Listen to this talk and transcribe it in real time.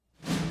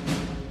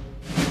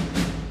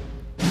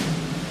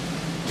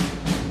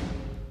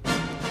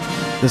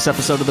This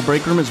episode of The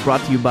Break Room is brought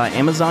to you by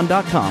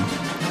Amazon.com,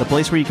 the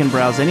place where you can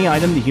browse any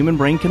item the human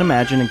brain can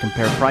imagine and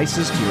compare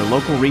prices to your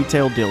local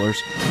retail dealers,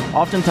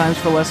 oftentimes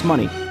for less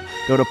money.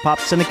 Go to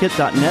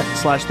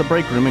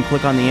popsyndicate.net/thebreakroom and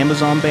click on the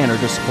Amazon banner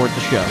to support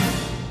the show.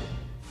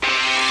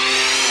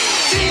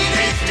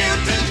 Teenage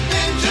Mutant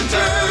Ninja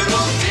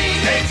Turtles.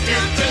 Teenage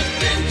Mutant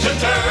Ninja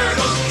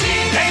Turtles.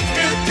 Teenage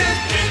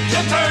Mutant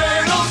Ninja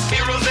Turtles.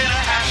 Heroes in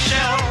a half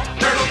shell.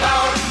 Turtle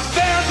power.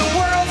 They're the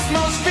world's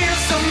most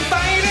fearsome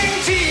fighting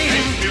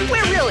team.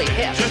 We're really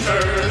hip.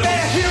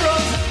 They're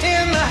heroes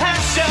in the half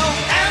shell,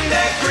 and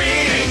they're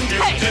green.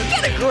 Hey,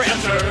 get a grip.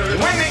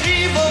 When the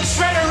evil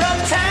Shredder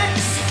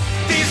attacks,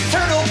 these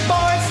turtle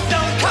boys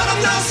don't cut them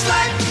no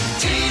slack.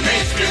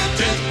 Teenage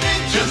Mutant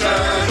Ninja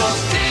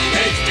Turtles.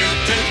 Teenage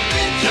Mutant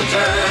Ninja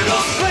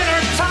Turtles.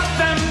 Splinter taught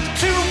them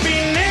to be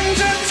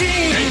ninja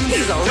teens.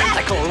 He's a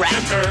radical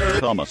rat.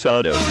 Thomas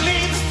Ardo, Who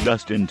leads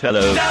Dustin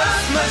Tello,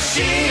 Dust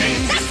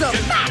Machines. That's a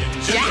fact,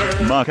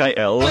 Jack. Mark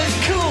I.L., Was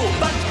cool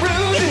but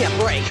rude. Give me a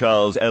break.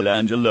 Charles L.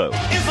 Angelo,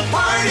 Is a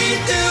party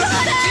dude.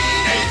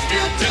 Teenage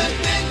Mutant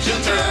Ninja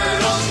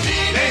Turtles.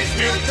 Teenage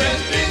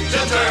Mutant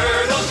Ninja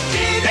Turtles.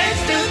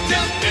 Teenage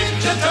Mutant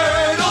Ninja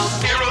Turtles.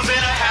 Heroes in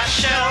a half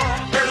shell.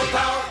 Turtle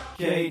power.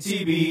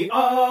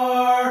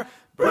 KTBR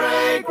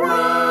Break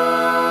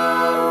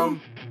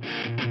Room!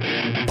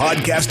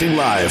 Podcasting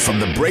live from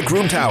the Break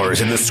Room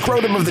Towers in the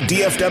scrotum of the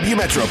DFW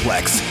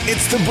Metroplex,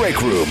 it's The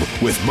Break Room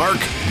with Mark,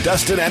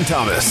 Dustin, and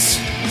Thomas.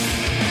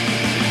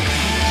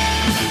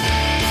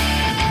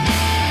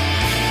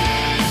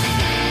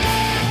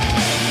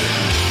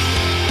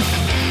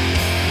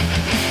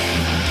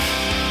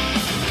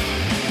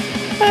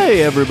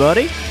 Hey,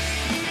 everybody.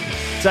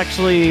 It's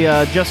actually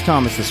just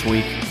Thomas this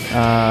week.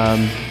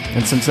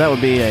 And since that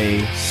would be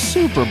a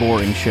super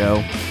boring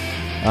show,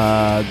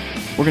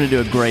 we're going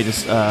to do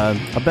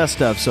a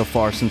best of so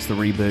far since the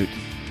reboot.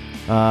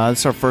 This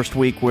is our first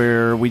week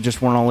where we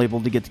just weren't all able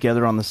to get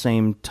together on the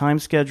same time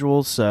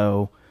schedule,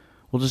 so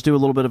we'll just do a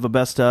little bit of a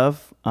best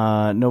of.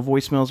 No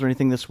voicemails or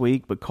anything this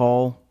week, but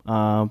call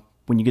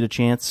when you get a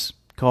chance.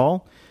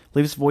 Call.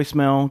 Leave us a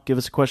voicemail. Give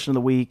us a question of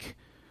the week.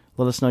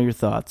 Let us know your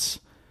thoughts.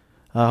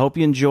 Hope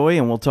you enjoy,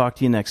 and we'll talk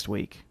to you next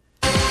week.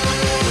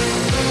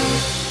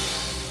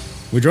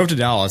 We drove to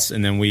Dallas,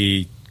 and then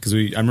I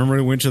remember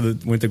we went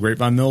to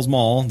Grapevine Mills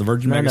Mall, the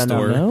Virgin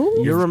Megastore. No.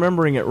 You're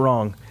remembering it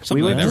wrong. Something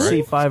we went like that, to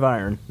see right? Five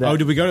Iron.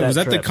 Did we go? Was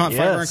that trip. the Five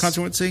Iron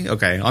concert we went to see?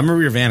 Okay, I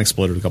remember your van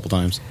exploded a couple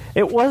times.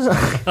 It was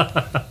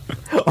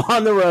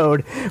on the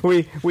road.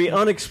 We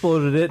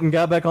unexploded it and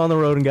got back on the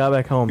road and got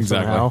back home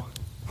somehow.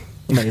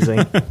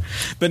 Amazing.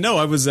 But no,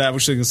 I was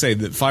actually going to say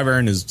that Five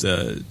Iron is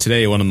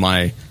today one of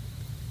my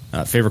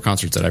favorite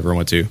concerts that I ever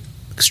went to.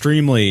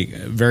 Extremely,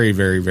 very,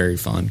 very, very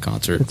fun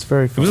concert. It's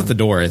very fun. It was at The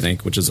Door, I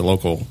think, which is a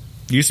local.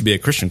 It used to be a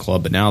Christian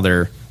club, but now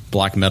they're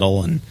black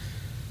metal and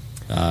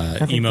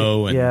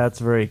emo. It's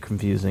very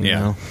confusing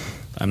now.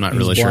 I'm not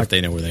really sure if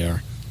they know where they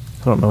are.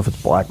 I don't know if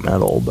it's black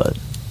metal, but...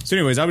 So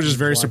anyways, I was just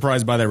very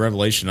surprised by that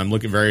revelation. I'm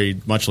very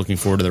much looking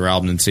forward to their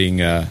album and seeing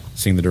the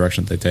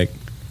direction that they take.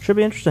 Should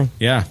be interesting.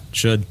 Yeah,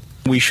 should.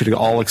 We should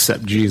all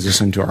accept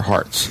Jesus into our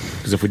hearts,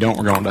 because if we don't,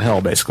 we're going to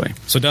hell, basically.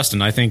 So,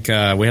 Dustin, I think we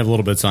have a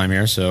little bit of time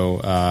here, so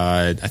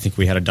I think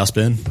we had a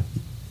dustbin.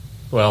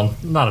 Well,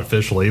 not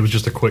officially. It was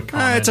just a quick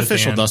comment. It's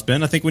official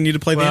dustbin. I think we need to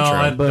play the intro.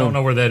 I don't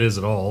know where that is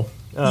at all.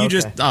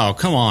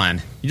 Come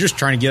on. You're just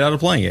trying to get out of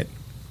playing it.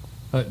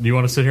 Do you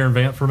want to sit here and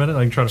vamp for a minute?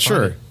 I can try to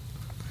find it.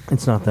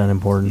 It's not that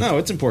important. No,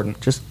 it's important.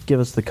 Just give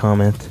us the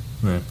comment.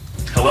 Yeah.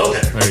 Hello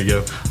there. There you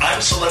go.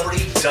 I'm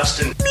celebrity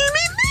Dustin.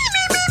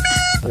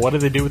 What do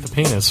they do with the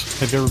penis?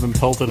 Have you ever been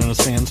pelted in a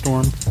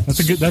sandstorm? That's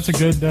a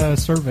good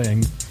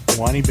surveying.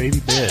 Whiny baby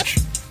bitch.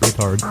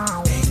 Retard.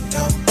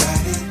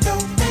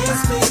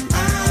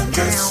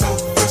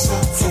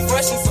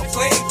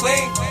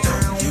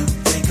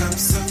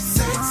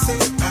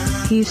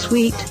 He's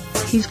sweet.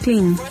 He's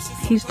clean.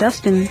 He's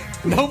Dustin.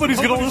 Nobody's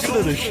going to listen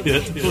to this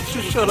shit. Let's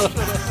just shut up.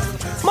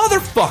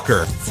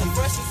 Motherfucker!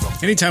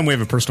 Anytime we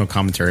have a personal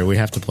commentary, we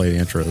have to play the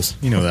intros.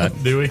 You know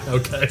that. Do we?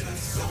 Okay.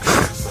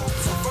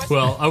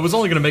 Well, I was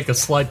only going to make a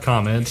slight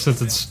comment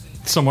since it's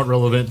somewhat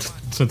relevant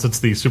since it's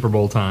the Super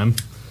Bowl time.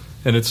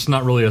 And it's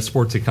not really a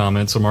sportsy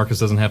comment, so Marcus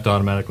doesn't have to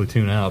automatically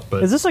tune out.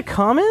 But is this a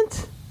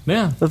comment?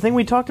 Yeah. The thing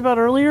we talked about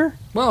earlier?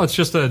 Well, it's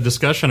just a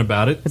discussion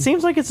about it. It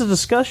seems like it's a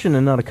discussion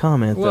and not a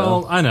comment,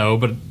 Well, though. I know,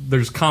 but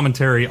there's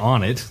commentary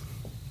on it.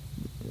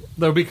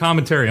 There'll be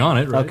commentary on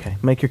it, right? Okay,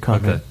 make your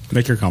comment. Okay.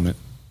 Make your comment.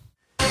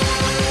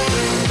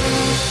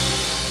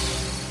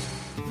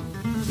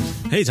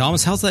 Hey,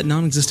 Thomas, how's that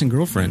non-existent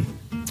girlfriend?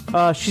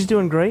 She's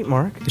doing great,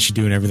 Mark. Is she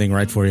doing everything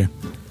right for you?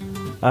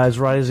 As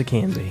right as it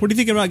can be. What do you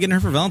think about getting her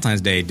for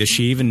Valentine's Day? Does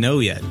she even know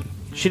yet?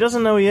 She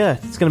doesn't know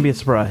yet. It's going to be a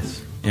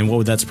surprise. And what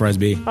would that surprise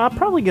be? I'll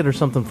probably get her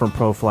something from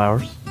Pro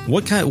Flowers.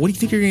 What do you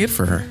think you're going to get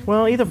for her?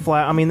 Well, either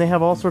they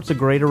have all sorts of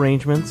great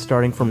arrangements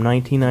starting from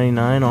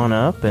 $19.99 on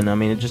up, and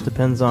it just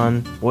depends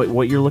on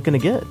what you're looking to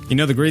get. You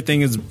know, the great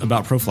thing is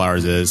about Pro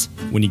Flowers is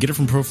when you get it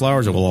from Pro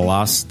Flowers, it will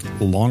last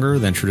longer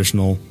than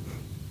traditional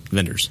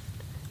vendors.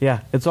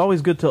 Yeah, it's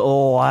always good to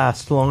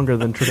last longer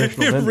than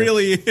traditional It vendors.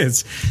 really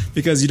is,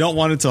 because you don't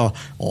want it to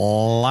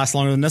last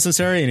longer than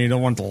necessary, and you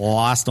don't want it to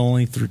last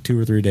only through 2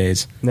 or 3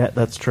 days.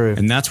 That's true.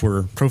 And that's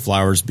where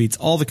ProFlowers beats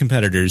all the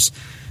competitors.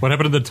 What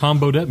happened to the Tom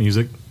Bodette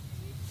music?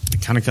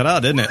 It kind of cut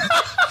out, didn't it?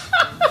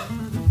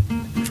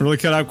 Really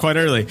cut out quite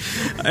early.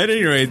 At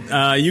any rate,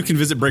 you can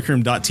visit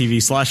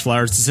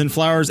breakroom.tv/flowers to send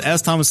flowers,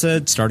 as Thomas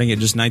said, starting at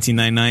just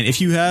 $19.99.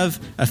 If you have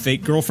a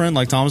fake girlfriend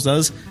like Thomas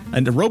does,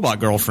 and a robot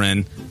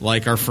girlfriend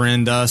like our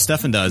friend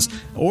Stefan does,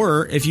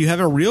 or if you have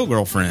a real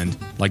girlfriend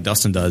like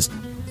Dustin does,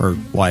 or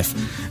wife,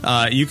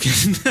 you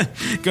can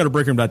go to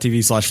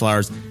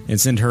breakroom.tv/flowers and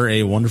send her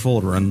a wonderful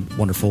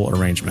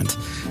arrangement.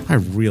 I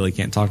really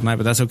can't talk tonight,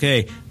 but that's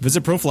okay.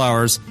 Visit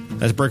ProFlowers.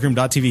 That's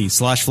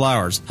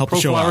breakroom.tv/flowers. Help the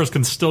show out. ProFlowers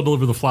can still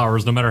deliver the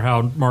flowers no matter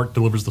how Mark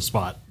delivers the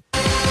spot. I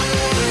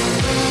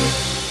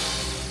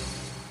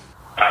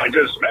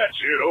just met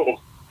you.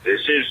 This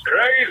is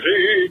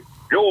crazy.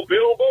 You're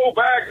Bilbo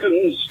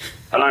Baggins,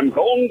 and I'm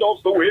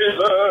Gandalf the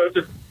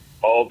Wizard.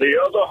 All the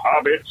other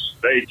hobbits,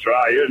 they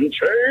try and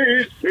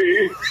chase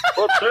me,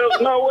 but there's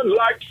no one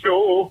like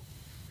you,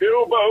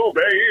 Bilbo,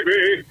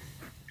 baby.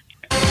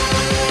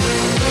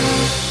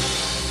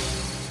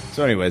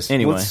 So anyways,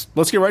 Anyway.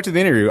 let's get right to the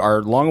interview.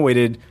 Our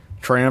long-awaited,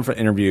 triumphant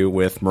interview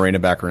with Morena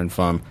Baccarin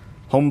from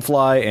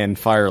Homefly and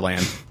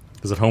Fireland.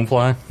 Is it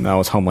Homefly? No,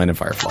 it's Homeland and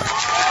Firefly.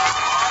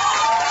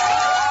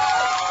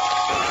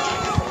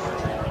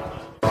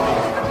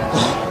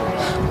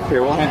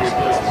 Here, we'll hand you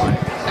this one.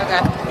 Okay.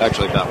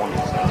 Actually, that one.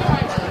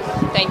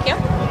 Thank you.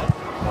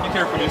 You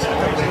care if we do some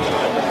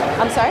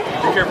I'm sorry?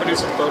 You care if we do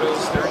some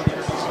photos during the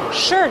interview?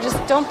 Sure,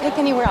 just don't pick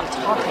anywhere I'm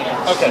talking.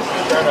 Okay,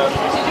 fair enough.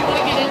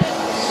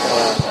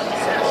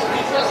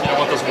 You don't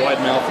want those wide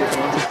mouth ones?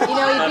 You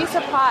know, you'd be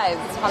surprised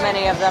how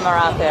many of them are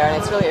out there, and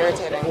it's really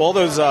irritating. Well,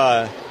 those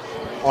on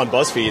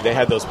BuzzFeed, they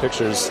had those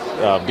pictures,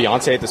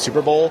 Beyonce at the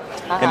Super Bowl,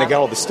 and they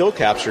got all the still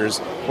captures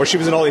where she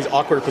was in all these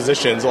awkward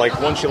positions.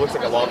 Like one, she looks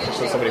like a lobster,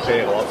 so somebody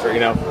painted a lobster, you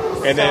know.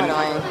 And So then,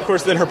 annoying. of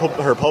course, then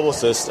her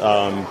publicist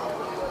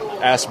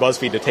asked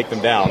BuzzFeed to take them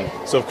down.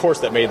 So of course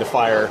that made the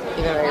fire,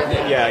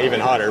 even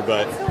hotter.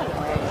 But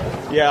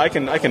yeah, I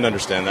can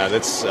understand that.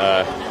 It's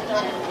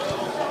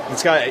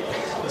got,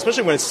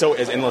 especially when it's so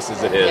as endless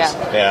as it is.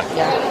 Yeah.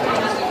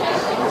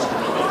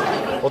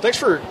 Well, thanks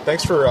for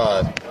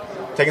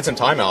taking some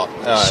time out.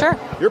 Sure.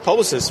 Your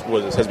publicist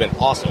has been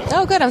awesome.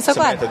 Oh, good. I'm so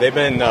Samantha, glad. they've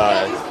been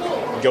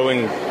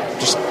going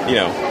just,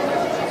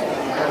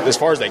 as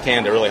far as they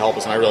can to really help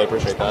us, and I really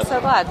appreciate that. I'm so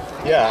glad.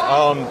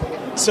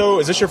 Yeah. So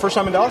is this your first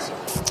time in Dallas?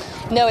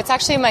 No, it's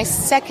actually my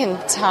second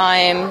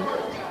time,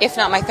 if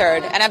not my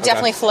third, and I've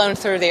definitely flown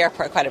through the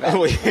airport quite a bit.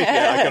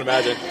 Yeah, I can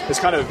imagine. It's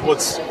kind of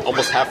what's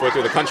almost halfway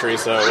through the country,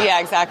 so Yeah,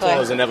 exactly. It's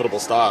one of those inevitable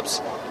stops.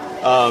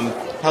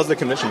 How's the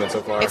convention been so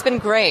far? It's been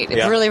great. It's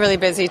Yeah. really, really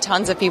busy.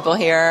 Tons of people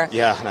here.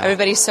 Yeah, no.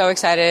 Everybody's so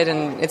excited,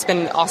 and it's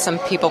been awesome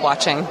people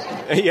watching.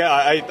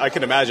 Yeah, I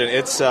can imagine.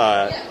 It's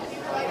what's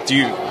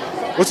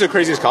the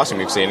craziest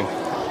costume you've seen?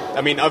 I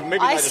mean, maybe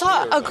I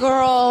saw a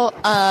girl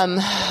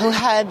who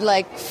had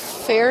like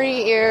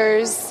fairy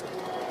ears,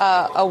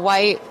 a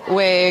white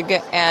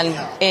wig, and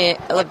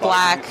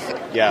black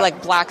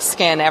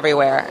skin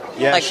everywhere.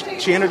 Yeah, like,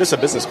 she handed us a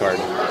business card.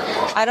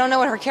 I don't know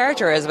what her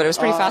character is, but it was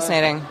pretty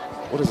fascinating.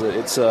 What is it?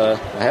 It's I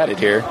had it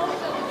here.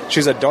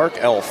 She's a dark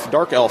elf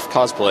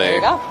cosplay. There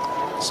you go.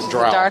 It's a She's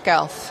drow. a dark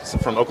elf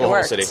from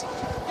Oklahoma It City.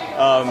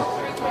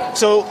 worked.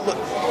 So,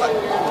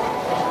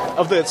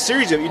 of the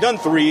series, you've done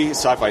 3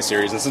 sci-fi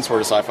series, and since we're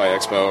at a Sci-Fi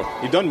Expo,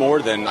 you've done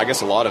more than I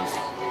guess a lot of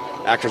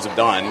actors have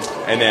done.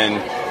 And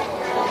then,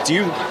 do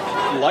you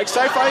like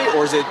sci-fi,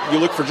 or is it you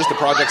look for just the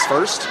projects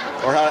first,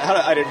 or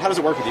how does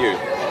it work with you?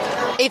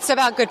 It's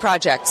about good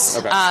projects.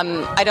 Okay.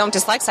 I don't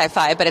dislike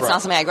sci-fi, but it's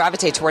not something I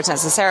gravitate towards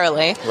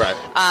necessarily. Right.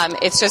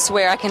 It's just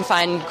where I can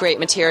find great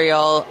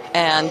material,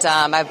 and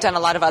I've done a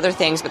lot of other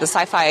things, but the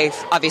sci-fi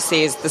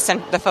obviously is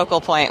the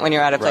focal point when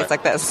you're at a place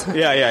like this.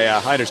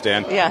 Yeah. I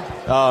understand. Yeah.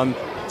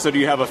 So, do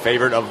you have a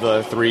favorite of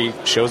the 3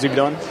 shows you've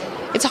done?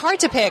 It's hard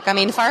to pick. I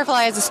mean,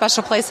 Firefly has a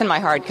special place in my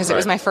heart because it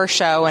was my first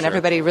show, and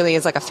everybody really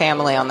is like a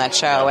family on that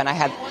show, and I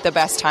had the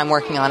best time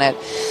working on it.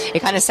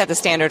 It kind of set the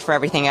standard for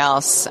everything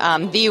else.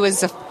 V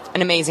was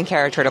an amazing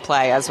character to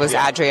play, as was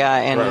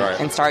Adria in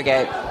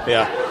Stargate.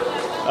 Yeah.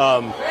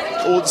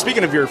 Well,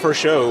 speaking of your first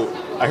show,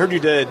 I heard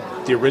you did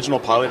the original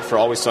pilot for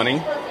Always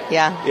Sunny.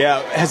 Yeah. Yeah.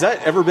 Has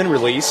that ever been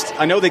released?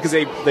 I know because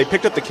they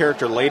picked up the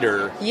character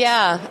later.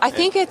 Yeah, I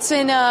think it's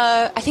in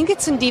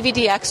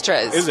DVD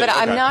extras, Is it? but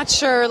I'm Okay. not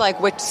sure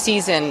like which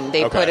season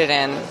they put it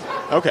in.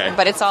 Okay.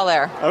 But it's all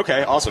there.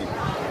 Okay. Awesome.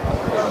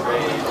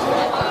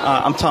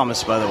 I'm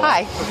Thomas, by the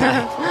way.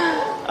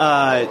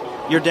 Hi.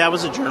 Your dad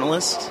was a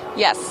journalist.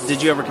 Yes.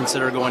 Did you ever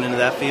consider going into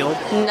that field?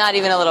 Not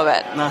even a little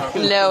bit. No.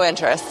 No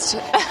interest.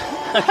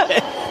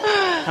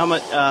 How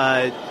much?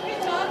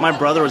 My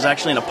brother was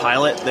actually in a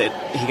pilot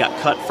that he got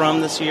cut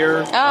from this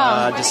year.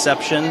 Oh.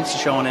 Deception, it's a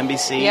show on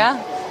NBC.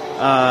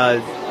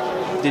 Yeah.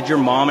 Did your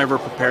mom ever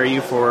prepare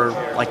you for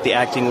like the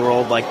acting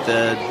world, like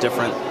the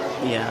different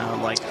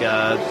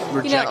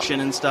rejection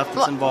and stuff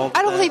that's involved.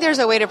 I don't think there's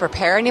a way to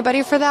prepare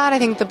anybody for that. I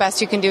think the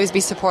best you can do is be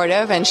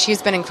supportive, and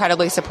she's been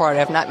incredibly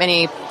supportive. Not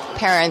many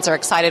parents are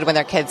excited when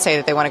their kids say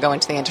that they want to go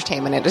into the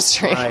entertainment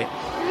industry. Right.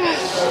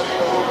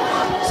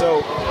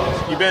 So,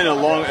 you've been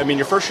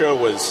your first show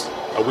was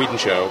a Whedon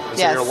show. So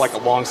yes. You're like a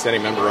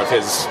long-standing member of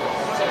his,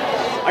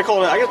 I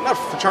call it, I guess, not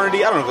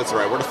fraternity, I don't know if that's the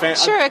right word.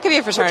 Sure, it could be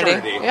a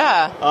fraternity.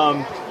 Yeah.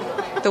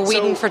 The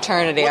Whedon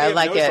fraternity, I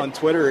like it. On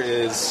Twitter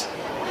is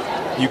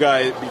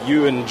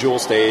you and Jewel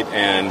State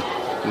and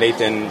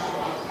Nathan,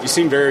 you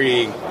seem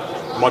very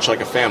much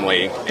like a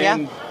family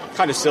and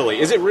kind of silly.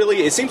 Is it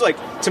really? It seems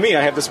like, to me,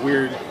 I have this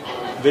weird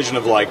vision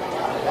of like,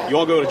 you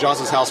all go to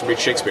Joss's house and read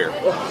Shakespeare.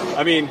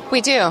 I mean...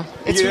 We do.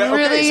 It's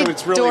really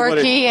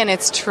dorky and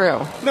it's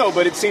true. No,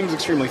 but it seems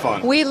extremely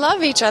fun. We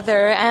love each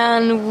other,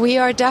 and we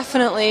are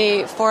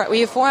definitely...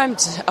 we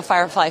formed a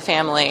Firefly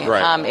family.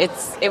 Right.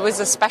 It was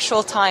a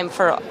special time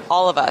for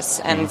all of us,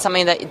 and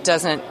something that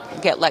doesn't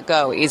get let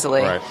go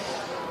easily. Right.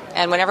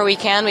 And whenever we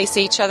can, we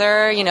see each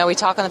other. You know, we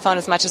talk on the phone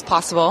as much as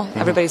possible.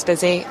 Everybody's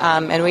busy.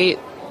 And we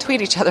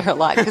tweet each other a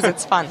lot because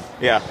it's fun.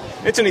 Yeah.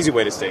 It's an easy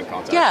way to stay in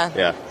contact.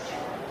 Yeah.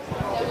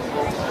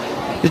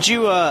 Did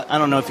you? I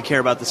don't know if you care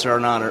about this or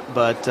not,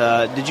 but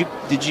do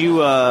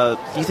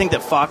you think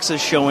that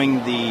Fox's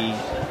showing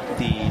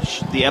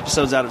the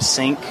episodes out of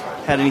sync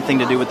had anything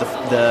to do with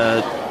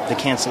the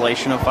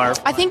cancellation of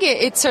Firefly? I think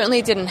it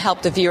certainly didn't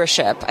help the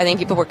viewership. I think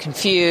people were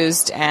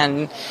confused,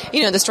 and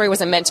the story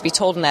wasn't meant to be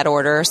told in that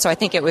order. So I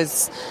think it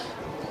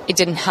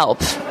didn't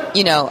help.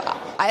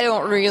 I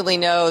don't really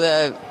know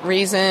the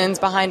reasons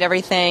behind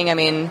everything. I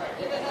mean,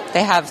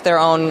 they have their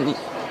own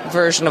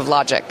version of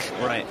logic,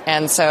 right?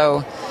 And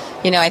so.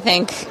 I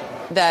think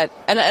that,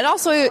 and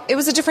also it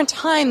was a different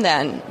time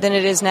then than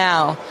it is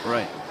now.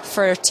 Right.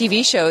 For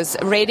TV shows,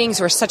 ratings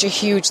were such a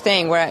huge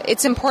thing where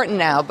it's important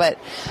now, but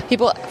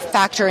people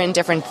factor in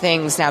different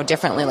things now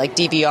differently, like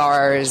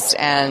DVRs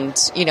and,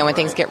 when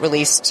things get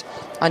released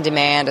on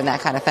demand and that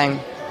kind of thing.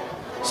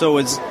 So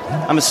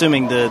I'm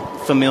assuming the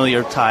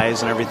familiar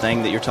ties and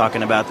everything that you're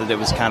talking about, that it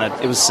was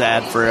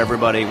sad for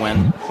everybody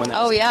when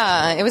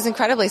yeah, it was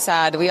incredibly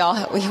sad. We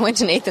went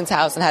to Nathan's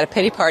house and had a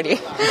pity party.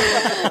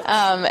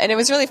 And it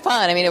was really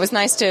fun. I mean, it was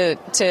nice to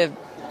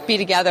be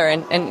together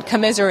and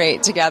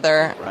commiserate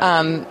together.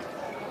 Right.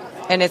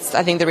 And it's,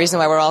 I think, the reason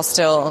why we're all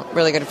still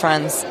really good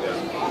friends. Do you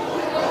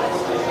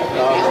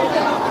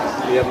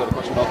have another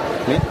question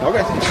about me?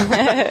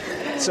 Okay.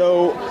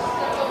 So,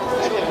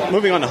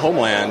 moving on to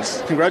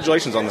Homeland,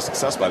 congratulations on the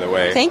success, by the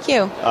way. Thank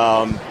you.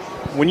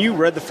 When you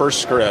read the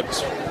first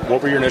script,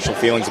 what were your initial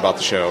feelings about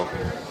the show?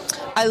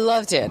 I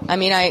loved it. I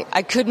mean,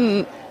 I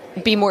couldn't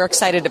be more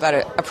excited about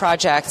a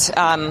project.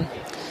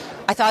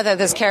 I thought that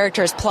this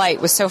character's plight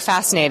was so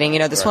fascinating.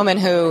 This woman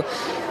who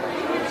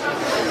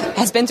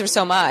has been through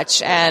so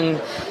much and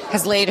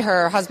has laid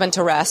her husband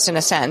to rest, in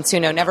a sense,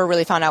 never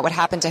really found out what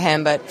happened to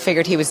him, but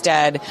figured he was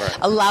dead,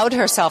 allowed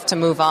herself to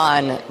move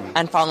on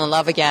and fall in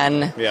love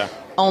again. Yeah.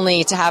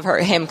 Only to have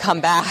him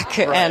come back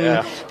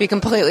be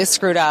completely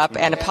screwed up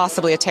and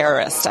possibly a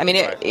terrorist. I mean,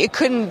 it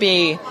couldn't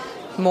be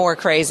more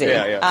crazy.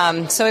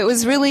 Yeah. So it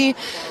was really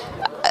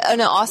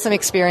an awesome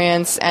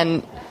experience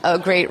and a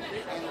great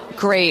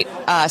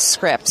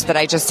script that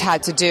I just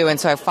had to do, and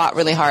so I fought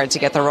really hard to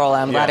get the role.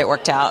 I'm glad it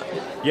worked out.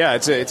 Yeah,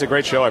 it's a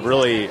great show. I've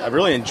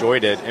really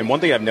enjoyed it. And one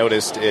thing I've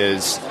noticed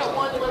is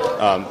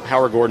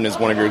Howard Gordon is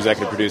one of your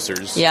executive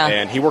producers. Yeah.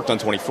 And he worked on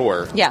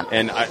 24. Yeah.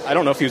 And I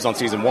don't know if he was on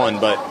season 1,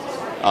 but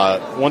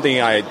one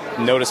thing I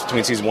noticed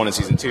between season 1 and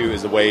season 2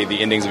 is the way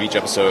the endings of each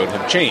episode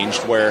have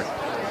changed, where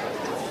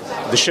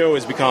the show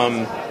has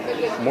become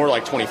more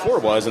like 24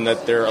 was, and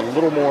that they're a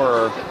little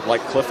more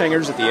like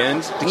cliffhangers at the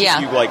end to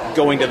keep you like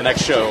going to the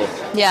next show.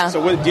 Yeah.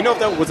 So do you know if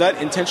that was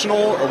that intentional,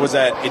 or was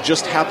that it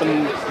just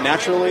happened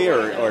naturally,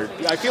 or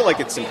I feel like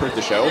it's improved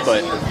the show,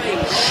 but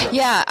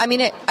yeah, I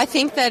mean, I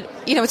think that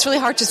it's really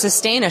hard to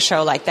sustain a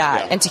show like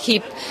that, and to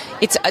keep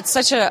it's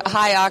such a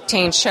high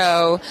octane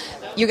show.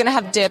 You're going to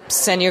have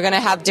dips, and you're going to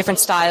have different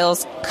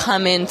styles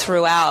come in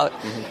throughout.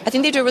 I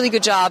think they do a really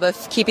good job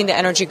of keeping the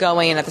energy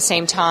going, and at the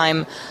same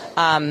time,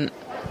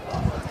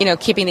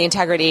 keeping the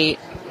integrity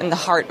and the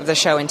heart of the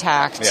show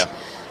intact. Yeah.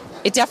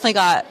 It definitely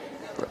got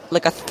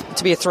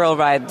to be a thrill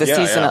ride this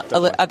season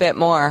a bit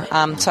more.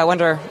 So I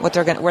wonder where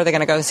they're going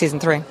to go with season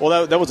 3.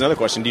 Well, that was another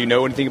question. Do you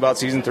know anything about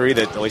season 3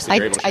 that at least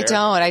you're able to share?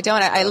 I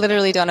don't. I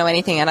literally don't know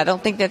anything, and I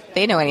don't think that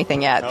they know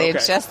anything yet. Okay. They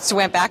just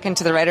went back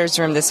into the writer's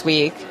room this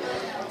week.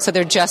 So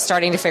they're just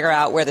starting to figure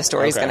out where the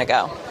story's going to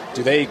go.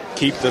 Do they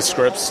keep the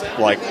scripts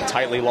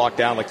tightly locked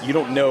down? Like you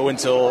don't know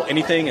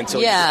anything until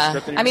you get the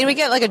script? I mean, we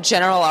get a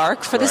general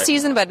arc for the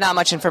season, but not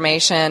much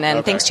information,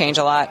 and things change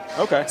a lot.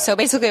 Okay. So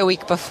basically, a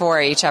week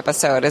before each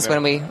episode is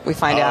when we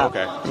find out.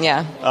 Okay.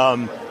 Yeah.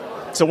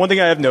 So one thing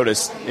I have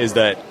noticed is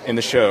that in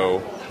the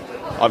show,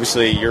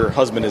 obviously your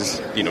husband is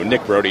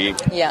Nick Brody.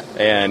 Yeah.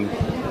 And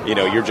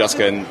you're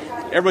Jessica, and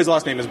everybody's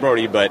last name is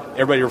Brody, but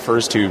everybody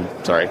refers to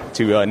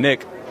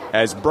Nick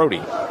as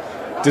Brody.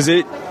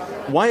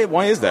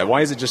 Why is that?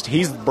 Why is it just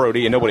he's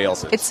Brody and nobody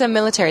else is? It's a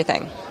military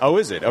thing. Oh,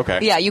 is it? Okay.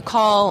 Yeah, you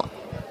call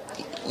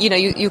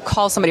you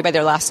call somebody by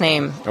their last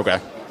name. Okay.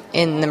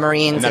 In the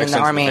Marines And that and in the extends to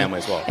the Army. family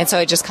as well. And so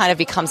it just kind of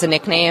becomes a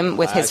nickname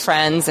with his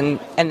friends, and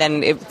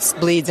then it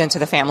bleeds into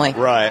the family.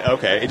 Right,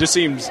 okay. It just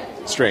seems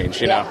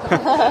strange, you know. Do you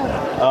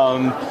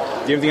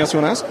have anything else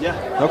you want to ask?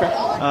 Yeah.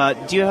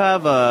 Okay. Do you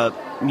have a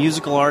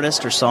musical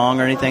artist or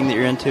song or anything that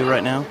you're into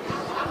right now?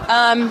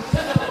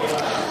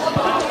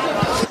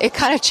 It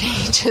kind of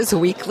changes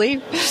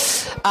weekly.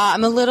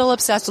 I'm a little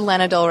obsessed with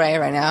Lana Del Rey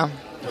right now.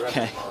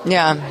 Okay.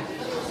 Yeah,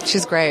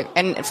 she's great.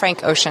 And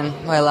Frank Ocean,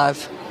 who I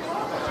love.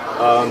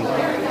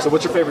 So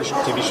what's your favorite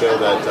TV show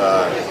that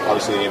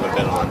obviously you haven't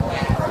been on?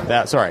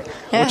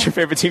 What's your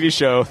favorite TV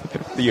show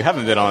that you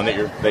haven't been on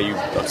that you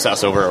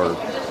obsess over? Or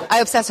I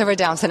obsess over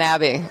Downton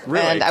Abbey.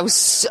 Really? And I was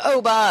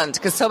so bummed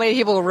because so many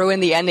people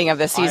ruined the ending of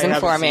the season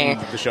for me.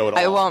 Seen the show at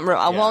all.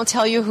 I won't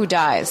tell you who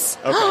dies.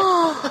 Okay.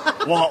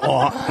 Wah,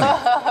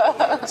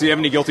 wah. So you have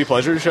any guilty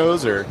pleasure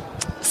shows or?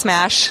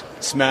 Smash.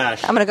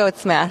 Smash. I'm going to go with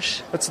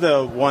Smash. That's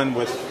the one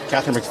with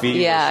Catherine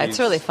McPhee. Yeah, it's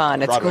really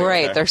fun. It's Broadway,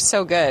 great. okay. They're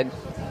so good.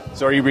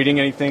 So are you reading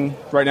anything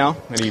right now?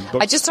 Any books?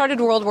 I just started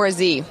World War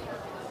Z.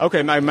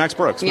 Okay, Max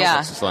Brooks. Yeah.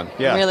 Brooks is fun.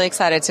 Yeah. I'm really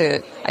excited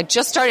to. I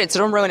just started, so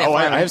don't ruin it for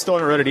me. I still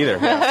haven't read it either.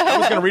 Yeah. I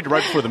was going to read it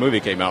right before the movie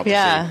came out.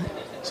 Yeah.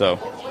 So.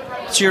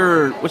 What's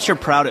your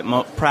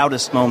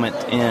proudest moment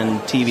in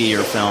TV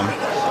or film?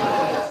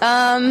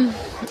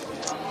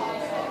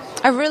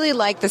 I really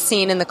like the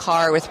scene in the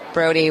car with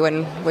Brody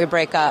when we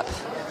break up.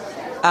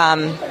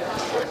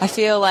 I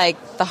feel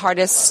like the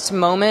hardest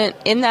moment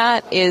in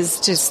that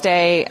is to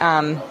stay, I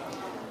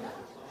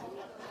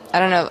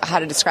don't know how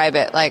to describe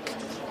it, like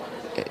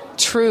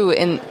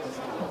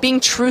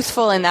being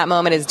truthful in that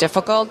moment is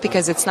difficult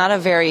because it's not a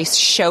very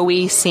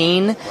showy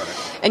scene,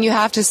 and you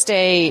have to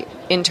stay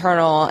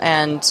internal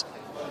and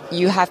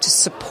you have to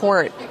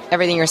support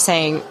everything you're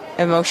saying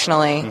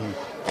emotionally.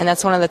 And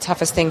that's one of the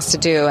toughest things to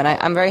do. And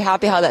I'm very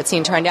happy how that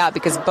scene turned out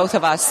because both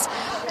of us,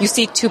 you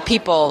see two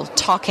people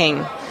talking,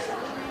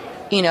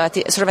 at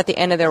the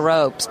end of their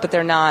ropes, but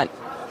they're not.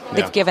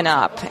 They've given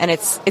up, and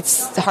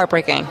it's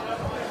heartbreaking.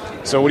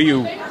 So what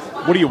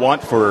do you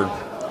want for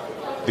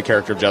the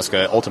character of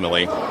Jessica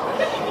ultimately?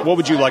 What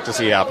would you like to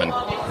see happen?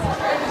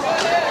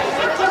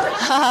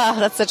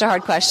 That's such a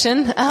hard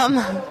question.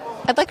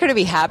 I'd like her to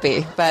be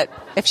happy, but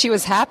if she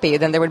was happy,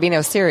 then there would be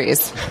no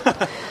series.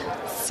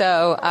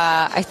 So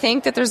I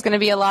think that there's going to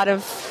be a lot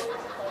of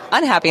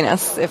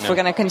unhappiness if we're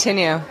going to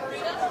continue.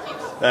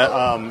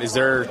 Is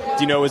there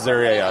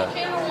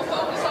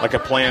a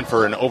plan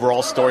for an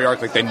overall story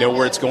arc? Like they know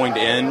where it's going to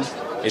end?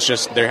 It's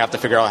just they have to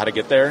figure out how to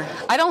get there?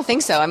 I don't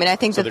think so. I mean, I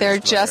think that they're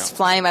just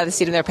flying by the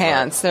seat of their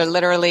pants. Right. They're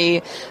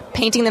literally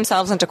painting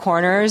themselves into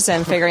corners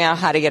and figuring out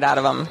how to get out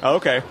of them. Oh,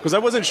 okay. Because I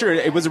wasn't sure.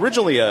 It was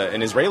originally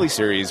an Israeli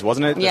series,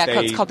 wasn't it? Yeah,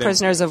 it's called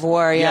Prisoners of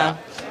War, yeah.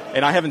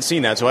 And I haven't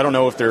seen that, so I don't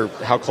know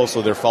how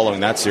closely they're following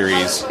that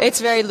series.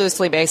 It's very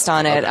loosely based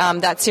on it. Okay.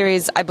 That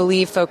series, I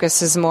believe,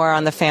 focuses more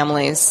on the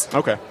families.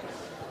 Okay.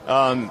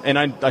 And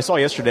I saw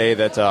yesterday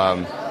that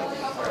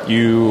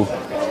you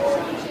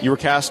were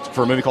cast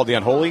for a movie called The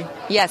Unholy?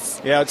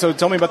 Yes. Yeah, so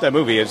tell me about that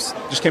movie. It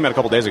just came out a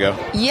couple days ago.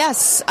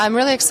 Yes, I'm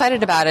really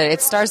excited about it.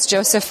 It stars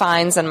Joseph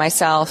Fiennes and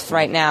myself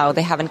right now.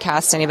 They haven't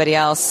cast anybody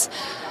else.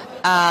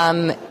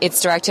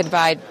 It's directed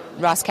by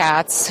Ross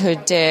Katz, who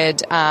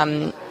did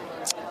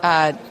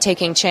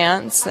Taking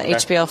Chance, the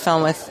HBO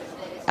film with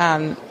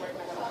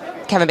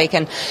Kevin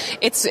Bacon.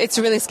 It's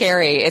really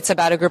scary. It's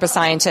about a group of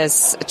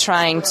scientists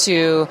trying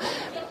to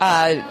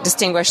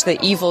distinguish the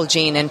evil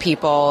gene in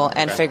people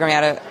and figuring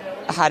out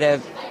how to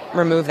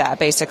remove that,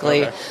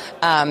 basically. Okay.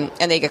 And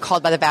they get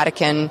called by the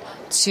Vatican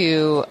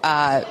to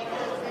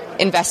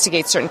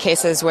investigate certain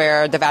cases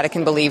where the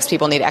Vatican believes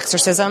people need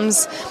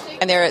exorcisms,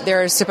 and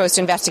they're supposed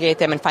to investigate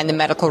them and find the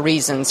medical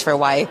reasons for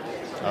why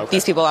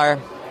these people are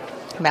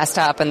messed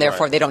up, and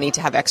therefore they don't need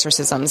to have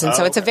exorcisms. And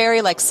so it's a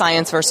very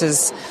science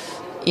versus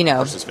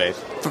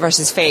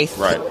faith.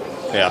 Right.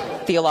 Yeah.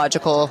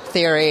 Theological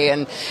theory,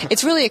 and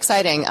it's really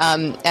exciting.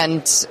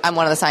 And I'm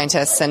one of the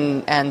scientists,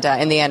 and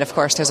in the end, of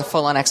course, there's a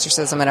full-on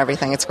exorcism and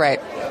everything. It's great.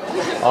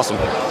 Awesome.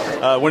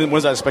 When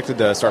is that expected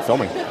to start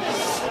filming?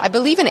 I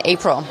believe in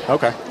April.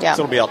 Okay. Yeah.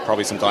 So it'll be out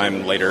probably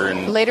sometime later.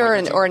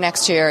 Or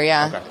next year,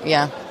 yeah. Okay.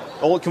 Yeah.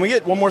 Oh, can we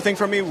get one more thing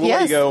from me? We'll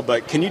let you go,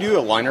 but can you do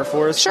a liner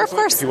for us? Sure, of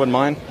course. If you wouldn't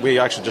mind. We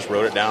actually just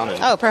wrote it down.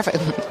 Oh, perfect.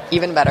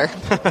 Even better.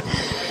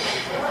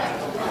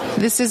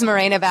 This is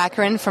Morena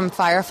Baccarin from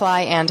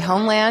Firefly and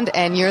Homeland,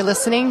 and you're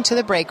listening to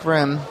The Break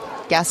Room.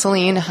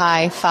 Gasoline,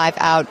 high, 5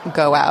 out,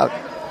 go out.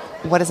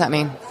 What does that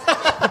mean?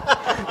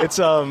 It's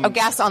Oh,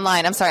 gas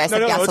online. I'm sorry, I said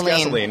gasoline. No,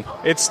 it's gasoline.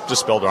 It's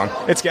just spelled wrong.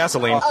 It's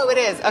gasoline. Oh, it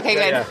is. Okay,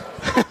 good.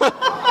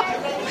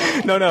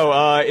 Yeah.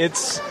 No,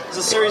 it's It's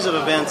a series of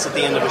events at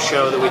the end of a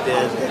show that we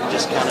did,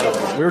 just kind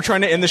of... We were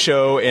trying to end the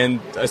show, and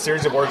a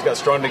series of words got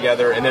strung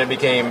together, and then it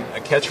became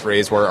a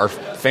catchfrase where our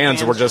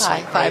fans were just...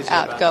 High five,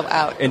 out, go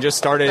out. And just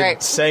started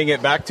Right. saying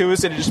it back to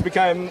us, and it just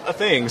became a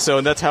thing.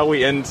 So that's how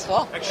we end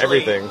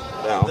everything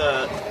now.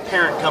 The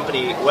parent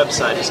company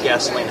website is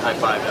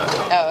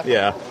gasolinehighfive.com. Oh.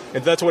 Yeah,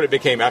 and that's what it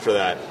became after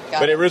that. Got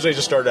But it. it originally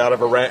just started out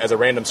of as a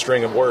random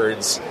string of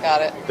words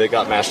Got it. that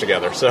got mashed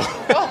together. So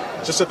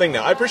it's just a thing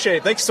now. I appreciate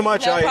it. Thanks so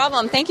much. No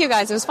problem. Thank you,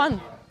 guys. It was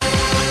fun.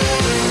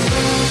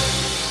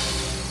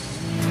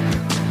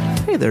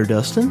 Hey there,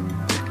 Dustin.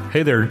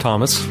 Hey there,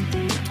 Thomas.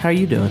 How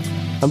you doing?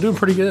 I'm doing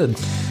pretty good.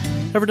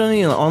 Ever done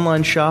any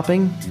online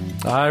shopping?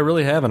 I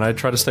really haven't. I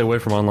try to stay away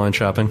from online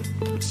shopping.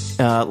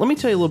 Let me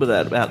tell you a little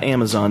bit about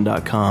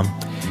Amazon.com.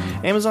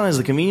 Amazon is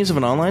the convenience of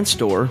an online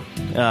store.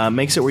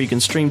 Makes it where you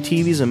can stream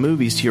TVs and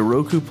movies to your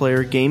Roku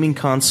player, gaming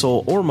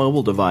console, or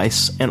mobile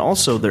device. And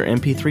also, their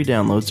MP3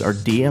 downloads are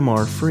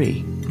DMR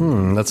free.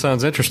 That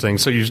sounds interesting.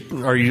 So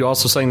are you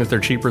also saying that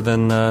they're cheaper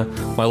than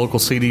my local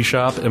CD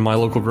shop and my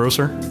local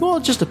grocer? Well,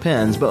 it just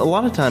depends, but a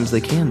lot of times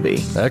they can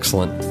be.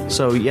 Excellent.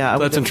 So, yeah.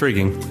 That's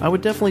intriguing. I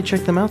would definitely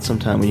check them out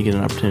sometime when you get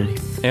an opportunity.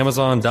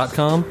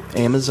 Amazon.com?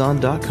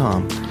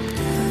 Amazon.com.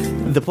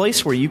 The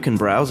place where you can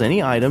browse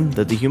any item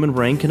that the human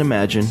brain can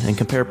imagine and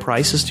compare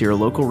prices to your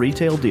local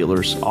retail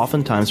dealers,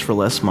 oftentimes for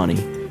less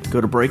money. Go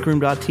to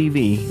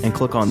breakroom.tv and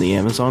click on the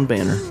Amazon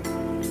banner.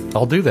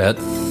 I'll do that.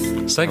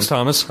 Thanks,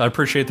 Thomas. I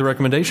appreciate the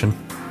recommendation.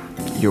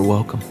 You're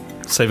welcome.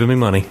 Saving me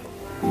money.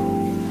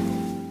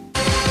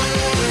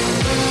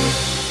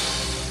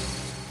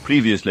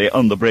 Previously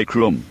on the break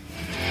room.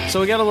 So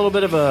we got a little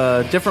bit of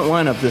a different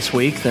lineup this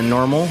week than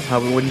normal.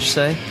 How wouldn't you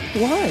say?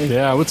 Why?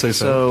 Yeah, I would say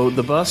so. So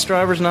the bus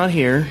driver's not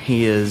here.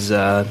 He is.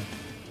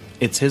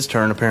 It's his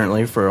turn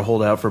apparently for a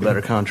holdout for a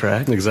better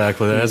contract.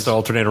 Exactly. That has to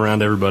alternate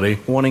around everybody.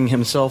 Wanting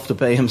himself to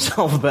pay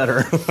himself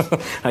better,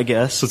 I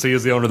guess. Since he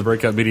is the owner of the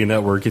Breakout Media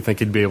Network, you'd think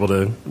he'd be able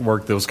to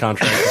work those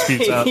contract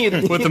disputes out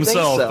with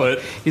himself. So.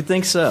 But you'd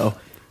think so.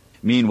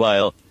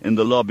 Meanwhile, in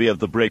the lobby of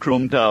the break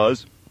room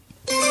towers.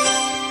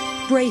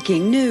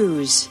 Breaking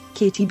news.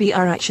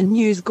 KTBR Action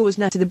News goes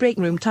now to the Break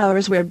Room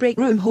Towers, where Break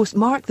Room host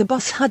Mark the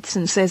Bus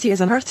Hudson says he has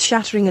an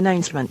earth-shattering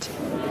announcement.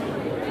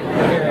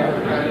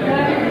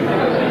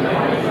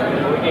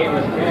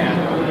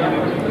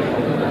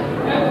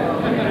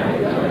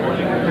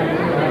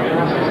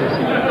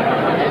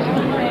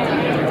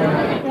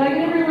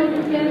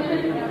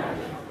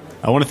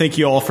 I want to thank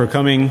you all for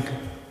coming.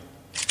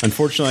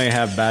 Unfortunately, I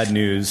have bad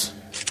news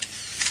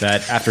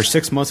that after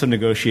 6 months of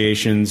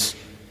negotiations,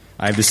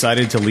 I've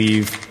decided to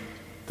leave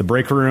the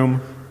break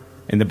room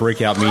and the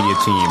Breakout Media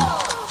team.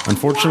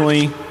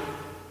 Unfortunately,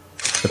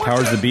 the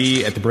powers that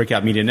be at the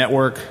Breakout Media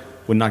Network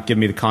would not give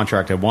me the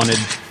contract I wanted.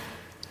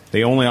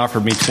 They only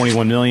offered me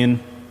 $21 million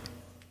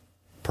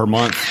per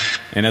month,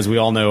 and as we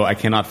all know, I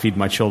cannot feed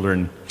my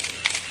children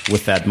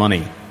with that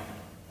money.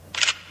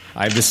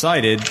 I've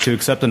decided to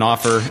accept an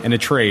offer and a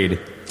trade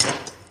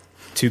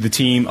to the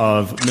team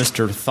of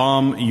Mr.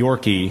 Thom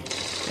Yorke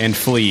and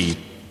Flea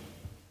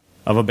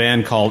of a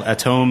band called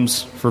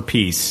Atoms for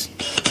Peace.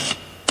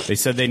 They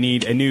said they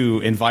need a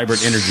new and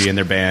vibrant energy in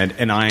their band,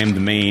 and I am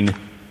the main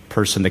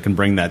person that can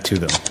bring that to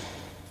them.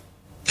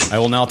 I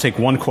will now take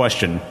one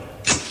question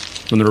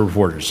from the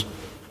reporters.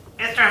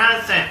 Mr.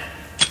 Hudson.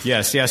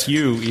 Yes,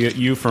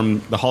 you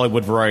from the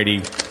Hollywood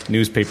Variety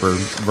newspaper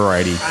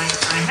Variety. I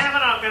have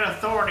it on good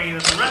authority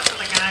that the rest of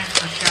the guys in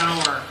the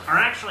show are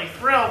actually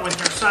thrilled with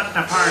your sudden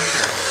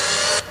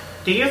departure.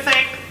 Do you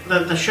think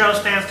that the show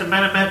stands to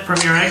benefit from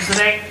your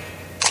exiting?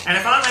 And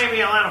if I may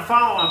be allowed a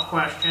follow-up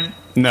question,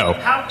 No.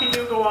 how can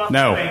you go on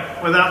No. living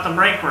without the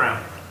break room?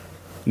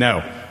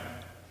 No.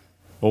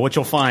 Well, what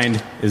you'll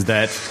find is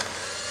that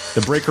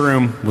the break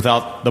room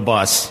without the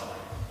bus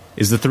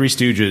is the Three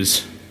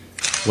Stooges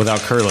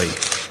without Curly.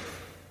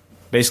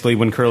 Basically,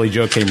 when Curly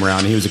Joe came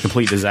around, he was a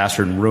complete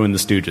disaster and ruined the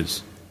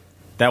Stooges.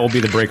 That will be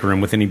the break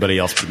room with anybody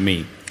else but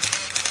me.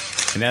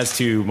 And as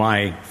to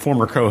my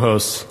former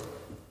co-hosts,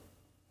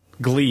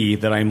 Glee,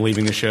 that I'm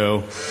leaving the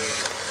show,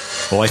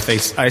 well,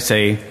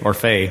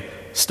 Faye,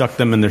 stuck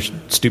them in their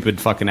stupid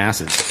fucking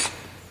asses.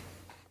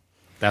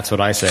 That's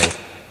what I say.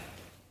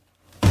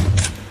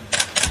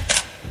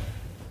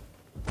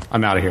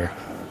 I'm out of here.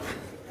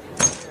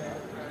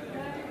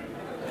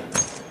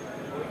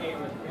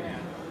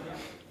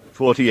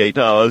 "48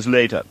 hours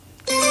later.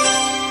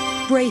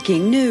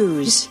 Breaking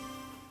news.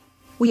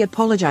 We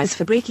apologize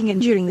for breaking in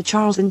during the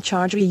Charles in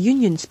Charge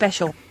reunion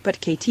special, but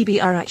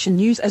KTBR Action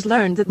News has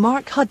learned that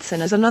Mark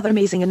Hudson has another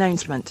amazing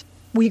announcement.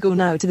 We go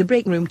now to the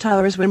Break Room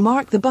Towers, where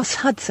Mark the Bus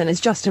Hudson has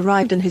just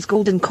arrived in his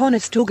golden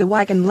Conestoga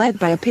wagon led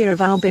by a pair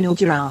of albino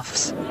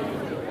giraffes.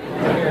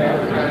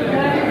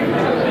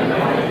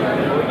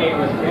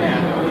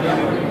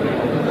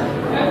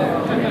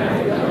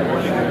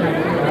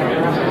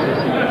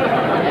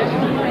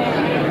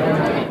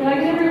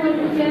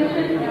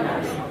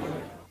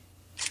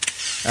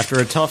 After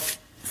a tough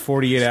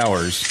 48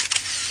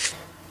 hours,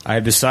 I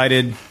have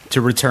decided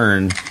to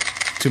return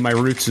to my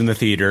roots in the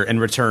theater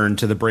and return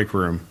to the break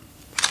room.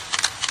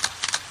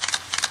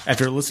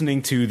 After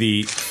listening to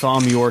the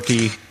Thom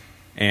Yorke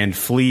and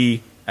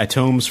Flea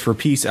Atoms for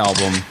Peace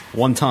album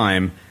one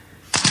time,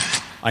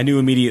 I knew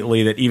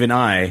immediately that even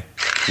I,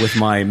 with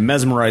my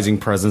mesmerizing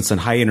presence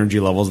and high energy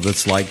levels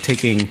that's like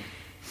taking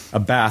a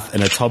bath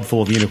in a tub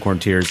full of unicorn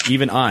tears,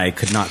 even I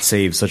could not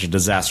save such a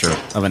disaster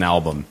of an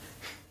album.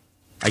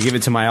 I give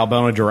it to my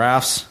albino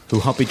giraffes who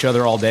hump each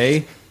other all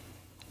day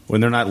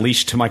when they're not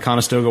leashed to my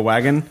Conestoga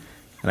wagon,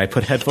 and I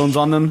put headphones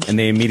on them and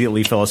they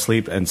immediately fell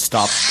asleep and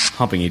stopped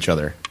humping each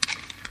other.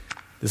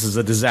 This is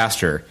a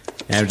disaster,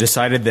 and I've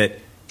decided that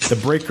the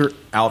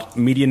Breakout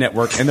Media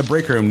Network and the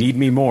Break Room need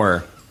me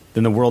more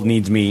than the world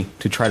needs me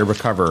to try to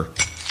recover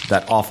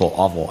that awful,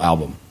 awful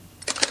album.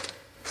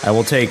 I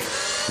will take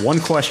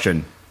one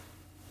question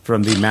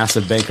from the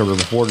massive bank of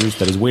reporters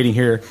that is waiting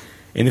here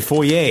in the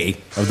foyer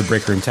of the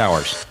Break Room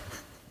Towers.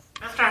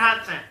 Mr.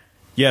 Hudson,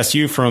 Yes,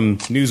 you from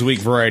Newsweek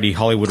Variety,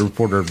 Hollywood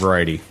Reporter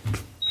Variety.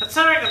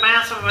 considering the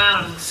massive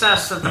amount of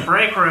success that the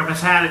break room has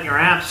had in your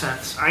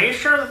absence, are you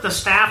sure that the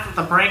staff of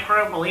the break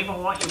room will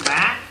even want you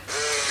back?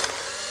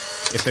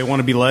 If they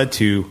want to be led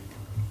to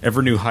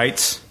ever new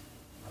heights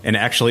and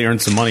actually earn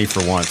some money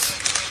for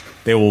once,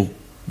 they will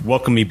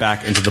welcome me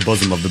back into the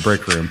bosom of the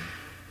break room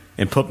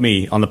and put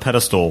me on the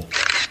pedestal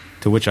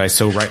to which I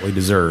so rightly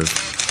deserve,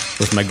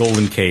 with my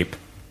golden cape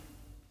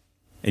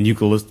and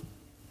eucalyptus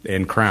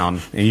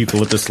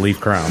leaf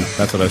crown.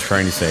 That's what I was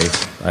trying to say.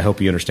 I hope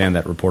you understand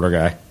that, reporter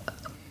guy.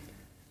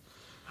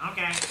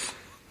 Okay.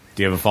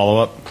 Do you have a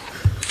follow-up?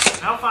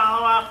 No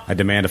follow-up. I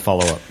demand a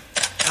follow-up.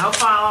 No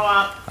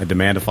follow-up. I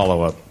demand a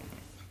follow-up.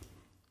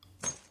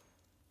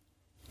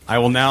 I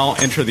will now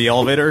enter the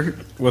elevator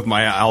with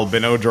my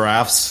albino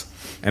giraffes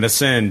and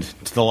ascend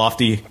to the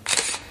lofty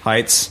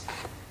heights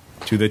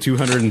to the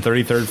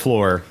 233rd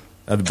floor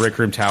of the Break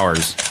Room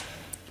Towers.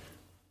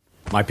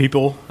 My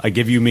people, I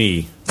give you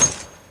me,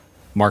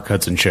 Mark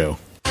Hudson Show.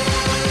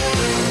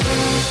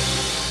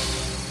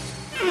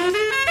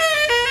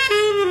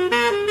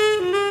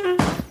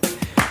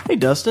 Hey,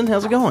 Dustin,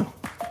 how's it going?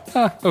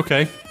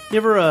 Okay. You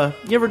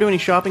ever do any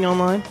shopping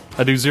online?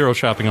 I do zero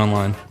shopping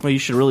online. Well, you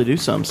should really do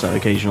some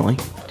occasionally.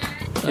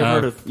 You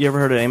ever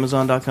heard of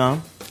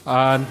Amazon.com?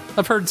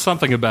 I've heard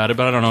something about it,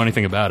 but I don't know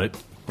anything about it.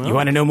 Well, you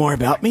want to know more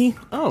about me?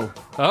 Oh,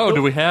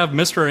 do we have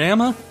Mr.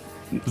 Amma?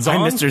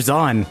 Zahn? I'm Mr.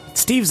 Zahn.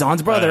 Steve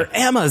Zahn's brother,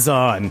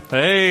 Amazon.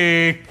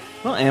 Hey.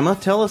 Well, Emma,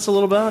 tell us a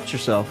little about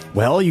yourself.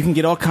 Well, you can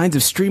get all kinds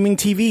of streaming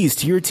TVs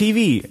to your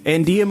TV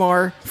and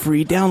DMR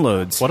free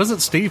downloads. Why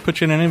doesn't Steve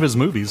put you in any of his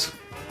movies?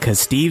 Because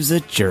Steve's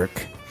a jerk.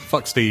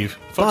 Fuck Steve.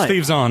 Fuck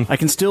Steve Zahn. I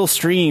can still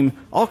stream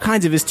all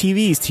kinds of his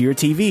TVs to your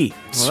TV.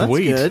 Well,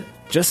 sweet. That's good.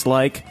 Just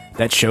like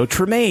that show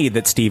Treme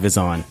that Steve is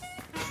on.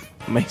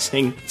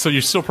 Amazing. So you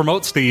still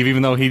promote Steve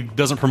even though he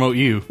doesn't promote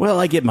you? Well,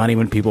 I get money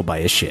when people buy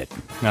his shit.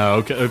 No,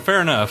 okay,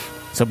 fair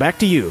enough. So back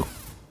to you.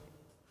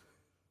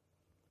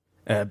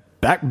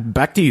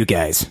 Back to you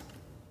guys.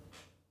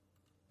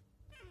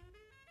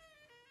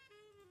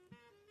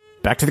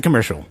 Back to the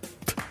commercial.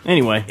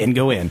 Anyway. And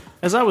go in.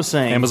 As I was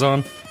saying.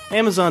 Amazon.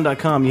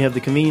 Amazon.com, you have the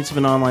convenience of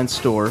an online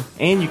store,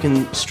 and you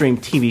can stream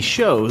TV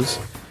shows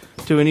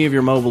to any of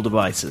your mobile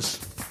devices.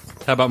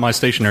 How about my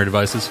stationary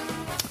devices?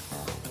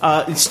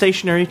 It's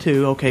stationary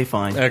too. Okay,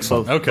 fine.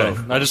 Excellent.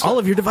 Both. All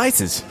of your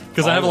devices.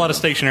 Because I have a lot of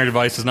stationary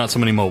devices, not so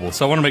many mobile.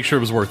 So I want to make sure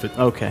it was worth it.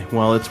 Okay,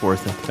 well, it's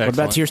worth it. What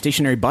about to your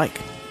stationary bike?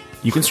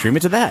 You can stream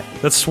it to that.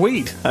 That's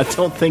sweet. I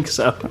don't think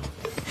so.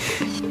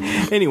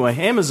 Anyway,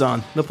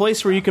 Amazon, the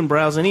place where you can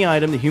browse any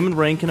item the human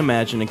brain can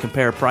imagine and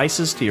compare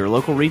prices to your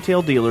local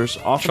retail dealers,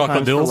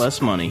 oftentimes for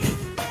less money.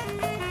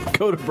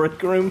 Go to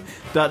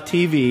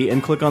breakroom.tv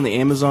and click on the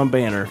Amazon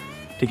banner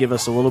to give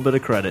us a little bit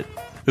of credit.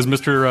 Is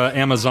Mr.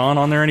 Amazon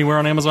on there anywhere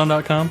on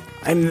Amazon.com?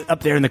 I'm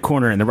up there in the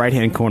corner, in the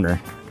right-hand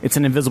corner. It's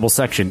an invisible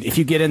section. If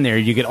you get in there,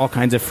 you get all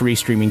kinds of free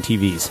streaming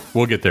TVs.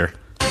 We'll get there.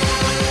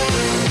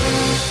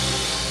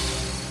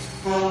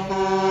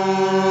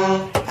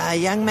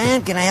 Young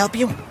man, can I help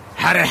you?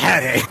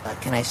 Howdy.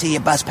 Can I see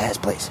your bus pass,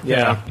 please?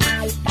 Yeah.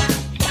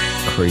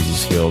 Crazy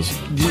skills.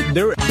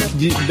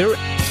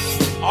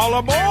 All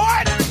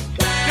aboard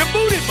the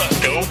booty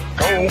bus. Go.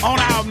 On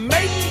our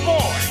maiden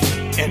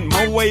voyage in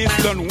more ways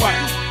than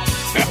one.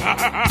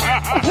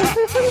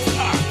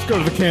 Let's go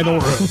to the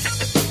Candora.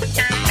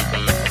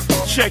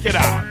 Check it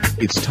out.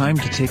 It's time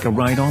to take a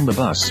ride on the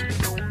bus.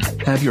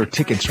 Have your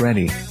tickets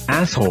ready,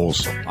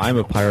 assholes. I'm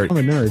a pirate. I'm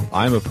a nerd.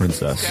 I'm a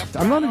princess.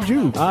 I'm not a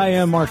Jew. I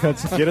am Mark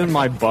Hudson. Get in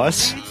my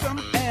bus.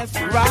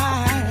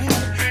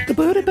 The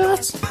booty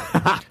bus.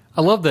 I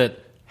love that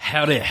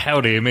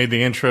Howdy made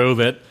the intro,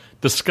 that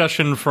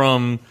discussion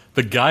from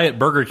the guy at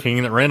Burger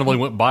King that randomly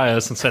went by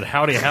us and said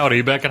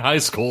howdy back in high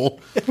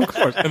school. Of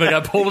course. And they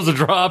got pulled as a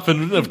drop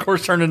and, of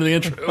course, turned into the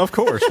intro. Of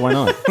course. Why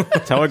not?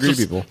 That's how I greet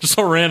people. Just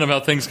so random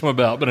how things come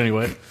about. But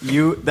anyway.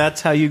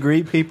 That's how you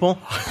greet people?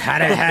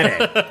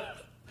 Howdy.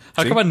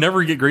 How come I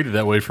never get greeted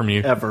that way from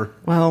you? Ever.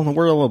 Well,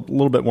 we're a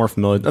little bit more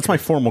familiar. That's my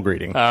formal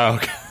greeting. Oh,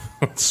 okay.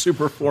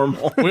 Super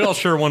formal. We all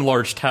share one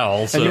large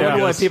towel. So and you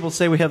wonder why people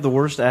say we have the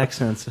worst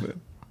accents.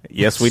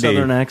 Yes, we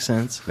Southern do.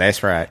 accents.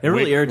 That's right. It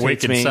really irritates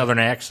Wicked me. Southern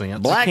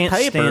accents. I can't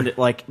stand it.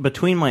 Like,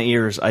 between my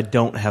ears, I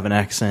don't have an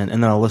accent,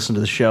 and then I'll listen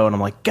to the show, and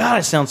I'm like, God,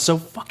 I sound so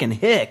fucking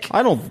hick.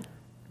 I don't...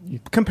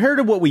 Compared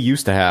to what we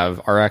used to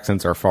have, our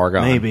accents are far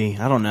gone. Maybe.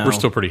 I don't know. We're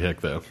still pretty hick,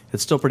 though.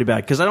 It's still pretty bad,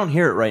 because I don't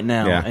hear it right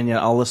now, Yeah. and yet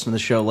I'll listen to the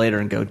show later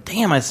and go,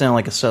 damn, I sound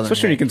like a Southern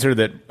Especially when you hick. consider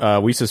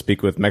that we used to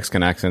speak with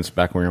Mexican accents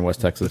back when we were in West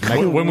Texas.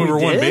 When we were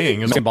one did? being.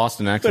 Mexican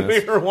Boston We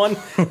accents. were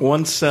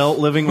one cell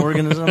living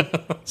organism.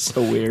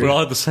 So weird. We all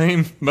had the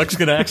same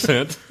Mexican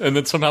accent, and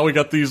then somehow we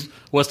got these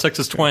West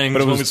Texas twangs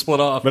when we split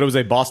off. But it was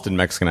a Boston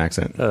Mexican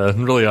accent.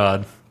 Really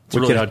odd. It's a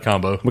really odd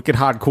combo. Wicked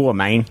hardcore,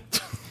 man.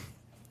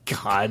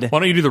 God. Why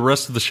don't you do the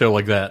rest of the show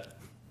like that?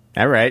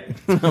 All right.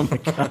 Oh my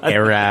God.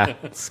 Era.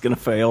 It's going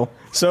to fail.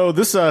 So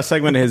this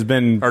segment has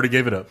been Already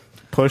gave it up.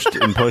 pushed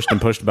and pushed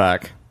and pushed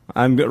back.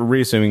 I'm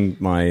reassuming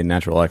my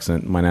natural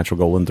accent, my natural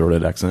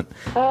golden-throated accent.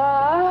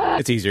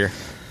 It's easier.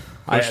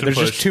 There's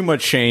just too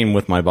much shame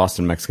with my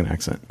Boston Mexican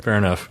accent. Fair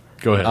enough.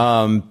 Go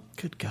ahead.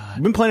 Good God.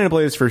 I've been planning to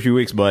play this for a few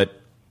weeks, but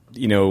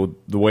you know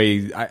the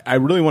way I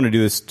really want to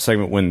do this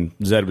segment when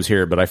Zed was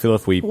here, but I feel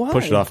if we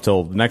push it off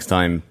till next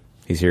time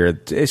he's here,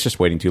 it's just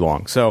waiting too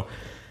long. So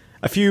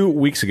a few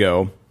weeks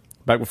ago,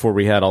 back before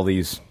we had all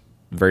these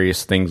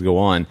various things go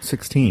on,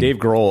 16. Dave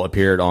Grohl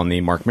appeared on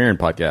the Mark Maron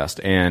podcast,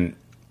 and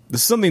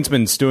this is something that's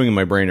been stewing in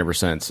my brain ever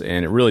since,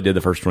 and it really did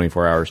the first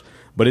 24 hours.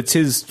 But it's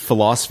his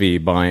philosophy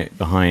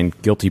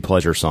behind guilty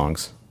pleasure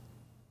songs.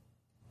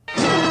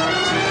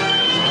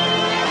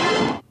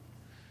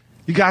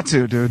 You got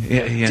to, dude.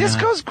 Yeah,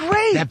 Disco's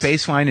great. That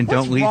bass line and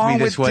What's Don't Leave wrong Me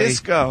This with Way.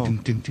 disco?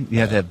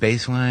 Yeah, that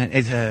bass line.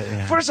 It's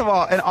yeah. First of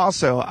all, and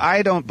also,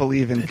 I don't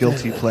believe in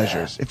guilty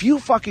pleasures. If you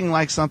fucking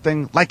like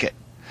something, like it.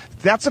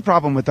 That's the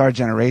problem with our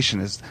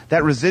generation, is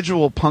that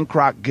residual punk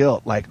rock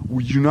guilt. Like,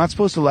 you're not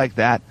supposed to like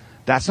that.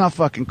 That's not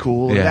fucking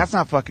cool. Yeah. That's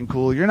not fucking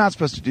cool. You're not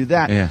supposed to do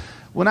that. Yeah.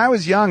 When I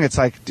was young, it's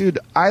like, dude,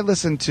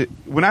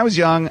 when I was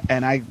young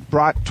and I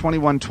brought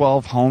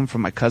 2112 home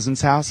from my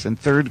cousin's house in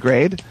 3rd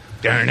grade,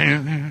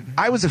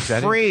 I was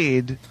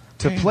afraid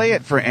to play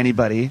it for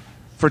anybody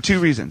for 2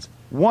 reasons.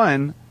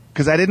 One,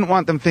 because I didn't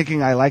want them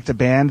thinking I liked a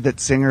band that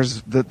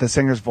the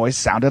singer's voice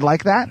sounded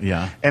like that.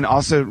 Yeah. And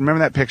also, remember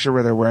that picture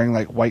where they're wearing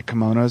like white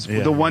kimonos?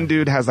 Yeah, the one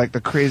dude has like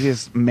the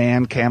craziest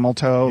man camel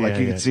toe. Like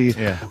you can see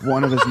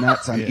one of his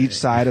nuts on each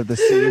side of the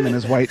seam in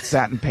his white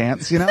satin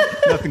pants, you know?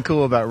 Nothing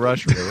cool about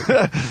Rush,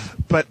 really.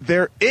 But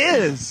there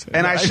is.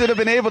 And I should have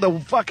been able to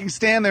fucking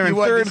stand there in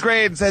 3rd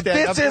grade and said,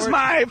 this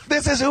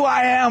is who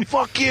I am.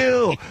 Fuck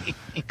you.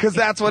 Because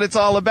that's what it's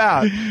all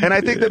about. And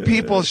I think that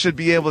people should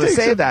be able to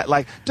say that.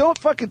 Like, don't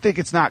fucking think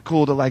it's not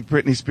cool to like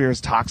Britney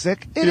Spears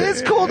Toxic. It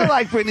is cool to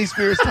like Britney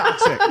Spears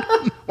Toxic.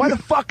 Why the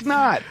fuck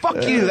not?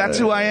 Fuck you. That's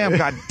who I am.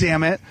 God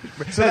damn it.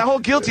 So that whole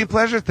guilty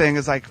pleasure thing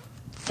is like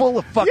full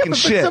of fucking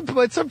shit.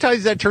 But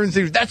sometimes that turns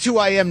into, that's who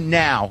I am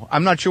now.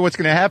 I'm not sure what's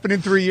going to happen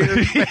in 3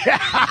 years.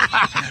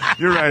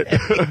 You're right.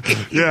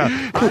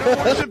 Yeah. I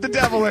don't worship the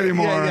devil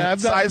anymore.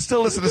 I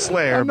still listen to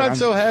Slayer. I'm not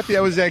so happy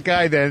I was that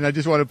guy then. I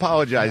just want to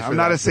apologize. I'm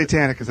not as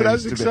satanic as but I I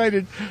used was to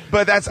excited. be.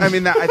 But I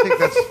think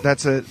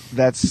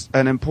that's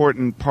an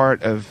important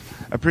part of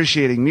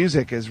appreciating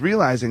music, is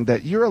realizing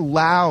that you're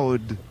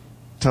allowed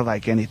to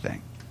like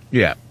anything.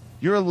 Yeah.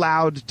 You're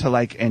allowed to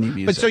like any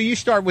music. But so you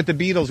start with the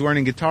Beatles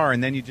learning guitar,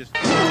 and then you just...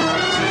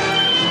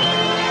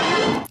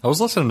 I was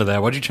listening to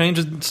that. Why'd you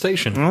change the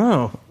station?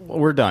 Oh,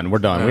 we're done.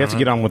 We have to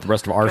get on with the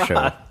rest of our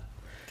show.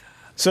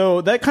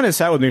 So that kind of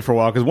sat with me for a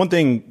while, because one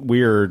thing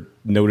we're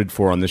noted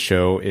for on this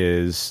show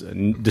is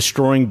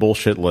destroying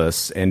bullshit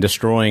lists and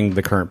destroying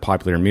the current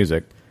popular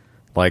music,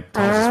 like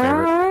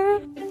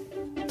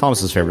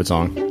Thomas's favorite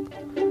song.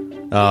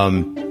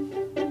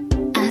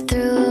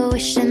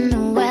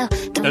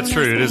 That's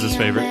true. It is his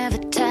favorite.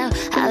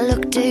 I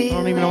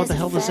don't even know what the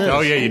hell this is.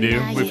 Oh, yeah, you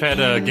do. We've had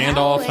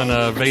Gandalf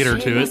and Vader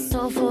to it.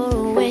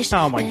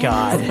 Oh, my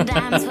God.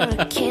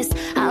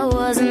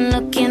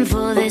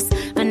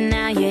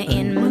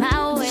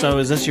 So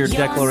is this your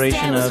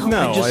declaration of,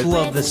 I just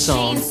love this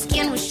song?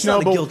 It's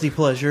not a guilty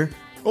pleasure.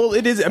 Well,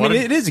 it is. I mean,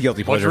 it is a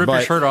guilty pleasure. Why don't you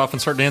rip but your shirt off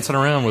and start dancing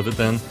around with it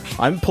then?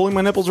 I'm pulling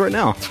my nipples right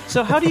now.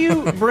 So how do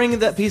you bring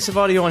that piece of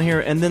audio on here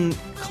and then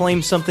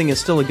claim something is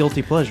still a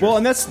guilty pleasure? Well,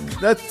 and that's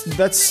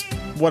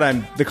what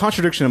the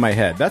contradiction in my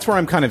head. That's where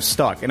I'm kind of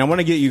stuck, and I want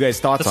to get you guys'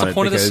 thoughts on it. That's the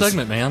point of this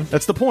segment, man.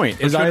 That's the point.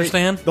 Don't you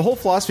understand? The whole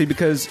philosophy,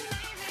 because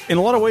in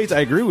a lot of ways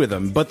I agree with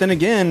them, but then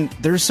again,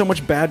 there's so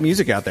much bad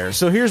music out there.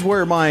 So here's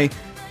where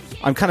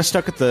I'm kind of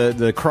stuck at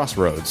the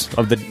crossroads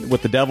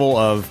with the devil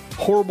of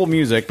horrible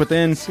music, but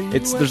then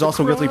there's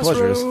also guilty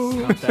pleasures.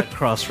 Not that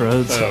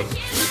crossroads.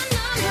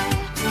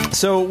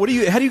 So how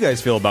do you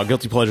guys feel about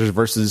guilty pleasures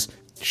versus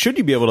should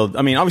you be able to?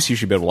 I mean, obviously you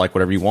should be able to like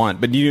whatever you want,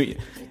 but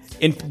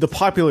in the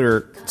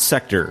popular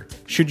sector,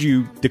 should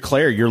you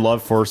declare your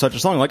love for such a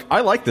song? Like,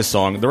 I like this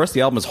song. The rest of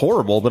the album is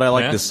horrible, but I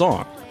like this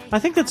song. I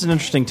think that's an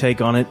interesting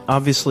take on it.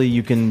 Obviously,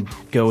 you can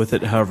go with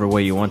it however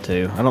way you want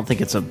to. I don't think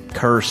it's a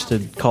curse to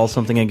call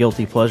something a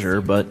guilty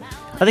pleasure, but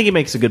I think he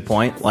makes a good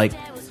point. Like,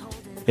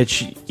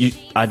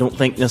 I don't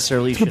think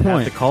necessarily you should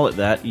have to call it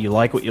that. You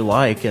like what you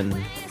like, and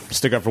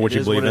stick up for what It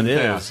you is believe what in. it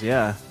is,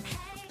 yeah.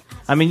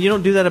 I mean, you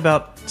don't do that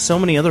about so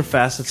many other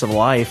facets of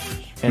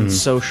life and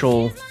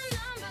social.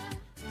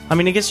 I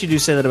mean, I guess you do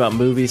say that about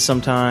movies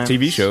sometimes.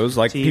 TV shows,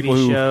 like people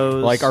who,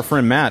 like our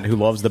friend Matt, who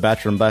loves The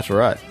Bachelor and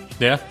Bachelorette.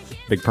 Yeah.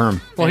 Big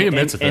perm. Well, he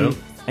admits it, though.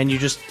 And you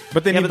just,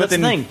 but then, yeah, but that's the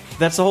thing.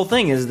 That's the whole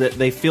thing is that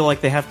they feel like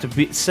they have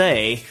to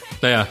say,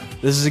 yeah,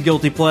 this is a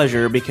guilty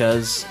pleasure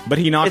because. But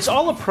he knocks. It's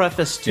all a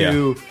preface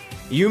to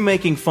you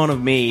making fun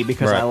of me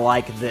because I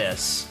like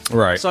this.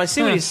 Right. So I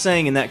see what he's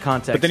saying in that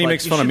context. But then he Like,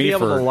 makes you fun of should me be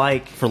able to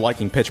for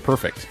liking Pitch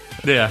Perfect.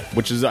 Yeah.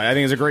 Which is, I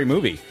think, is a great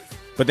movie.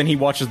 But then he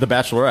watches The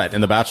Bachelorette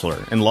and The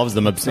Bachelor and loves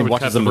them. And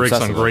watches them breaks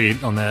on obsessively.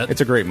 great on that.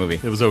 It's a great movie.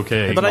 It was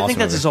okay. But I think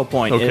that's his whole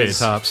point. Okay, is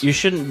tops. You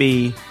shouldn't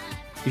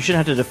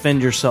have to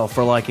defend yourself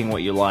for liking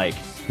what you like.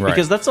 Right.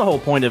 Because that's the whole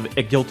point of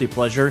a guilty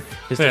pleasure,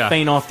 is to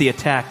feign off the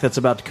attack that's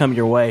about to come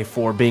your way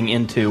for being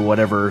into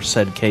whatever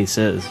said case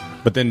is.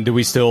 But then do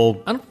we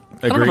still I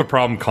don't have a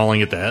problem calling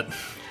it that.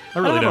 I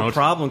really don't don't. have a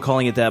problem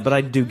calling it that, but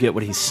I do get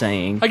what he's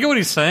saying. I get what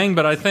he's saying,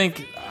 but I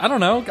don't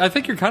know. I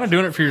think you're kind of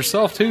doing it for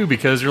yourself, too,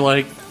 because you're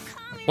like,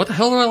 what the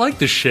hell do I like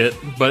this shit?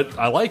 But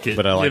I like it.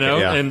 But I like you know?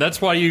 it, yeah. And that's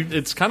why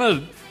it's kind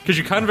of, because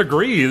you kind of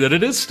agree that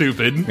it is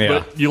stupid,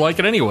 but you like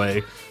it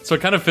anyway. So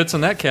it kind of fits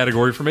in that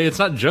category for me. It's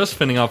not just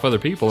fending off other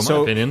people, in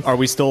my opinion. Are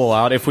we still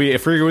allowed, if we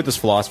agree with this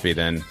philosophy,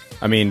 then,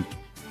 I mean,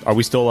 are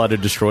we still allowed to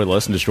destroy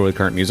lists and destroy the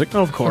current music?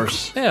 Of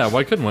course. Yeah,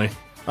 why couldn't we?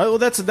 Well,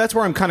 that's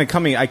where I'm kind of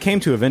coming. I came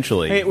to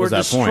eventually. Hey, we're was that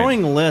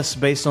destroying point. lists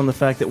based on the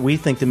fact that we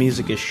think the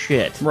music is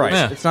shit. Right.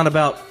 Yeah. It's not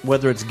about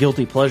whether it's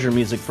guilty pleasure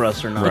music for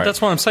us or not. But that's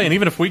what I'm saying.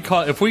 Even if we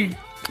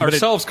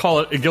ourselves call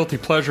it a guilty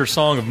pleasure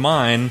song of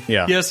mine,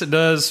 yes, it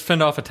does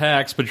fend off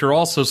attacks, but you're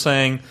also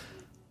saying,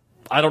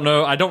 I don't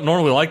know, I don't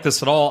normally like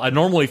this at all. I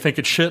normally think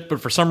it's shit,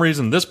 but for some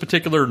reason, this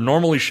particular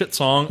normally shit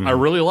song I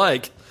really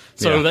like.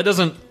 So that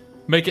doesn't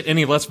make it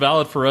any less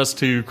valid for us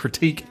to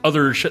critique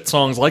other shit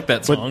songs like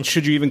that song. But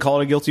should you even call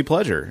it a guilty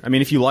pleasure? I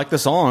mean, if you like the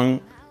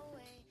song,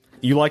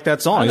 you like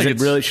that song.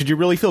 Should you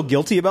really feel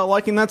guilty about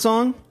liking that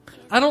song?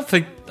 I don't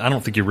think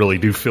you really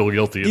do feel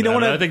guilty. You know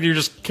what? I think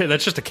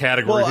that's just a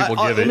category people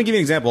give it. Let me give you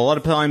an example. A lot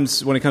of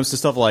times when it comes to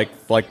stuff like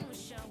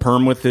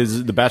Perm with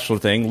the Bachelor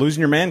thing, losing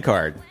your man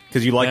card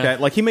because you like that.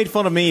 Like he made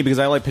fun of me because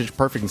I like Pitch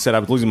Perfect and said I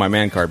was losing my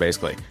man card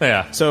basically.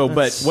 Yeah. So,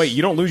 but wait,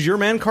 you don't lose your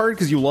man card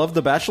because you love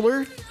The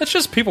Bachelor? That's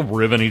just people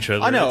ribbing each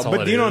other. I know, That's all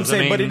but it you know what I'm is. saying.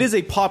 I mean, But it is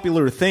a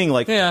popular thing.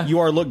 Like you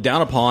are looked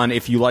down upon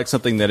if you like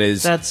something that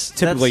is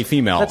typically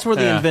female. That's where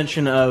the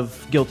invention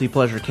of guilty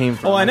pleasure came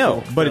from. Oh, I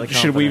know, feel but fairly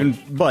should we even?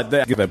 confident. But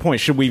at that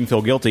point, should we even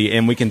feel guilty?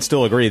 And we can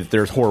still agree that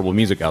there's horrible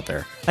music out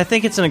there. I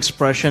think it's an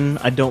expression.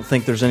 I don't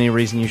think there's any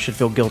reason you should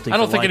feel guilty. I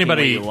don't for think liking what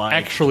anybody you like.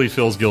 actually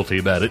feels guilty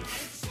about it.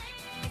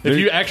 If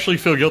you actually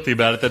feel guilty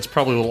about it, that's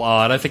probably a little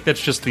odd. I think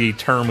that's just the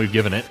term we've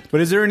given it. But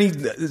is there any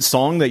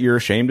song that you're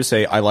ashamed to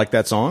say I like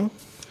that song?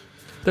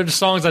 They're just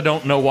songs I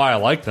don't know why I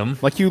like them.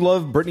 Like you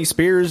love Britney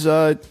Spears'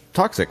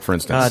 "Toxic," for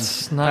instance.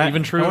 That's not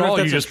even true at all.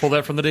 You just pulled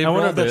that from the Dave I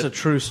wonder Grohl if that's bit. a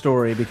true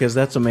story because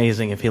that's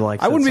amazing. If he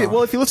likes, I wouldn't that be song.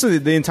 well if you listen to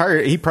the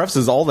entire. He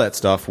prefaces all that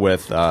stuff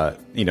with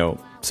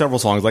several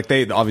songs. Like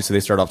they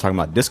start off talking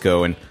about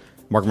disco, and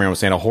Mark Maron was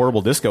saying how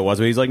horrible disco was,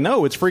 but he's like,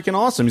 no, it's freaking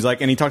awesome. He's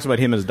like, and he talks about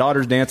him and his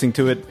daughters dancing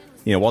to it,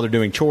 while they're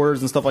doing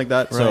chores and stuff like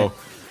that. So.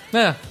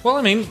 Yeah, well,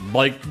 I mean,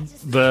 like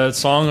the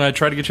song I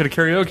tried to get you to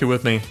karaoke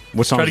with me.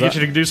 What song Try is to get that?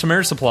 you to do some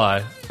Air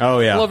Supply. Oh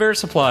yeah, I love Air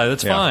Supply.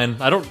 That's Yeah. fine.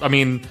 I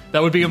mean,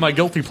 that would be in my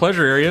guilty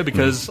pleasure area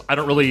because I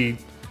don't really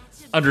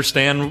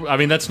understand. I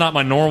mean, that's not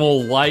my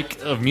normal like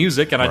of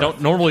music, and I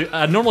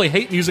normally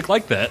hate music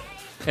like that.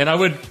 And I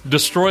would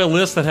destroy a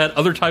list that had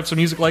other types of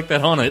music like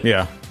that on it.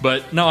 Yeah.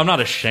 But no, I'm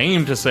not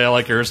ashamed to say I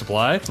like Air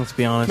Supply. Let's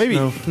be honest.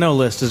 Maybe- no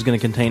list is going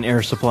to contain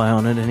Air Supply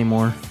on it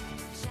anymore.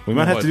 We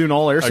might have to do an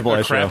all Air Supply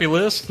a crappy show.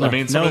 list. I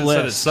mean, somebody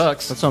said it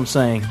sucks. That's what I'm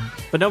saying.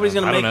 But nobody's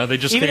going to I make. don't know. They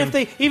just even came- if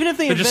they they just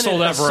invented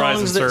sold out Verizon,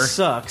 songs that sir.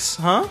 sucks,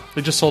 huh?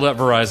 They just sold out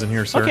Verizon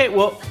here, sir. Okay,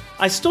 well,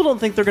 I still don't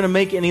think they're going to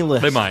make any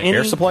list. They might. Any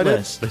Air Supply did?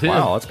 list. They did.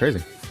 Wow, that's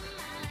crazy.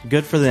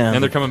 Good for them.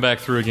 And they're coming back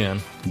through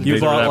again. You They were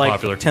bought that like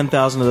popular.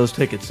 10,000 of those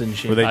tickets,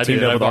 didn't you? Were they I teamed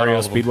did. up I with bought REO all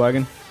of them.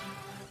 Speedwagon?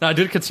 No, I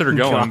did consider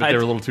going, but God. they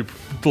were a little too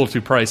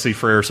pricey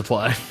for Air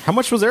Supply. How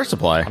much was Air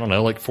Supply? I don't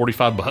know, like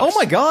 $45. Oh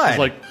my God. I was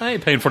like, I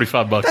ain't paying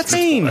 $45. That's for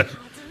Air mean. Supply.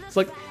 It's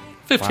like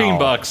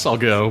 $15. I'll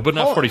go, but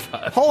not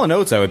 45. Hall &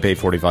 Oates I would pay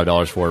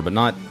 $45 for, but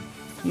not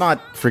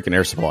freaking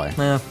Air Supply.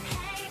 Yeah.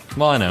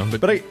 Well, I know,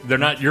 but they're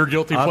not your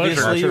guilty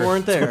Obviously, pleasure. you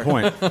weren't there. Good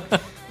point.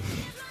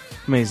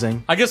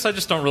 Amazing. I guess I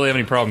just don't really have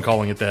any problem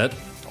calling it that.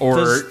 Or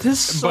Does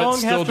this but song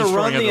still have to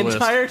run destroying the other lists.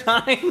 entire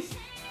time?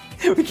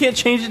 We can't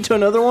change it to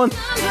another one?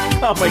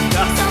 Oh my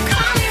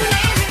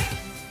god.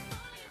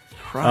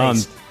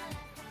 Christ.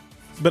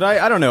 But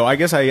I don't know. I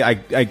guess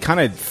I kind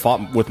of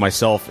fought with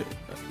myself,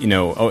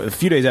 a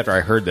few days after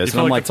I heard You this. feel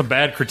And I'm like like, it's a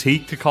bad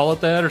critique to call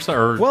it that, or something?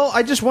 Or well,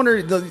 I just wonder.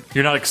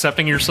 you're not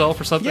accepting yourself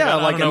or something? Yeah,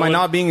 I like, don't know am I what-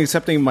 not being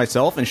accepting of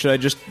myself? And should I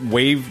just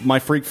wave my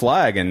freak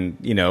flag and,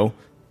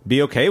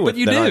 be okay with But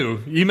you that?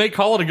 do. You may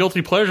call it a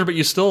guilty pleasure, but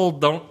you still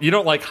don't. You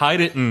don't like hide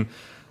it and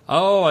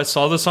I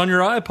saw this on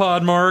your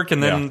iPod, Mark,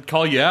 and then Yeah.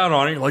 call you out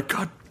on it. You're like,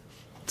 God,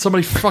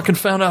 somebody fucking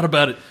found out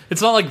about it.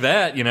 It's not like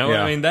that, you know?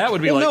 Yeah. I mean, that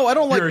would be Well, like, no, I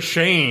don't you're like-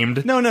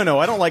 ashamed. No.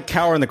 I don't like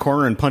cower in the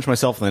corner and punch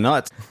myself in the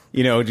nuts.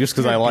 You know, just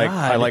because Dear God.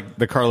 I like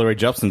the Carly Rae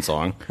Jepsen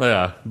song.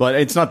 Yeah. But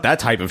it's not that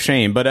type of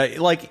shame. But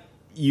like,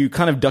 you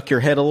kind of duck your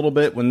head a little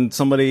bit when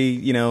somebody,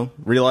 you know,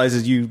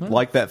 realizes you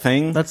like that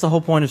thing. That's the whole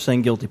point of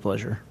saying guilty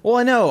pleasure. Well,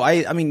 I know.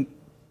 I mean,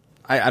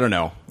 I don't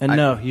know. And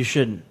no, you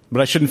shouldn't.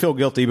 But I shouldn't feel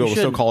guilty, but You we'll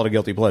still shouldn't. call it a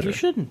guilty pleasure. You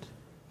shouldn't.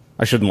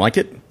 I shouldn't like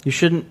it? You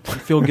shouldn't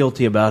feel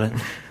guilty about it.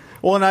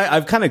 Well, and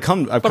I've kind of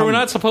come... But we're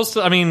not supposed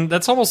to... I mean,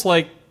 that's almost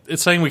like...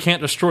 It's saying we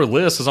can't destroy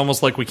lists is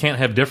almost like we can't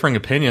have differing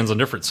opinions on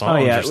different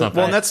songs or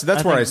something. Well,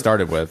 that's where I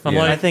started with. I'm yeah.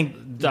 like, I think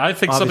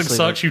something obviously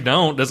sucks, you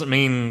don't, doesn't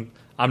mean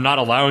I'm not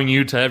allowing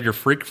you to have your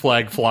freak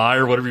flag fly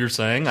or whatever you're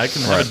saying. I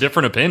can have Right. a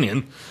different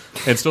opinion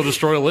and still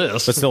destroy a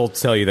list. But still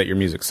tell you that your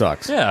music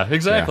sucks. Yeah,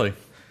 exactly. Yeah.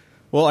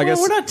 Well, I guess...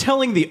 we're not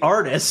telling the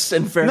artists,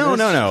 in fairness.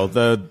 No.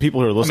 The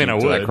people who are listening I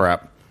to that would.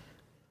 crap.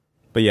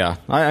 But yeah,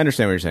 I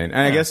understand what you're saying.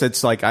 And I guess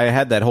it's like I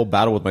had that whole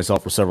battle with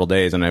myself for several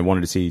days, and I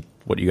wanted to see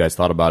what you guys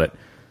thought about it.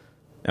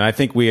 And I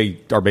think we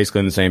are basically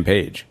on the same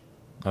page.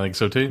 I think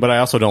so too. But I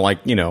also don't like,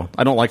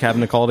 I don't like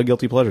having to call it a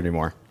guilty pleasure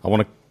anymore. I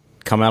want to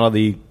come out of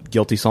the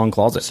guilty song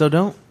closet. So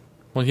don't.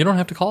 Well, you don't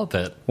have to call it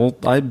that. Well,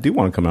 I do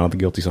want to come out of the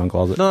guilty song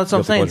closet. No, that's what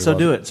I'm Guilty saying. pleasure So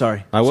closet. do it.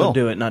 Sorry. I will. So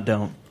do it, not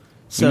don't.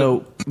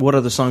 So what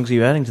other songs are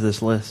you adding to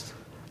this list?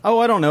 Oh,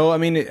 I don't know. I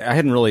mean, I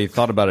hadn't really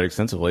thought about it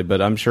extensively,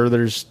 but I'm sure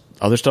there's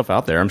other stuff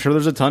out there. I'm sure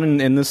there's a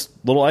ton in this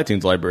little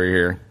iTunes library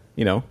here.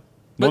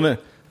 But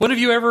when have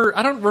you ever...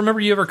 I don't remember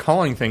you ever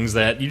calling things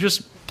that. You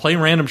just play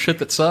random shit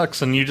that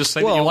sucks, and you just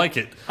say that you like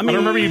it. I don't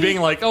remember you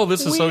being like, oh,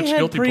 this is such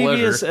guilty We had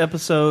previous pleasure.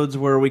 episodes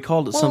where we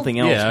called it something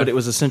else, yeah. but it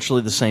was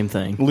essentially the same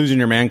thing. Losing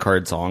Your Man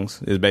card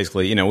songs is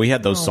basically, we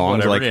had those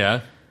songs whatever,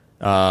 like...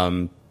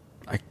 yeah.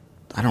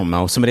 I don't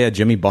know. Somebody had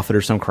Jimmy Buffett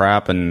or some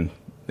crap, and,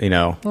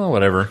 Oh,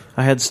 whatever.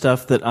 I had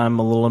stuff that I'm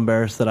a little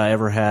embarrassed that I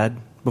ever had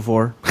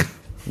before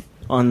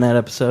on that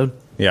episode.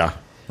 Yeah.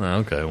 Oh,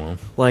 okay, well.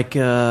 Like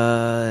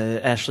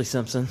Ashley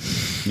Simpson.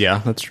 Yeah,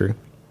 that's true.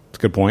 That's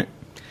a good point.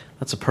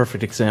 That's a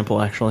perfect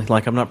example, actually.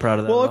 Like, I'm not proud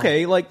of that. Well, at all.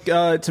 okay, like,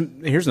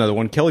 here's another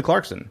one. Kelly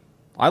Clarkson.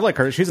 I like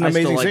her. She's an I still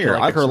amazing like singer. Kelly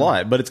I like her a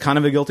Clarkson. lot, but it's kind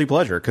of a guilty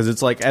pleasure because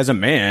it's like, as a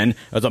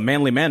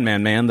manly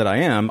man that I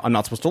am, I'm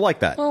not supposed to like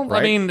that. Well, right?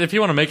 I mean, if you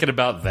want to make it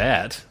about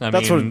that,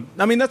 that's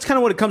kind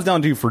of what it comes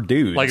down to for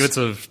dudes. like if it's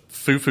a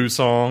foo-foo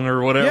song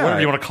or whatever, Yeah.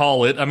 whatever you want to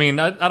call it. I mean,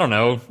 I don't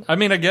know. I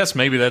mean, I guess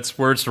maybe that's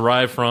where it's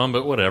derived from,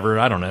 but whatever.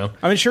 I don't know.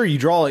 I mean, sure,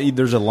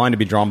 there's a line to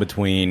be drawn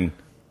between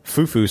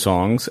foo-foo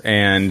songs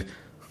and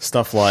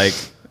stuff like,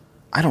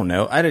 I don't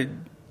know.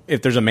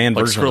 If there's a man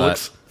Like version of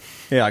Skrillex? that.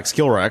 Yeah, like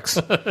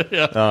Skillrex.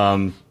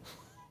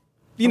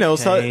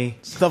 Yeah.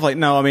 Stuff like,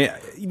 no, I mean,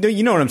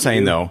 you know what I'm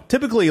saying, though.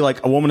 Typically,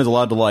 like, a woman is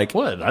allowed to like...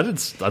 What?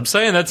 I'm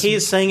saying that's... He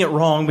is saying it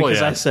wrong because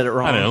Well, yeah, I said it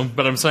wrong. I know,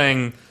 but I'm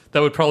saying that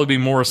would probably be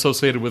more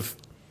associated with,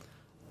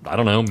 I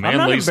don't know, I'm not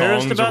manly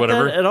embarrassed songs about or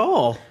whatever. that at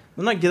all.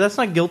 That's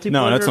not guilty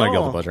pleasure. No, that's not at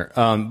guilty all. pleasure.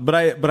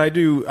 But I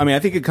do. I mean, I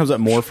think it comes up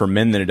more for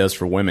men than it does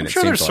for women. I'm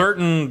sure there's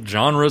certain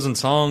genres and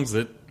songs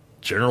that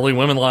generally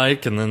women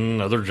like, and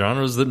then other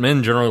genres that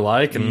men generally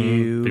like,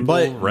 and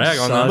people rag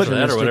on them for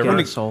that or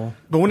whatever.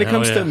 But when it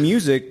comes yeah. to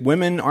music,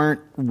 women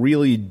aren't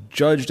really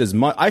judged as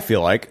much. I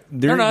feel like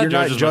you're not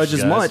judged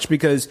as much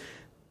because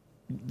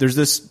there's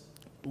this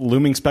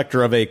looming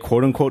specter of a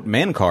quote-unquote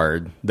man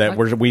card that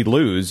we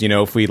lose,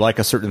 if we like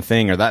a certain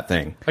thing or that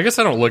thing. I guess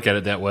I don't look at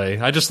it that way.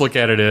 I just look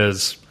at it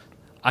as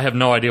I have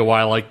no idea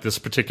why I like this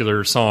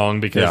particular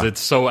song because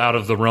it's so out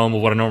of the realm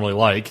of what I normally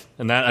like.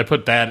 And that I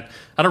put that,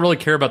 I don't really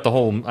care about the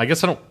whole, I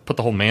guess I don't put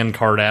the whole man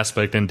card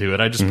aspect into it.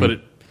 I just put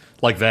it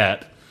like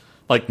that.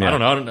 Like, I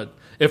don't know.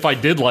 If I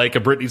did like a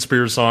Britney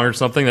Spears song or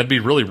something, that'd be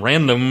really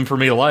random for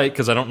me to like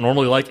because I don't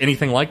normally like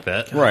anything like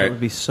that. Right. That would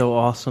be so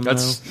awesome.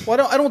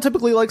 Well, I don't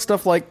typically like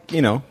stuff like,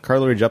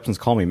 Carly Rae Jepsen's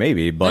Call Me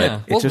Maybe, but yeah.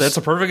 Well, that's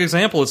a perfect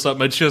example of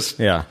something. It's just...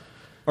 Yeah.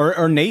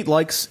 Or Nate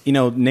likes,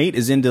 Nate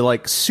is into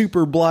like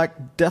super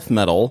black death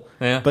metal,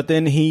 but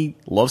then he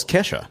loves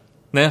Kesha.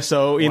 Yeah.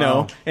 So,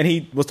 and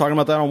he was talking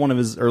about that on one of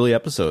his early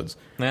episodes.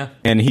 Yeah.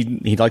 And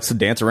he likes to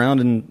dance around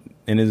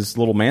in his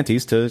little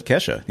manties to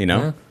Kesha,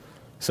 Yeah.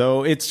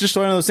 So it's just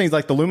one of those things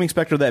like the looming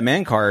specter of that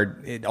man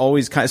card, it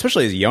always kind of,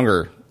 especially as a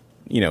younger,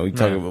 you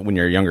talk about when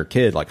you're a younger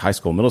kid, like high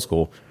school, middle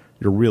school,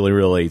 you're really,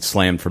 really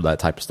slammed for that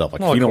type of stuff.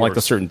 Like, if you don't like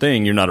a certain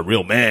thing, you're not a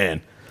real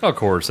man. Of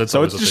course. That's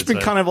so it's just been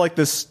kind of like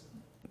this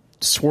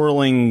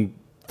swirling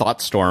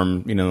thought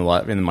storm,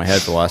 in my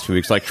head for the last few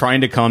weeks, like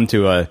trying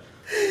to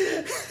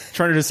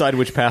decide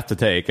which path to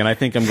take. And I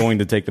think I'm going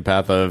to take the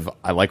path of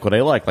I like what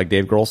I like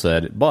Dave Grohl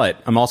said, but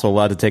I'm also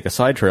allowed to take a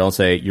side trail and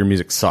say your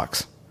music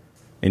sucks.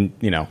 And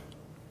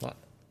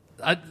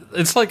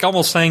it's like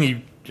almost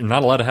saying you're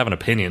not allowed to have an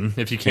opinion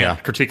if you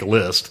can't critique a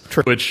list.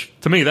 True. Which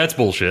to me that's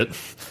bullshit.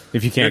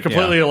 If you can't, you're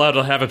completely allowed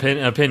to have an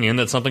opinion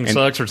that something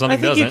sucks or something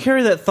I think doesn't. you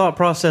carry that thought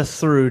process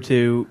through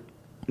to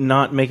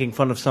not making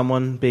fun of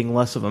someone being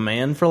less of a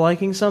man for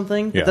liking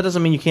something. Yeah. But that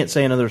doesn't mean you can't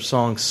say another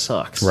song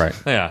sucks. Right.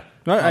 Yeah.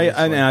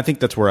 I think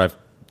that's where I've,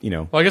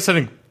 Well, I guess I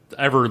think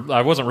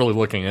I wasn't really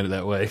looking at it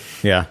that way.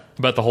 Yeah.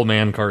 About the whole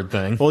man card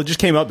thing. Well, it just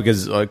came up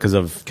because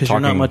you're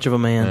not much of a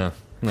man.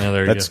 Yeah,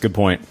 there you That's go. a good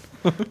point.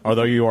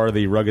 Although you are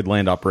the rugged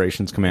land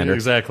operations commander.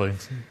 Exactly.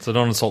 So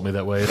don't insult me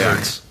that way. It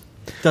hurts.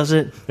 Does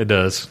it? It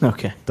does.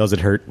 Okay. Does it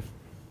hurt?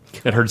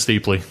 It hurts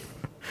deeply.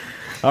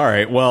 All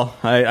right. Well,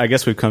 I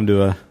guess we've come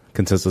to a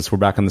consensus. We're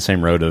back on the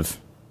same road of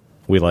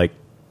we like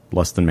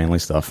less than manly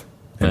stuff,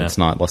 and Yeah. it's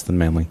not less than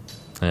manly.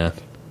 Yeah.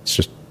 It's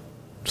just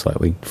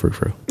slightly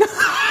frou-frou.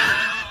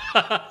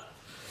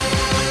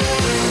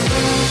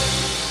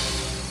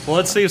 Well,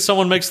 let's see if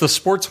someone makes the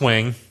sports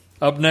wing.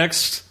 Up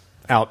next,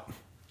 out.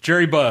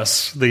 Jerry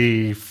Buss,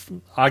 the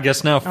I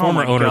guess now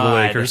former my owner of the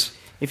God. Lakers,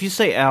 If you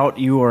say out,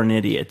 you are an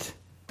idiot.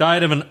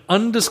 died of an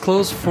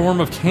undisclosed form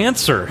of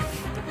cancer.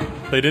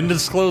 They didn't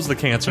disclose the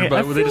cancer, I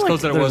but feel they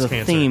disclosed like that it was there's a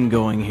cancer. theme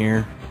going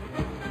here.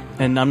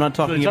 And I'm not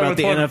talking You're about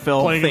the talking about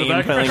NFL playing in the theme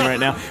background? playing right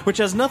now, which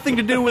has nothing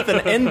to do with an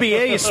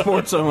NBA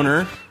sports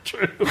owner.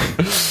 True.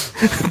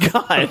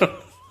 God.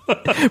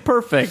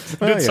 Perfect. It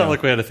did sound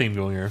like we had a theme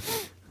going here.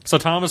 So,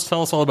 Thomas,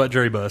 tell us all about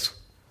Jerry Buss.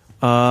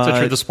 Since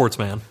you're the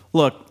sportsman.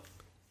 Look,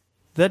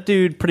 that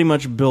dude pretty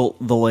much built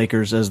the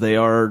Lakers as they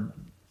are.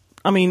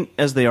 I mean,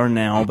 as they are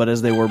now, but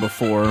as they were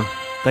before.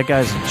 That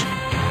guy's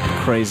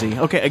crazy.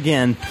 Okay,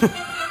 again,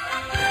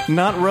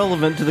 not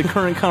relevant to the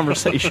current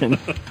conversation.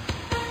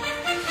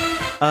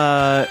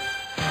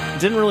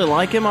 Didn't really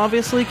like him,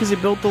 obviously, because he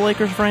built the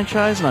Lakers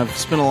franchise, and I've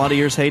spent a lot of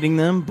years hating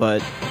them, but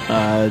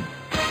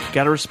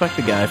got to respect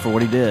the guy for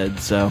what he did.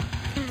 So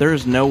there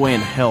is no way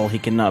in hell he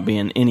cannot be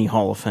in any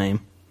Hall of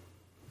Fame.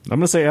 I'm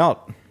going to say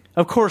out.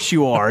 Of course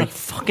you are, you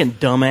fucking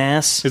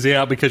dumbass. Is he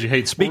out because you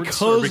hate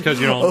sports? Or because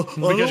you don't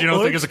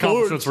think his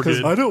accomplishments were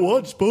good? I don't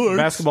watch sports.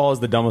 Basketball is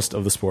the dumbest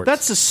of the sports.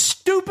 That's the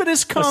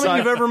stupidest comment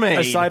you've ever made.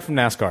 Aside from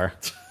NASCAR.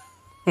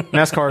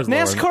 NASCAR is lower.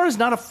 NASCAR is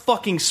not a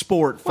fucking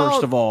sport,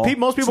 first of all.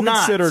 Most people It's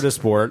not. consider it a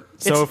sport.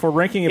 So if we're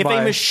ranking it if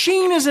by... a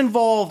machine is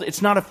involved,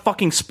 it's not a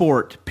fucking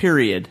sport,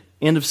 period.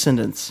 End of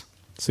sentence.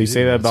 So you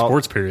say that about...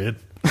 Sports, period.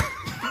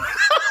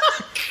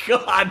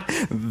 God,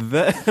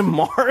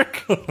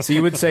 Mark. So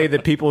you would say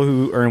that people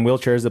who are in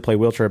wheelchairs that play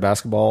wheelchair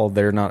basketball,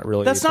 they're not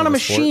really... That's not a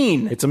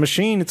machine. It's a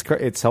machine.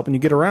 It's helping you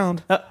get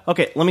around.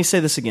 Okay, let me say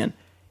this again.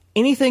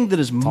 Anything that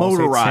is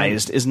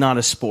motorized is not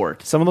a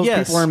sport. Some of those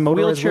people are in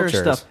motorized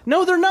wheelchairs. stuff.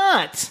 No, they're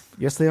not.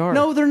 Yes, they are.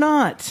 No, they're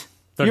not.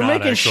 They're You're not,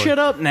 making actually. shit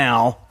up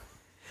now.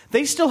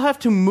 They still have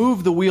to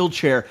move the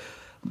wheelchair.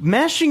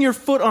 Mashing your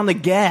foot on the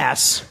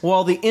gas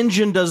while the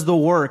engine does the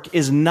work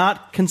is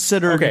not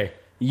considered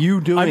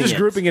you doing it. I'm just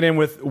grouping it in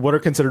with what are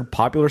considered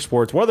popular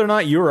sports. Whether or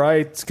not you're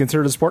right, it's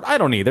considered a sport, I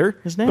don't either.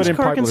 Is But in NASCAR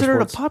popular considered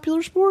sports, a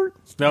popular sport?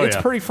 Oh, it's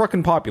yeah. pretty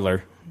fucking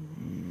popular.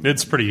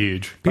 It's pretty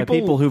huge. By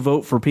people who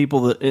vote for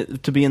people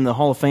that, to be in the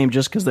Hall of Fame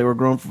just because they were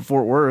grown from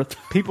Fort Worth.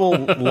 People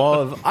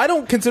love... I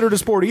don't consider it a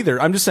sport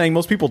either. I'm just saying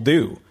most people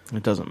do.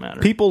 It doesn't matter.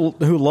 People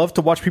who love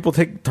to watch people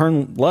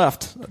turn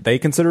left, they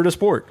consider it a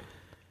sport.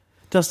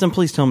 Dustin,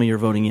 please tell me you're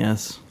voting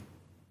yes.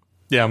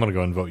 Yeah, I'm going to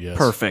go and vote yes.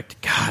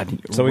 Perfect. God, you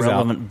So he's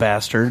relevant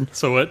bastard.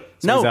 So what?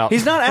 No,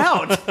 he's not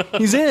out.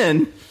 He's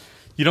in.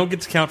 You don't get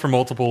to count for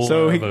multiple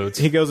So votes.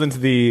 he goes into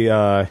the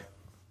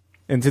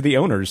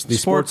owners, the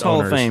sports Hall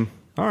owners. of Fame.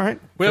 All right.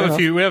 We have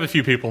Fair a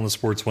few people in the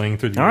sports wing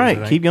through the All years, right, I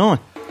think. keep going.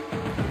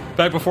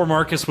 Back before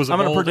Marcus was an I'm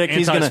gonna old predict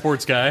he's gonna-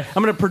 anti-sports guy.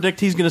 I'm going to predict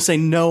he's going to say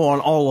no on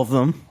all of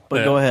them, but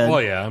Yeah. go ahead.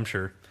 Well, yeah, I'm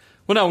sure.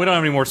 Well, no, we don't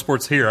have any more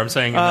sports here. I'm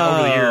saying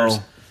over the years.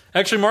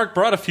 Actually, Mark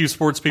brought a few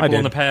sports people did.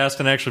 in the past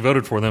and actually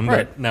voted for them,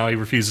 Right. but now he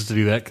refuses to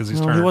do that because he's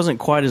Well, turned. he wasn't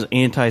quite as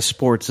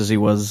anti-sports as he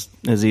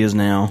is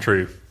now.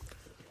 True.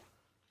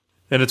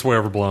 And it's way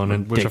overblown,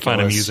 and which I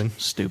find Ridiculous. amusing.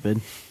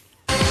 Stupid.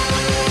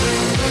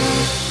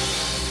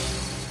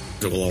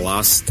 It will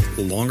last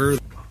longer.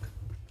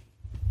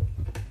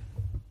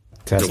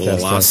 Test, It will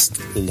test,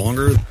 last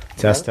longer.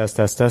 Test, test,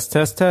 test, test,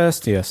 test,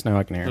 test. Yes, now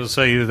I can hear. I'll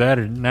say either that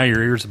or now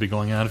your ears would be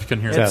going out if you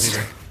couldn't hear Yes. that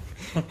either.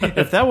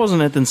 If that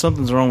wasn't it, then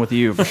something's wrong with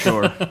you for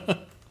sure.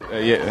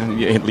 Yeah.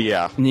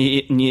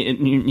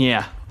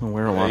 Yeah. Well,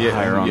 we're a lot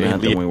higher on that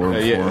than we were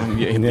before.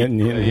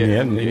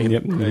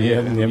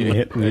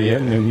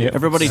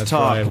 Everybody That's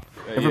talk. right.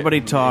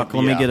 Everybody talk.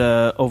 Let me get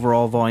a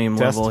overall volume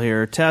Test. level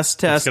here. Test,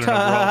 test. Let's get an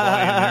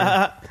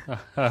overall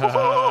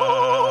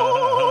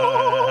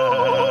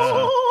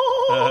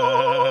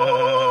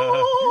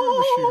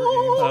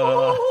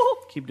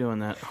Keep doing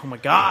that. Oh my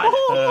god.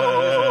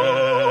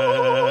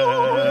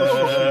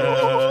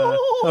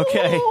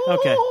 Okay.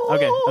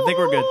 I think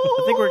we're good.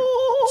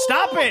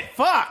 Stop it!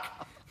 Fuck!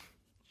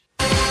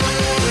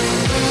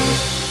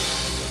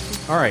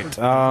 All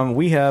right.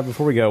 We have,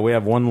 before we go, we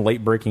have one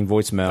late breaking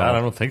voicemail. I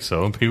don't think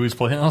so. In Pee-wee's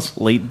Playhouse?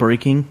 Late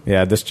breaking?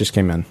 Yeah, this just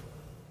came in.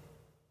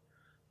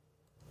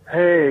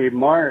 Hey,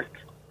 Mark.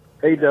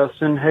 Hey,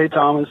 Dustin. Hey,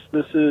 Thomas.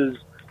 This is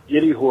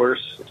Giddy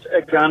Horse.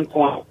 At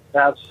gunpoint,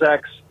 have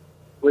sex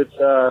with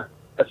a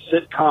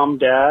sitcom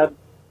dad.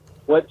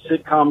 What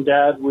sitcom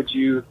dad would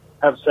you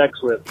have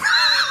sex with?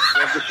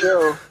 Love the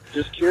show.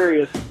 Just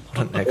curious.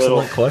 An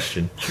excellent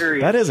question.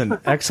 Curious. That is an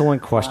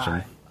excellent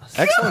question.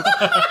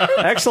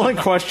 Excellent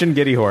question,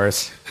 Giddy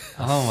Horse.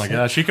 Oh my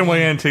gosh, you can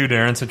weigh in too,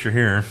 Darren, since you're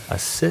here. A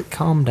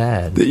sitcom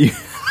dad.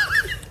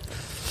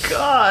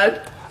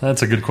 God,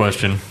 that's a good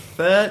question.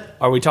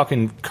 Are we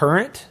talking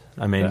current?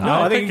 I mean,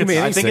 No, I think it can be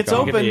any I think it's sitcom.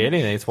 open. It could be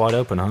anything. It's wide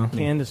open, huh?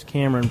 Candace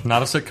Cameron.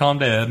 Not a sitcom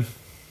dad.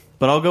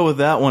 But I'll go with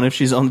that one if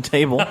she's on the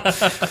table.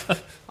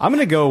 I'm going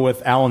to go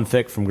with Alan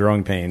Thicke from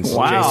Growing Pains.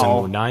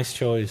 Wow. Jason. Nice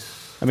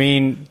choice. I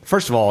mean,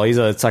 first of all, he's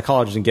a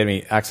psychologist and getting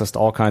me access to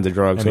all kinds of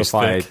drugs. And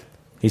So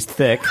he's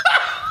thick.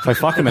 If I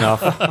fuck him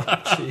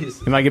enough,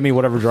 he might give me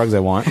whatever drugs I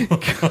want. He's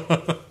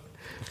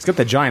got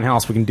the giant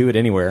house. We can do it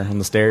anywhere on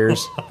the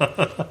stairs.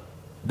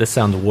 This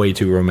sounds way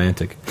too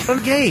romantic.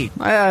 Okay.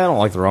 I don't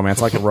like the romance.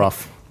 I like it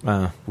rough.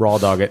 Raw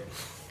dog it.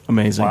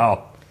 Amazing.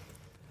 Wow.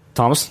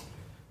 Thomas,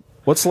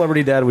 what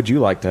celebrity dad would you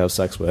like to have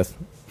sex with?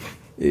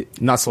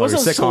 Not celebrity,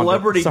 Wasn't sitcom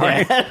celebrity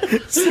Sorry. dad.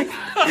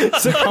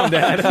 Sitcom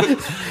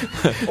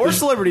dad. Or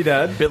celebrity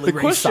dad. The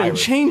question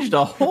changed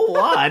a whole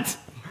lot.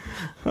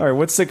 All right,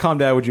 what sitcom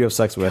dad would you have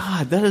sex with?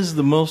 God, that is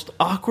the most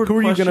awkward Who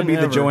are you going to be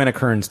the Joanna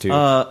Kearns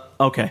to?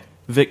 Okay,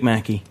 Vic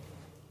Mackey.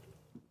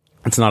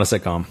 It's not a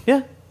sitcom.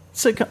 Yeah,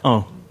 sitcom.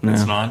 Oh, no.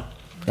 It's not.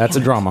 That's a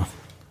drama.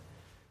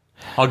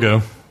 I'll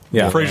go.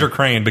 Yeah. Fraser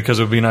Crane, because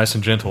it would be nice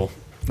and gentle.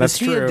 That's Is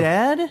he true. a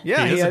dad?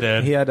 Yeah, He is a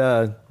dad. He had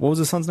what was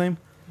his son's name?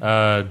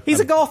 He's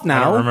a golf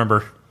now. I don't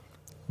remember.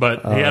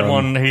 But he had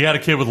one. He had a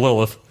kid with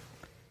Lilith.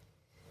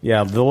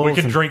 Yeah, We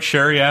could drink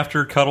sherry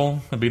after,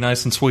 cuddle. It'd be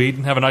nice and sweet.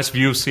 Have a nice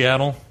view of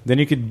Seattle. Then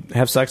you could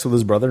have sex with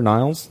his brother,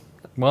 Niles.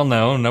 Well,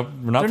 no,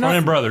 we're not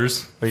playing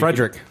brothers.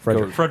 Frederick.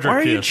 Frederick, Why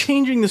are you yes.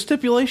 changing the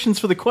stipulations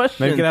for the question?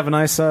 Maybe you could have a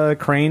nice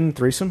Crane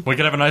threesome. We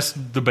could have a nice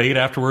debate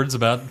afterwards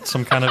about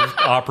some kind of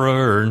opera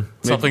or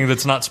something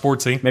that's not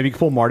sportsy. Maybe you could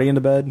pull Marty into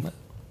bed.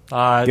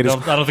 I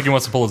don't think he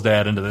wants to pull his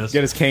dad into this.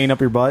 Get his cane up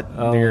your butt,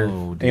 near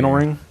your anal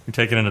ring. You're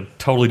taking it in a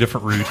totally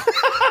different route.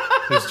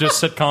 It's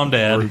just sitcom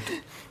dad.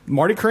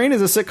 Marty Crane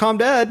is a sitcom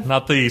dad.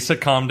 Not the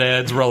sitcom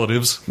dad's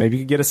relatives. Maybe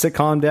you could get a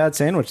sitcom dad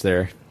sandwich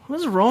there.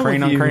 What's wrong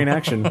Crane with on you? crane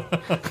action.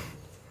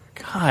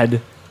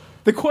 God,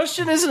 the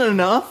question isn't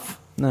enough.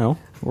 No.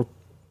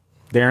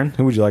 Darren,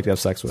 who would you like to have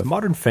sex with?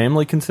 Modern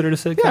Family considered a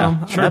sitcom?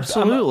 Yeah, sure.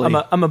 Absolutely.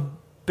 I'm a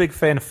big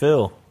fan of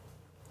Phil.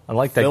 I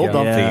like that Phil guy.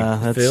 Dunphy.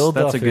 Yeah, Phil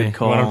that's a Duffy. good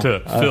call. Want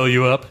him to fill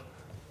you up?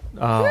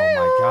 Oh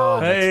my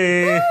god.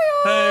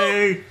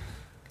 Hey.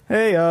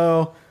 Hey,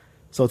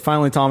 So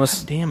finally,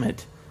 Thomas. Damn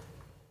it.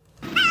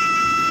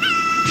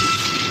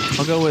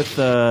 I'll go with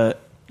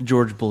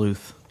George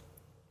Bluth.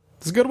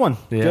 It's a good one.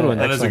 Yeah, good one.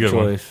 That is a good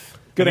one.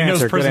 Good He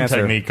answer. knows prison Good answer.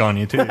 technique on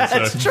you too,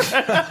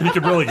 so you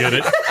could really get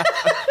it.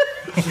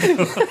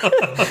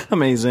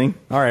 Amazing.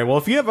 All right. Well,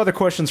 if you have other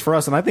questions for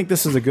us, and I think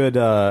this is a good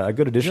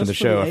addition to the Just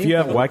show. for the If you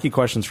have info. wacky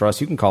questions for us,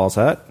 you can call us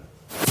at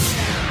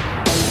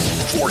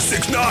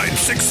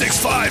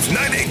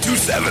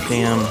 469-665-9827.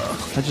 Damn.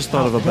 I just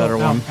thought of a better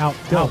one.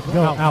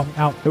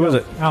 Who was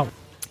it?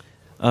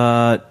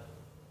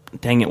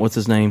 Dang it, what's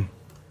his name?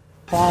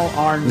 Paul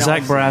R. Nelson.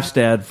 Zach Braff's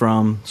dad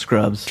from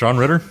Scrubs. John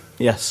Ritter?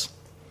 Yes.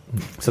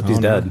 Except he's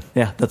dead.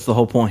 Yeah, that's the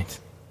whole point.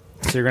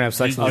 So you're gonna have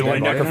sex You with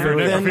like dead body?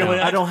 necrophilia? Then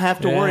Necrophiliac? I don't have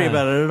to worry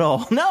about it at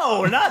all.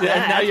 No, not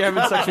that. Now you're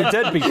having sex with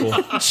dead people.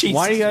 Jesus.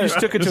 Why you just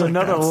took it to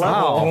another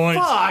level? Point.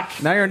 Fuck.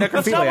 Now you're a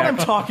That's not what I'm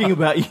necrophiliac. talking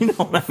about. You know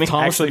what I mean?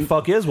 Actually,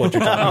 fuck is what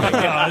you're talking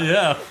about.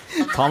 Yeah.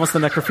 Thomas the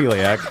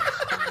necrophiliac.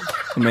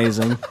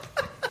 Amazing.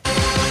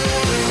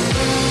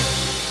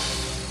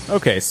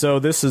 Okay, so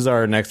this is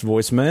our next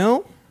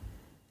voicemail.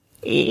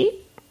 Yo,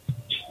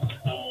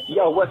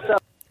 what's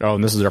up, Oh,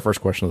 and this is our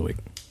first question of the week.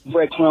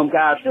 Break Room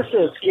guys? This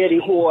is Getty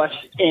Horse,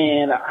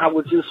 and I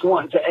was just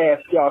wanting to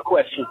ask y'all a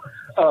question.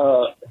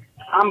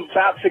 I'm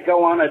about to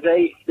go on a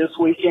date this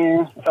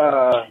weekend.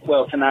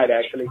 Well, tonight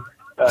actually.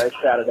 It's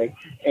Saturday,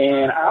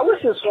 and I was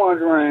just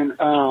wondering,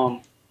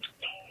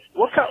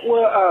 what kind?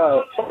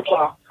 Well,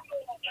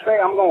 say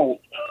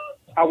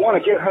I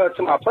want to get her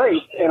to my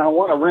place, and I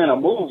want to rent a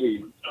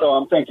movie. So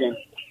I'm thinking,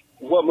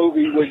 what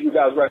movie would you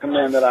guys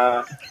recommend that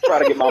I try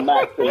to get my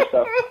max to?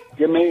 So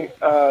let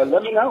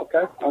me know,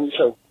 okay, on the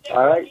show.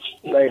 All right,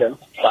 later.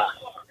 Bye.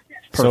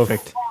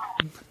 Perfect. So,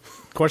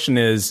 question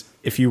is,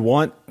 if you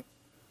want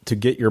to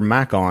get your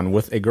Mac on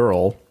with a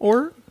girl,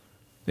 or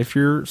if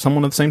you're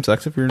someone of the same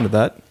sex, if you're into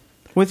that,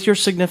 With your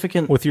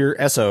significant... with your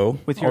SO,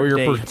 With your or your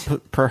date.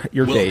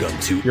 your date, Welcome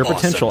to your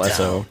potential Awesome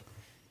SO,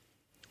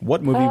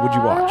 what movie would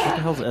you watch? What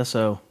the hell's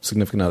SO?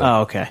 Significant other.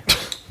 Oh, okay.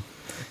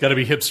 Got to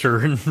be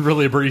hipster and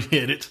really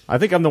abbreviate it. I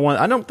think I'm the one.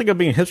 I don't think I'm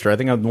being a hipster. I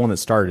think I'm the one that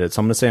started it.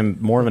 So I'm going to say I'm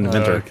more of an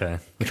inventor. Okay.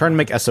 I'm trying to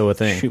make SO a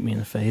thing. Shoot me in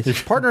the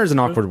face. Partner is an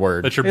awkward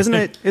word, That's your isn't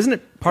big- it? Isn't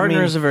it? Partner I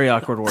mean, is a very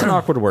awkward word. it's an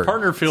awkward word.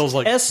 Partner feels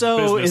like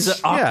SO business. is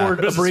an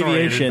awkward business abbreviation.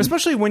 oriented.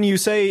 Especially when you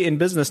say in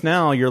business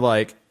now, you're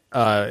like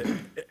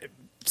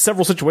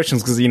several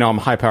situations because I'm a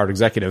high-powered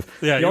executive.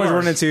 Yeah, you you always are.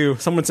 run into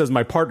someone says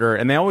my partner,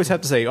 and they always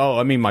have to say, "Oh,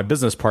 I mean my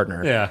business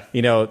partner." Yeah.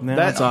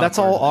 That's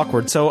all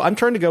awkward. So I'm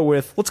trying to go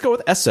with let's go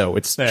with SO.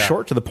 It's Yeah.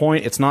 short to the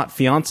point. It's not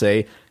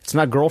fiance. It's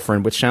not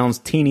girlfriend, which sounds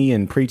teeny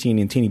and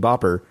preteeny and teeny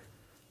bopper.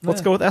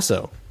 Let's go with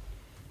SO.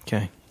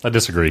 Okay. I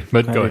disagree,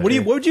 but go ahead.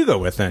 What would you go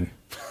with then?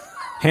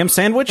 Ham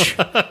sandwich?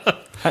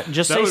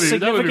 Just That say would be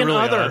significant really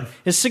other. odd.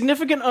 Is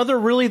significant other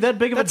really that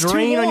big of That's a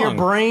drain too on your long.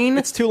 brain?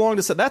 It's too long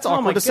to say. That's Oh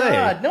awkward my to say.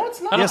 God. No,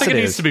 it's not. I don't Yes, think it it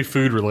needs is. to be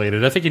food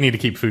related. I think you need to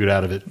keep food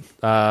out of it.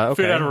 Okay.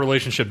 Food out of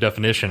relationship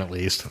definition, at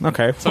least.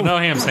 Okay. So no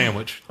ham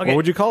sandwich. Okay. What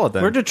would you call it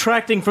then? We're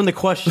detracting from the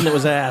question that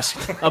was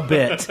asked a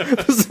bit.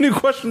 This is a new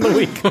question of the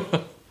week.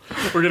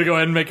 We're going to go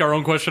ahead and make our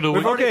own question of the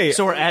week. Okay.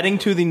 So we're adding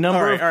to the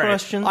number of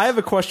questions. I have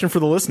a question for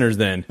the listeners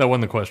then. That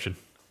wasn't the question.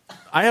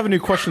 I have a new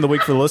question of the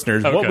week for the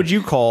listeners. Okay. What would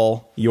you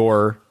call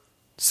your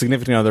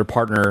significant other,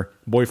 partner,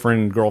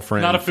 boyfriend,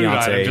 girlfriend, Not a food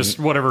fiance? item, just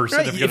whatever. Right,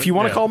 significant- if you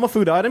want to yeah. call them a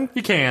food item,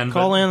 You can.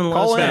 Call but- in and let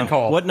Call us know. in.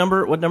 Call. What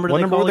number? What number do what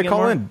they number call would they again,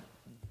 call Mark? in?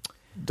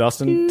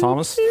 Dustin,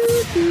 Thomas?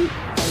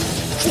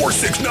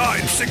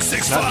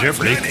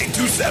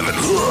 469-665-9827.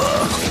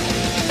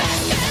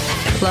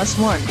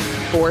 +1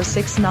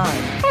 469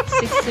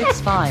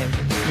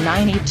 665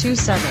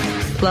 9827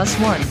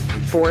 +1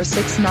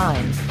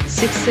 469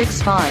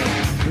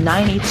 665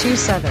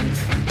 9827.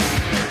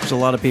 There's a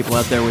lot of people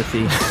out there with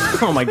the.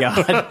 Oh my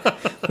God!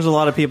 There's a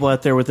lot of people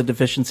out there with the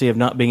deficiency of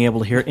not being able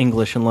to hear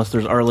English unless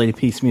there's Our Lady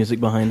Peace music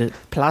behind it.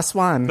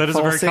 +1. That is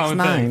a very common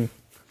thing.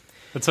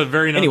 That's a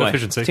very known Anyway,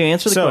 deficiency. to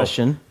answer the So-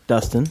 question,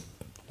 Dustin,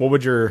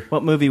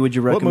 What movie would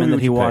you recommend movie that would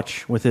he you pick?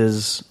 watch with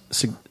his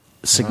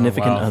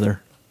significant Oh, wow.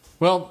 other?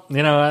 Well,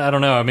 I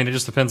don't know. I mean, it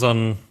just depends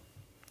on what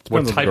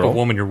Depends on the type girl. of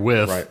woman you're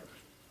with. Right.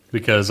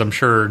 Because I'm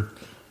sure,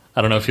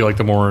 I don't know if you like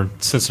the more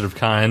sensitive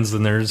kinds,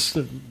 then there's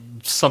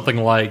something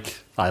like,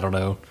 I don't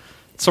know,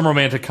 some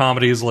romantic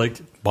comedies like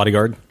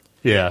Bodyguard.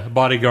 Yeah,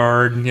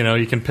 Bodyguard.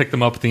 You can pick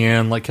them up at the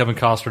end like Kevin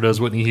Costner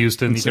does Whitney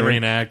Houston. You can sing.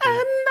 reenact. Yeah,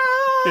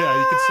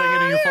 you can sing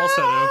it in your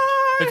falsetto.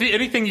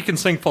 Anything you can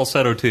sing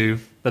falsetto to,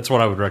 that's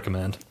what I would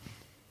recommend.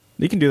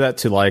 You can do that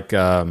to like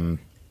Friday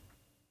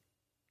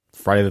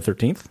the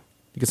 13th.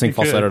 You can sing You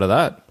could. falsetto to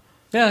that.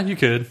 Yeah, you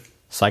could.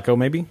 Psycho,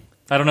 maybe?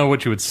 I don't know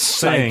what you would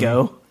sing.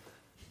 Psycho.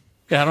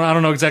 Yeah, I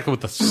don't know exactly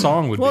what the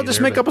song would be. Well, just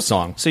there, make but- up a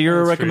song. So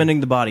you're That's recommending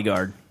The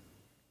Bodyguard?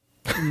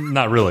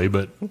 Not really,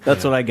 but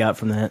That's what I got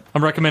from that.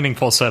 I'm recommending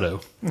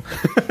falsetto.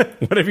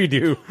 Whatever you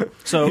do.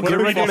 So Whatever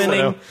you're you do, recommending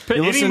falsetto. you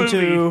Any listen movie.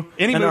 to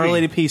Any an Our movie.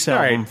 Lady Peace All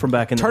album right. from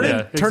back in the Turn day.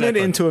 it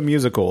exactly. into a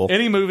musical.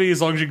 Any movie,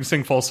 as long as you can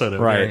sing falsetto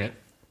Right. during it.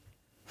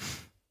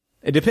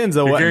 It depends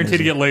though. You're what- guaranteed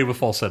to get laid with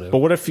falsetto. But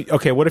what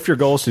if your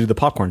goal is to do the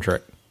popcorn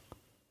trick?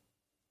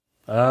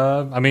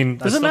 I mean,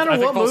 Does it matter I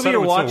think what movie falsetto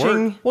you're would still work.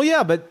 watching? Well,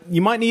 yeah, but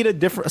you might need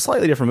a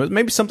slightly different,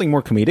 maybe something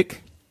more comedic.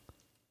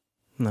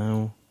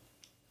 No.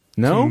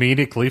 No,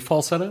 Comedically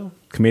falsetto?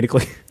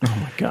 comedically. Oh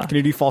my God. Can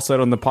you do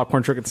falsetto and the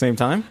popcorn trick at the same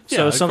time?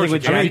 So of something course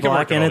with you can. Jack You can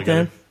work Black in all it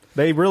then? together.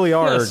 They really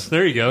are. Yes,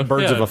 there you go.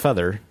 Birds Yeah. of a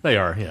feather. They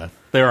are, yeah.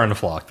 They are in a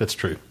flock. That's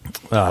true.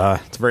 It's a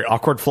very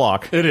awkward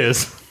flock. It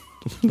is.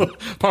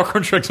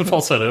 Popcorn tricks and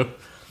falsetto.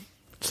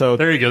 So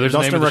There you go. There's the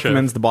Dustin name of the show.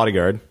 recommends The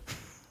Bodyguard.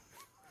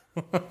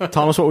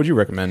 Thomas, what would you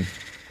recommend?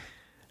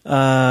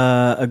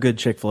 A good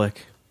chick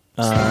flick.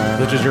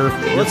 Which is your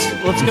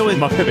Let's go with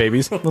Muppet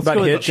Babies. Let's About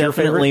go with Hitch, your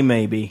definitely favorite?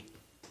 maybe.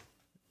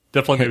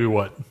 Definitely maybe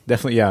what?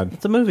 Definitely, yeah.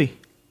 It's a movie.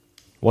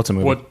 What's a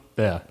movie? What?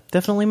 Yeah.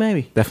 Definitely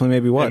maybe. Definitely,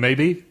 maybe what? It may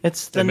be.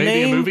 It's the It may be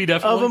a name movie,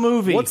 definitely. of a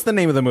movie. What's the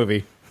name of the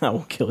movie? I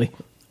will kill you.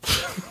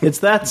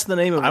 That's the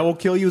name of it. I Will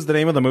Kill You is the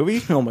name of the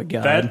movie? Oh my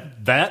God.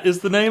 That is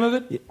the name of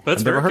it?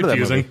 That's I've never very heard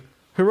confusing. of that movie.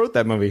 Who wrote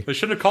that movie? They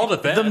shouldn't have called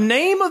it that. The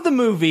name of the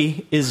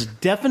movie is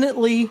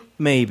Definitely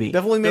Maybe.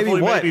 Definitely, maybe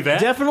Definitely what? maybe that.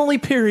 Definitely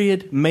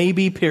period.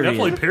 Maybe period.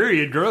 Definitely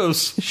period.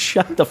 Gross.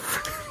 Shut the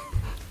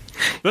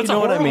That's You know a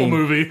what I horrible mean.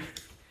 movie.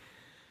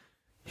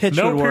 Hitch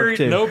No would work period.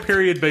 too. No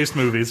period-based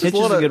movies. Hitch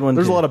is a good one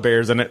There's too. a lot of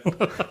bears in it.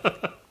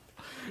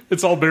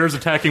 It's all bears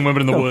attacking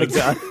women in the Oh my woods.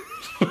 God.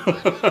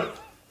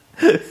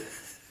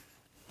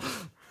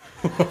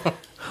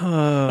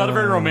 Not a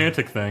very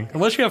romantic thing,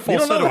 unless you have You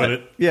don't know falsetto that. in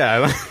it.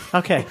 Yeah.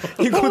 Okay.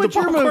 You What would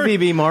your movie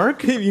be,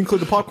 Mark? You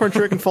include the popcorn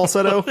trick and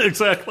falsetto.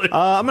 Exactly.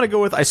 I'm going to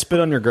go with I Spit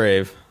on Your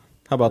Grave.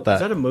 How about that? Is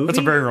that a movie? That's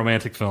a very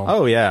romantic film.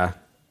 Oh, yeah.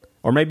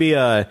 Or maybe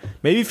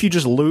if you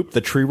just loop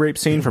the tree rape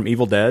scene from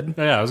Evil Dead.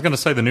 Yeah, I was going to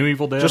say the new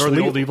Evil Dead Just or the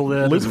loop, old Evil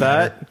Dead. Loop Doesn't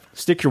that. matter.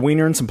 Stick your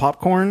wiener in some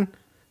popcorn.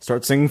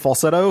 Start singing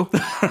falsetto.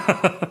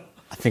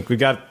 I think we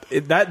got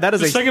that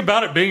is Just think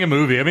about it being a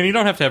movie. I mean, you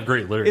don't have to have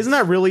great lyrics. Isn't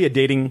that really a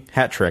dating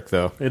hat trick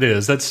though? It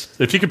is. That's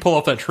if you can pull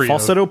off that trio.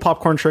 Falsetto,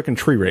 popcorn trick, and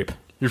tree rape.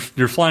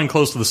 You're flying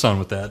close to the sun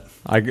with that.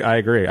 I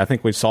agree. I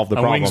think we've solved the A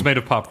problem. wings made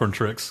of popcorn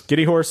tricks.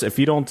 Giddy Horse, if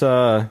you don't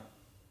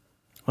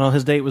Well,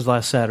 his date was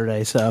last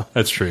Saturday, so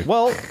That's true.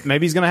 well,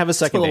 maybe he's going to have a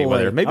second a date little with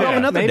her. late. Maybe Oh, have yeah,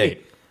 another maybe.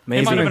 date. He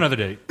maybe might have another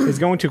date. He's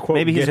going to quote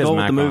maybe get his his goal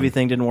with Mac the movie on.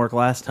 thing didn't work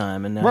last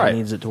time, and now Right. he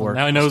needs it to work.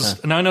 Now he this knows.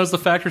 time. Now he knows the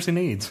factors he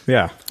needs.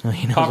 Yeah.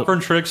 He knows Popcorn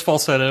tricks,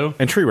 falsetto,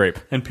 And tree rape.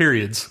 and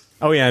periods.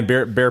 Oh yeah, and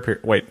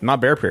wait, not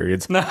bear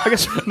periods. No, I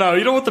guess no.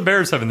 You don't want the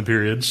bears having the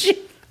periods.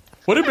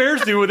 What do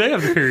bears do when they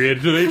have the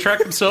period? Do they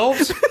attract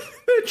themselves?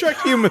 They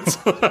attract humans.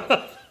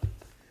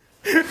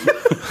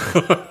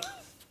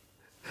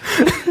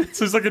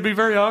 Seems like it'd be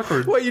very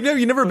awkward. Wait, you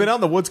never been out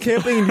in the woods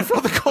camping and you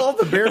felt the call of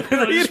the bear I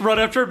period? just run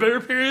after a bear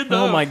period.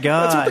 Oh No. my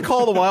God! That's what the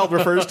call of the wild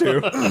refers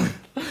to.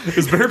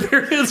 Is bear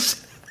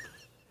periods?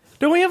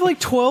 Don't we have like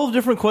 12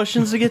 different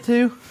questions to get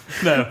to?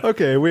 No.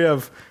 Okay, we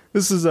have.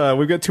 This is.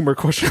 We've got 2 more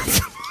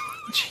questions.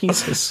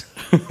 Jesus.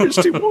 There's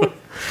 2 more.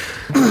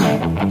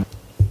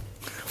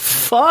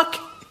 Fuck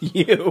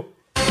you.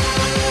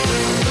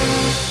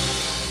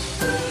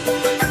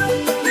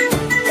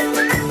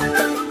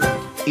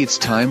 It's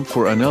time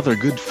for another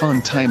good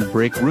fun time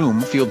break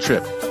room field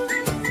trip.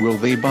 Will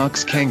they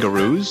box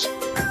kangaroos?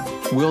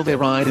 Will they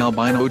ride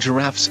albino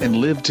giraffes and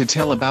live to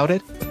tell about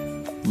it?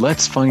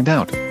 Let's find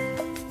out.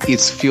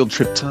 It's field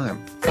trip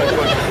time.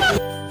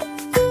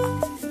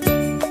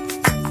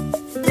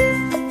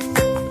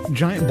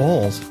 Giant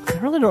balls. I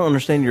really don't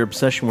understand your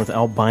obsession with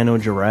albino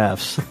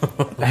giraffes.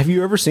 Have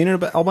you ever seen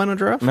an albino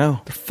giraffe? No.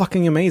 They're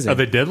fucking amazing. Are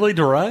they deadly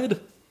to ride?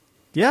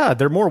 Yeah,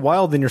 they're more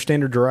wild than your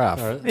standard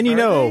giraffe. And you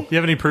know, you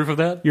have any proof of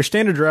that? Your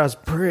standard giraffe's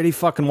pretty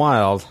fucking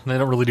wild. They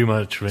don't really do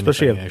much of anything,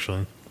 Especially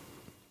actually.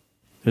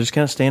 They just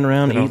kind of stand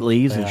around, They eat don't-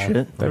 leaves and yeah.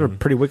 shit. They have a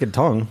pretty wicked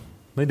tongue.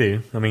 They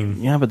do. I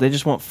mean, Yeah, but they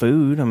just want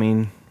food. I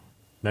mean,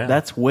 Yeah.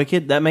 that's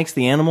wicked. That makes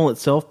the animal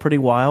itself pretty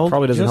wild.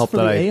 Probably doesn't Just help for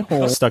that the I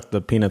a-hole. stuck the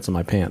peanuts in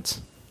my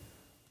pants.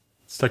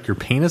 stuck your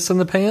penis in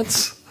the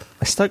pants?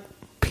 I stuck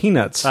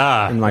peanuts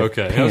in my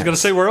okay. pants. I was going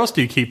to say, where else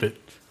do you keep it?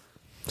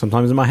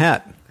 Sometimes in my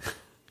hat.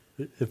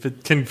 If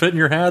it can fit in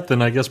your hat,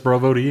 then I guess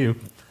bravo to you.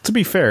 To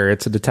be fair,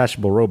 it's a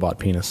detachable robot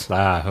penis.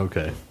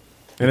 Okay.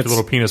 And It's a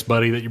little penis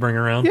buddy that you bring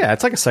around? Yeah,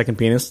 it's like a second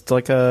penis. It's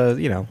like a,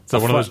 you know... So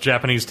a one of fla- those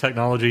Japanese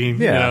technology,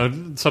 Yeah. you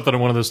know, something in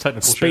one of those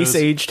technical space shows.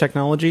 age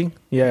technology.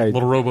 Yeah.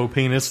 Little robo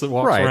penis that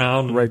walks right,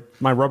 around. Right.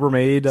 My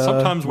Rubbermaid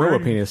Sometimes wear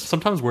robo it, penis.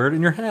 Sometimes wear it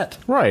in your hat.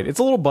 Right. It's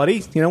a little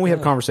buddy. You know, we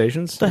have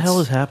conversations. What the hell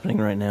is happening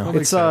right now?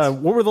 It's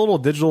what were the little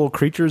digital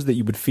creatures that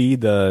you would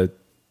feed the?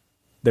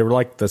 They were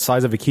like the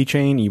size of a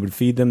keychain. You would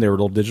feed them. They were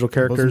little digital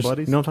characters.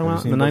 buddies? You know what I'm Have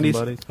talking you about? In the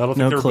seen '90s. Bosom I don't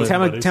think they were bosom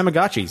buddies.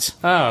 Tamagotchis.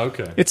 Oh,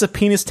 okay. It's a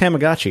penis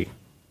Tamagotchi.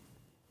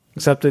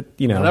 Except that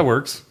you know Well, that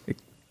works.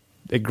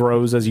 It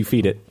grows as you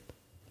feed it.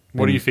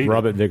 What do And you feed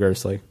Rub it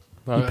vigorously.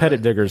 You pet it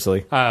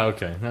vigorously. Ah,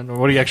 okay.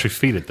 What do you actually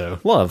feed it though?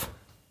 Love.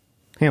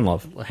 Hand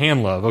love.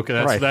 Hand love. Okay,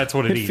 that's Right. that's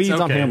what it, It eats. feeds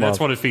okay, on hand that's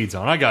love. what it feeds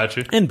on. I got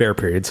you. And bear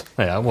periods.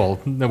 Yeah. Well,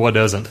 what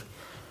doesn't?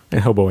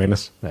 And hobo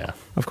anus. Yeah.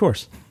 Of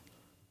course.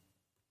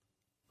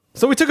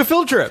 So we took a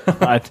field trip.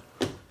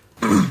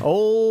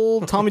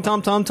 Old Tommy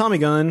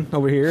Gun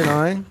over here and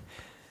I.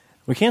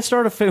 We can't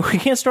start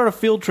a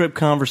field trip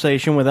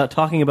conversation without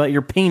talking about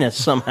your penis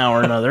somehow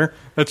or another.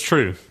 That's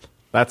true.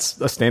 That's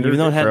a standard. Even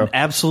though it had intro.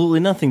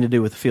 absolutely nothing to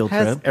do with the field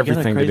Has trip.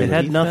 everything to do It with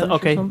had it. nothing.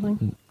 Okay,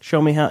 show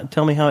me how.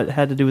 Tell me how it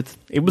had to do with.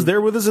 It was there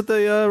with us at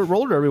the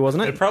roller derby,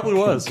 wasn't it? It probably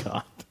was.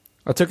 God.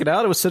 I took it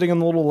out. It was sitting on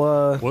the little.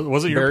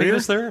 Was it your barrier.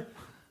 penis there?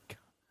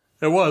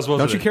 It was.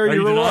 Wasn't Don't you it? carry Are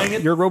your denying robot,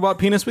 it? your robot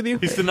penis with you?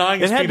 He's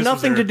denying It his had penis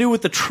nothing was to there. do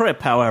with the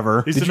trip,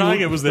 however. He's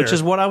denying it was there. Which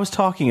is what I was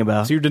talking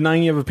about. So you're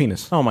denying you have a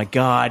penis. Oh my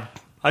god.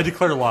 I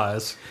declare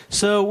lies.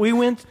 So we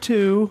went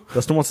to.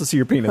 Dustin wants to see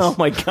your penis. Oh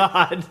my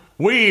god.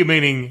 We,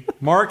 meaning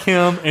Mark,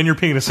 him, and your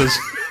penises.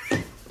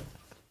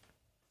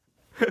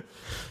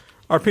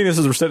 Our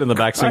penises were sitting in the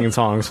back singing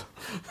songs.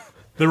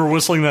 They were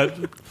whistling that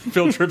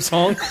field trip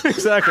song.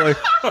 Exactly.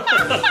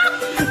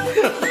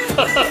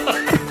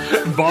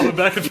 Bobbing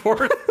back and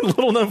forth.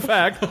 Little known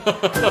fact.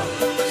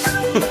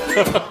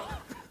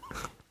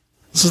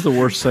 This is the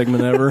worst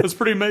segment ever. It's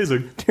pretty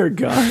amazing. Dear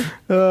God.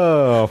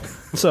 Oh,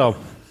 so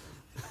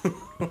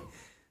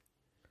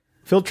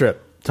field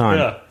trip time.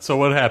 Yeah. So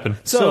what happened?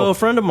 So a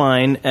friend of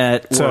mine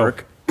at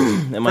work, at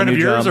my Friend of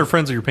new yours job, or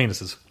friends of your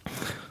penises?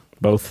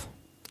 Both.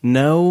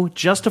 No,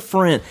 just a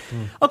friend.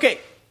 Okay,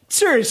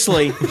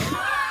 seriously.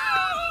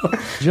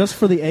 Just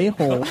for the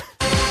a-hole.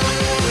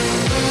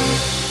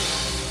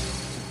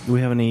 Do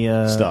we have any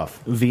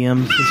Stuff.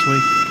 VM this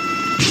week?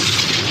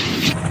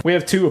 We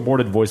have 2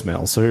 aborted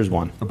voicemails, so here's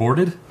one.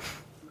 Aborted?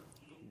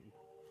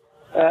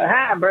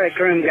 Hi, break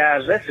room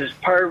guys. This is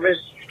Purvis.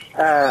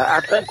 I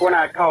think when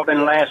I called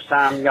in last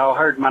time, y'all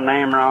heard my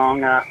name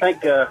wrong. I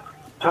think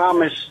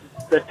Thomas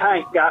the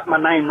Tank got my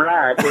name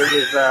right. It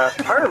was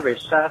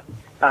Purvis.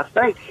 I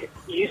think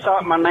you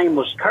thought my name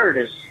was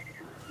Curtis.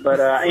 But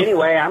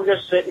anyway, I'm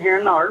just sitting here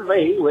in the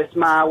RV with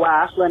my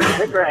wife,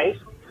 Linda Grace.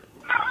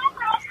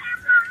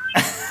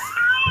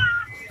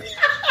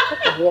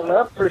 Hold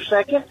up for a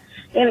second.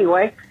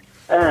 Anyway,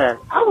 I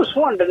was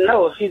wanting to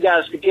know if you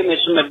guys could give me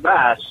some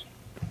advice.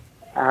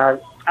 I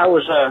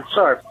was,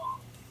 sorry.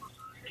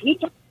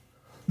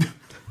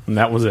 And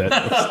that was it.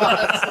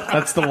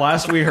 That's the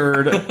last we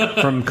heard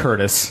from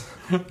Curtis.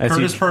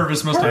 Curtis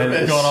Purvis must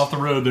have gone off the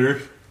road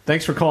there.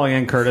 Thanks for calling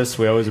in, Curtis.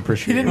 We always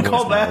appreciate it. He didn't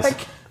call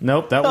back?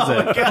 Nope, that was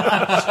it.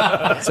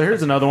 Gosh. So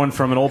here's another one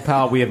from an old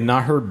pal we have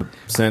not heard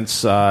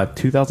since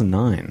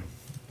 2009.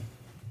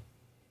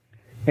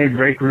 Hey,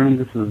 break room.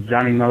 This is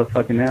Johnny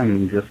motherfucking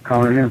M. Just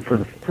calling in for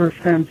the first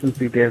time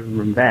since you guys have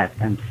been back.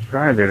 I'm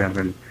sorry that I've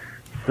been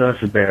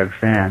such a bad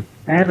fan.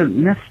 I haven't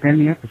missed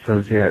any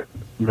episodes yet,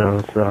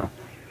 though, so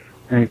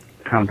I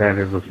count that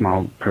as a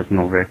small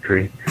personal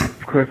victory.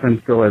 Of course,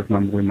 I'm still as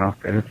mumbly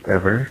mouthed as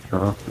ever,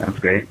 so that's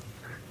great.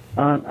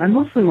 I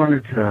mostly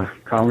wanted to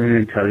call in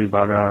and tell you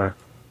about,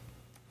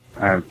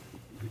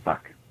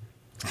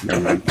 Never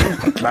mind.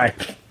 Bye.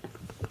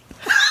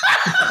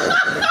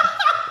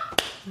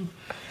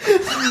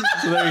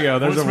 So there you go.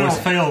 There's a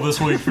voicemail fail this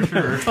week for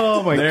sure.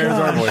 Oh my There's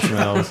god. our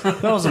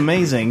voicemails. That was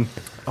amazing.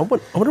 I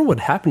wonder what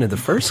happened to the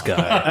first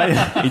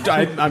guy.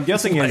 I'm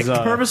guessing his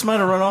Purvis might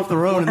have run off the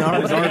road in the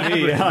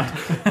RV.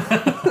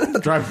 Yeah.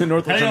 Driving to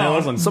North Richland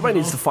Hills, and somebody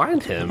needs to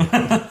find him.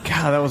 God,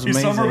 that was He's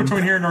amazing. somewhere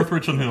between here and North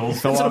Richland Hills.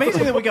 It's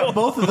amazing that we got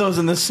both of those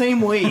in the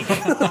same week.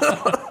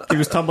 he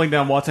was tumbling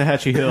down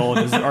Waxahachie Hill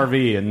in his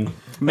RV, and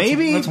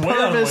Maybe That's way out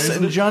of the Purvis way,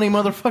 and Johnny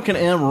motherfucking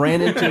M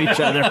ran into each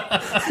other.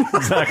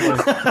 exactly.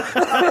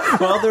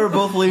 Well, they were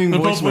both leaving They're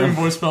both leaving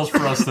voicemail. voicemails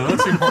for us, though.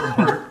 That's the important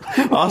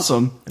part.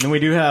 Awesome. And then we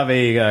do have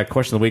a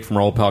question of the week from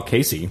our old pal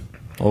Casey.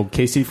 Old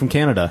Casey from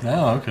Canada.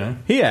 Oh, okay.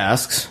 He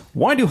asks,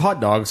 why do hot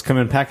dogs come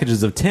in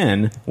packages of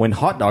 10 when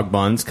hot dog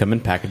buns come in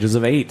packages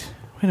of 8?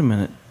 Wait a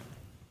minute.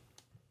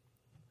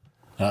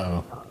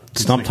 Uh-oh.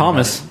 Stump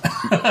Thomas.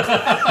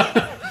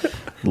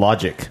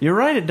 Logic. You're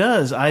right, it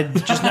does. I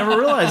just never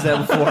realized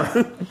that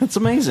before. That's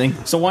amazing.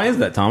 So why is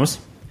that, Thomas?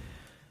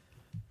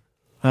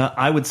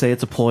 I would say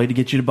it's a ploy to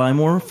get you to buy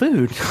more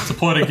food. It's a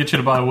ploy to get you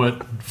to buy,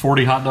 what,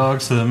 40 hot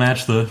dogs to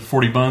match the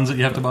 40 buns that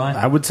you have to buy?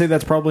 I would say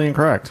that's probably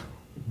incorrect.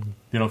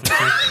 You don't think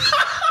so?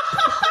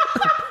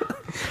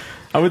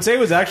 I would say it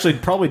was actually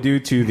probably due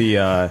to the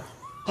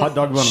hot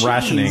dog bun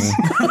rationing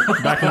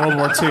back in World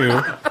War II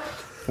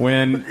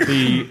when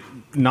the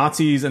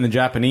Nazis and the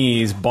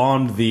Japanese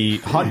bombed the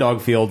hot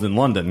dog fields in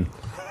London.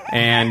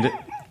 And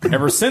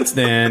ever since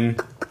then...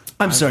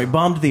 I'm sorry,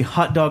 bombed the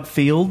hot dog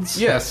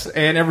fields? Yes,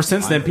 and ever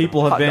since then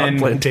people have Hot dog been...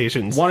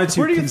 plantations. Wanted to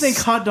Where do you think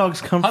hot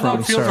dogs come Hot from,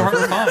 dog fields sir? are hard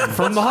to find.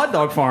 From the hot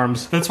dog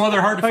farms. That's why they're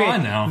hard to Okay,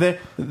 find now.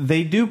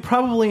 They do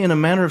probably, in a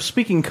manner of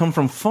speaking, come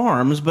from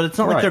farms, but it's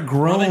not like Right. they're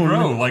grown. Well, they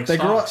grow like They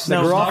grow, stalks. they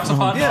grow Stalks of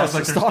hot dogs, yes,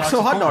 like they're stalks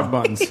of hot dog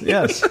corn. buns.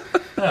 Yes.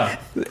 Yeah.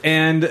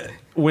 And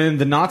when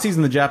the Nazis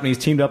and the Japanese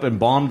teamed up and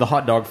bombed the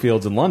hot dog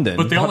fields in London,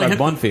 But they hot only dog hit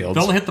bun the, fields,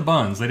 they only hit the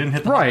buns. They didn't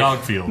hit the right? hot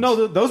dog fields.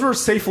 No, those were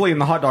safely in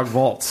the hot dog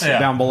vaults Yeah.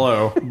 down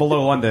below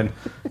London,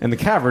 in the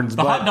caverns.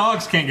 The but hot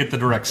dogs can't get the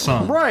direct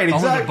sun. Right, Only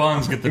exactly. the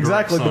buns get the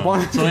Exactly, direct the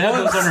sun. buns- So they had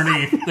those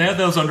underneath. They had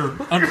those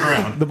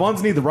underground. the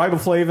buns need the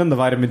riboflavin, the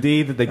vitamin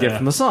D that they get Yeah.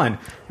 from the sun.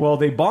 Well,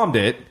 they bombed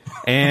it,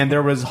 and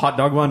there was hot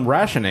dog bun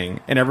rationing.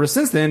 And ever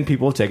since then,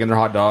 people have taken their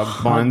hot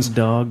dog buns Hot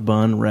dog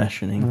bun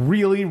rationing.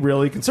 really,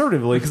 really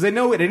conservatively because they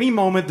know at any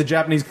moment the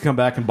Japanese can come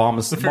back and bomb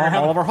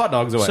all of our hot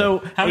dogs away.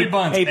 So How many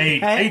buns? Eight.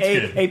 Eight's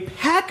good. A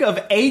pack of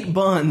 8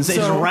 buns is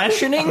So-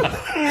 rationing?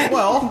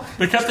 well,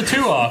 They cut the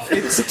 2 off.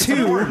 it's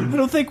 2. I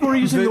don't think we're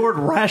using the word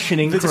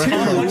rationing correctly.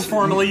 Complex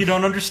formula, you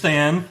don't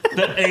understand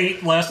that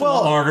 8 lasts a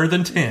lot longer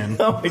than 10.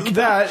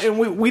 That, and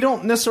we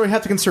don't necessarily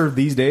have to conserve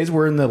these days.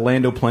 We're in the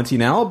land o' plenty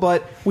now,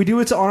 but we do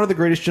it to honor the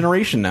greatest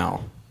generation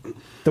now,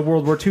 the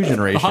World War II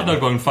generation. The hot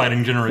dog bun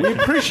fighting generation. We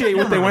appreciate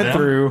what they Remember went them.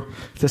 through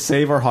to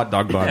save our hot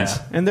dog buns,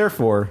 Yeah. and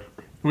therefore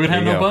We would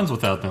have there no you go. buns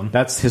without them.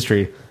 That's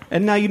history.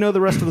 And now you know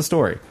the rest of the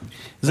story.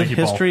 Is it Thank you,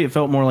 Paul. history? It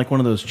felt more like one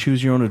of those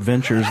choose your own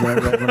adventures that I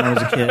read when I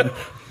was a kid.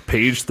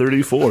 Page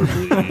 34,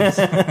 please.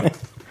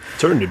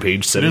 Turn to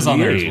page 78. It is on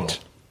there as well.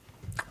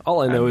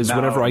 All I know is now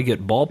whenever I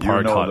get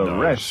ballpark hot the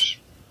dogs, rest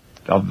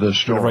of the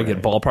story. whenever I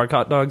get ballpark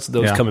hot dogs,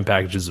 those Yeah. come in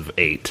packages of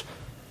 8.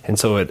 And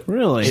so it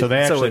Really? So they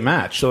actually it,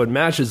 match. So it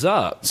matches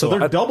up. So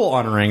they're double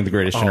honoring the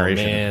greatest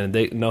generation. Man,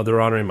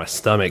 they're honoring my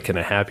stomach in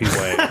a happy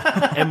way,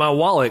 and my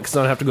wallet because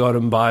I don't have to go out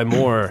and buy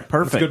more.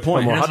 Perfect. That's a good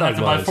point. More You hot don't have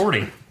dog to buy buns.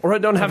 40. Or I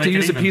don't have to make it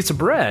use a even. piece of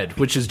bread,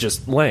 which is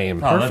just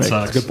lame. Oh, that sucks.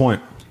 That's a good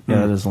point.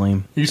 Yeah, that is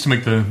lame. I used to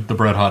make the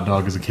bread hot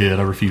dog as a kid.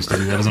 I refused to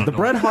do that as an The adult.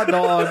 bread hot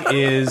dog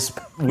is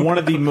one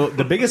of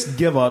the biggest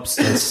give ups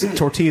is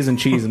tortillas and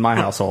cheese in my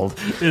household.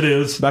 It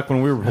is. Back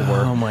when we were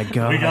poor. Oh my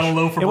god! We got a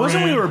loaf of It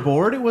wasn't bread. we were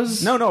bored. It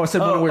was No, I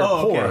said when we were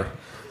poor. okay.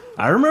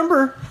 I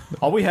remember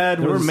All we had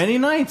there were was many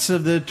nights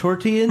of the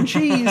tortilla and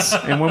cheese,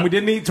 and when we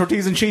didn't eat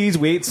tortillas and cheese,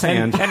 we ate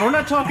sand. and we're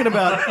not talking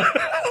about.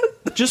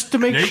 Just to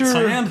make Ate sure,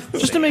 sand?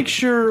 just to make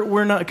sure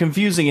we're not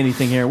confusing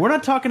anything here. We're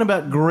not talking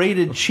about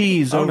grated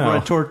cheese over no.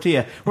 a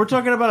tortilla. We're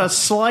talking about a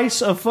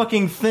slice of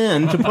fucking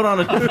thin to put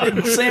on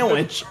a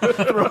sandwich,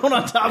 thrown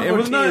on top of It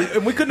was tortilla. not,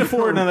 and we couldn't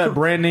afford none of that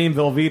brand name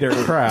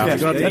Velveeta crap.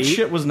 Yeah, that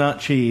shit was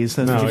not cheese.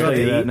 That's No, what tell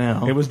you that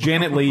now. It was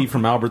Janet Lee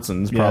from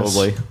Albertsons,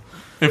 probably.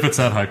 If it's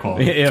that high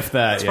quality. If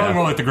that, It's probably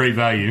more like the great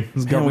value.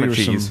 It's government we were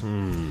cheese.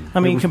 I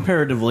mean,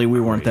 comparatively, we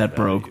weren't that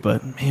broke,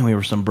 but man, we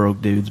were some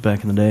broke dudes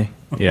back in the day.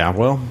 Yeah,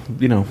 well,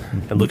 you know.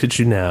 And look at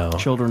you now.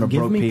 Children of Give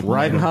broke me people.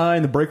 riding high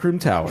in the break room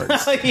towers.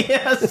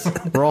 Yes.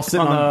 We're all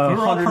sitting on the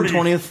we were all pretty-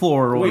 120th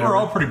floor or We whatever. were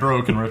all pretty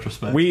broke in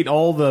retrospect. We eat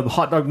all the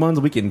hot dog buns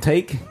we can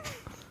take.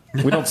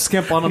 We don't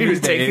skimp on them You're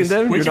these taking days.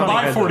 them? we You're could not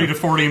buy even- 40 to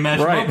 40 and match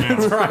Right, them up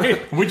now. that's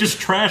right. We just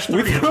trashed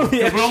 30 of them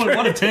because we only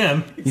wanted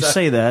 10. You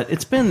say that.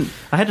 It's been...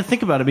 I had to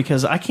think about it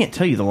because I can't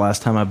tell you the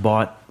last time I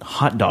bought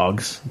hot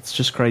dogs. It's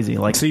just crazy.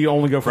 Like, So you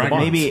only go for the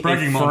buns. maybe a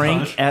Bragging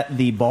Frank montage. at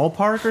the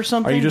ballpark or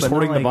something. Are you just but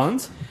not hoarding the like-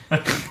 buns?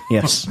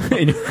 Yes.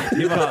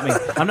 You got me.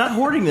 I'm not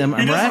hoarding them.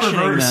 I'm He does the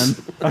rationing reverse.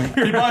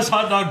 them. He buys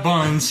hot dog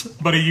buns,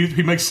 but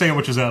he makes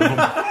sandwiches out of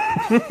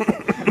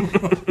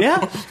them.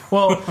 Yeah.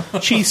 Well,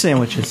 cheese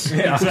sandwiches.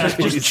 Yeah,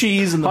 exactly. Just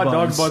cheese and the hot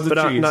buns. dog buns but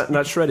and cheese.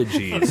 not shredded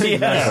cheese.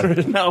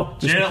 Yeah. No.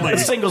 Gently. A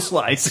single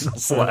slice.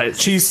 Slice.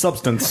 Cheese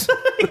substance.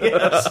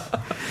 Yes.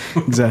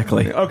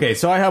 Exactly. Okay,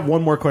 so I have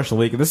one more question,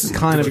 Leak. This is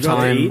kind of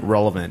time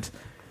relevant.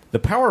 The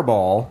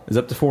Powerball is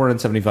up to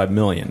 $475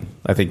 million,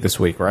 I think, this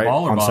week, right?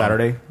 Ball or on bottom?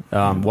 Saturday.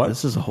 What?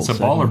 This is a whole It's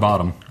a ball or segment.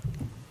 bottom?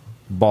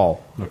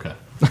 Ball. Okay.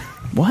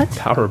 What?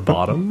 Power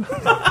bottom?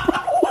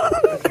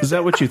 Is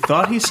that what you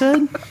thought he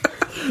said?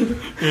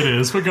 It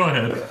is, but go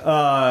ahead.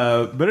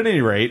 But at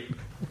any rate,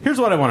 here's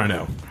what I want to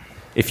know.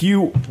 If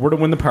you were to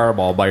win the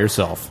Powerball by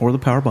yourself, Or the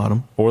power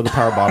bottom. or the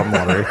Power Bottom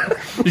lottery,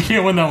 You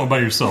can't win that one by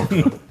yourself.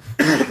 though.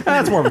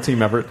 that's more of a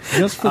team effort.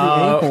 Just for the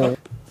a-hole.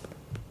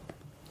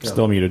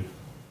 Still muted.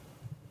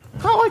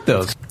 I like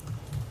those.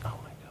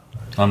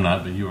 I'm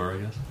not, but you are, I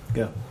guess.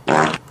 Go.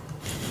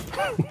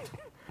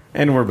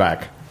 And we're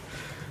back.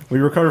 We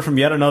recovered from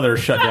yet another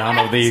shutdown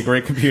of the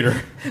great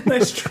computer.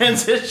 Nice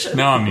transition.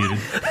 Now I'm muted.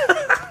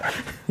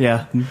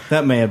 Yeah,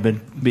 that may have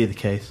be the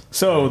case.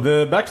 So,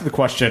 back to the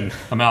question.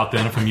 I'm out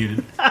then if I'm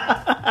muted.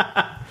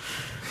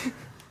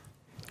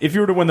 If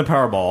you were to win the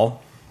Powerball,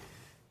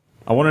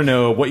 I want to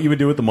know what you would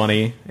do with the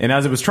money. And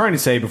as I was trying to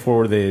say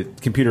before the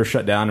computer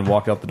shut down and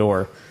walked out the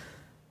door,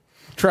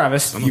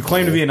 Travis, you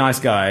claim to be a nice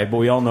guy, but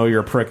we all know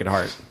you're a prick at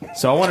heart.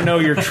 So I want to know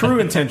your true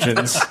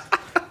intentions.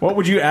 What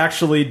would you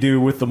actually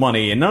do with the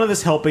money? And none of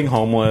this helping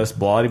homeless,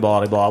 blah,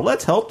 blah, blah.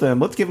 Let's help them.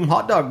 Let's give them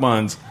hot dog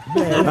buns.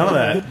 None of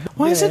that.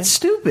 Why is it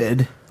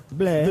stupid?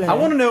 I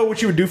want to know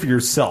what you would do for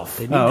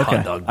yourself. Oh,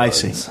 okay. I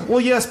see.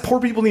 Well, yes, poor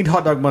people need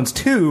hot dog buns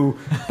too,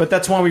 but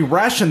that's why we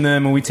ration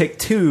them and we take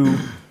 2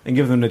 and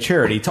give them to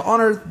charity to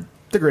honor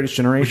the greatest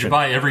Would generation. you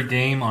buy every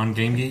game on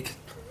Game Geek?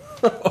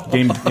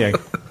 Yeah.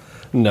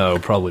 No,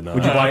 probably not.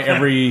 Would you buy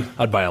every?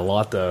 I'd buy a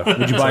lot though.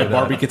 Would you buy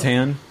Barbie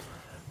Catan?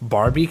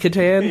 Barbie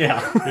Catan?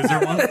 Yeah. Is there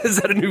one? Is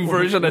that a new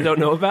version I don't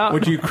know about?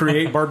 Would you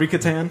create Barbie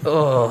Catan?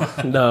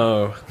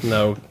 Oh,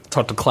 no.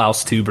 Talk to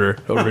Klaus Tuber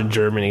over in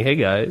Germany. Hey,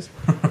 guys.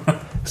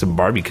 Some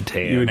Barbie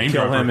Catan. You would Name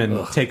kill dropper. him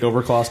and take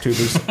over Klaus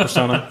Tuber's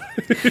persona.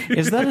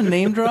 Is that a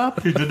name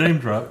drop? It's a name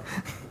drop.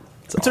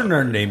 It's a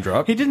nerd name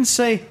drop. He didn't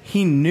say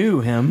he knew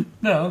him.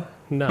 No.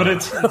 No. But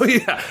it's Oh,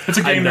 yeah. it's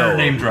a game I know. nerd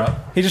name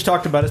drop. He just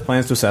talked about his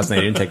plans to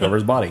assassinate and take over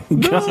his body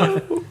and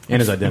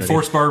his identity.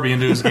 Force Barbie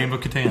into his game of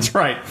Catan. That's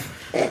right.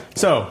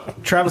 So,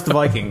 Travis the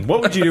Viking,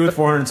 what would you do with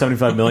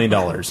 $475 million?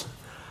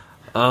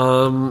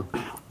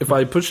 If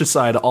I push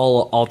aside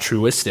all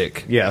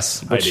altruistic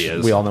Yes, which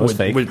ideas, we all know is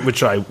fake.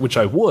 which I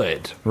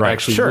would. Right, I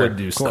actually sure. would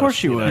do. Of Stuff,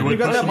 course you would. You would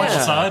got push that them all much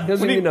aside?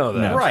 Doesn't you know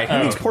that? Right, who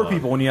Oh, needs poor come on.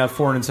 people when you have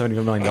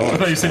 $475 million? I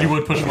thought you said you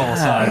would push them all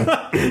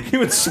aside. He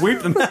would sweep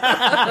them.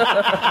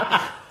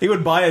 He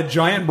would buy a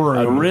giant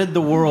broom. Rid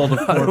the world of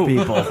poor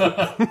people.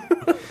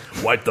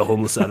 Wipe the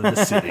homeless out of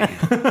the city.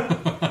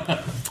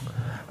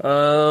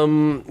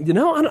 I'm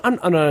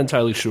not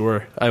entirely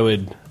sure. I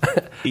would.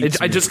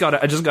 I just got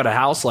a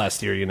house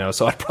last year,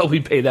 so I'd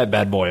probably pay that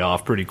bad boy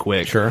off pretty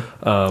quick. Sure.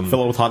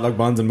 Fill it with hot dog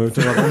buns and move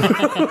to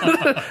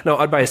another. No,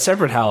 I'd buy a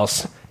separate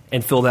house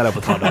and fill that up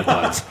with hot dog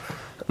buns.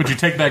 Would you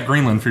take back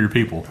Greenland for your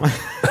people?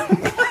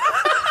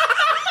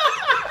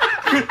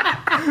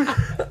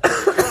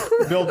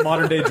 Build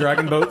modern day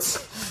dragon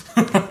boats.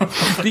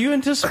 Do you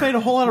anticipate a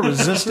whole lot of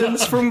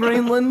resistance from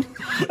Greenland?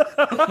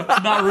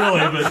 Not really,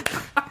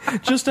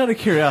 but Just out of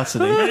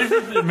curiosity.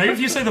 maybe if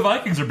you say the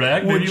Vikings are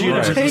back, Would maybe you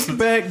would. take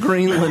back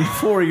Greenland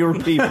for your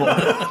people?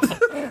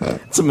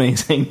 It's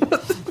amazing.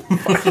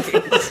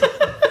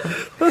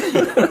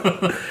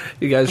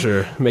 You guys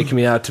are making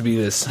me out to be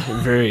this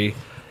very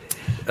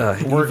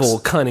evil,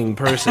 cunning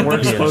person. We're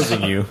here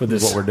exposing you with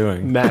this what we're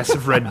doing.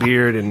 massive red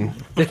beard, and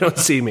they don't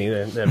see me.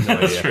 They have no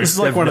idea. true. This is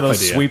They like have one of no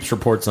those idea. sweeps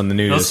reports on the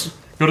news.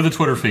 Go to the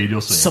Twitter feed,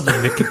 you'll see.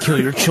 Something that could kill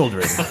your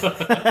children.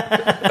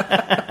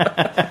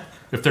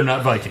 If they're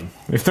not Viking.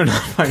 If they're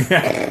not,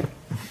 yeah.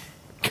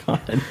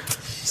 God.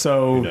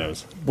 So,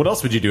 knows? what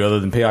else would you do other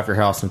than pay off your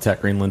house and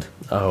attack Greenland?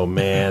 Oh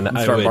man,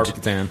 I Start would. Barbie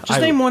Catan.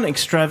 Just name one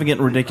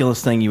extravagant,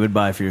 ridiculous thing you would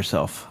buy for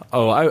yourself.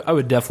 Oh, I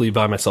would definitely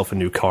buy myself a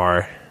new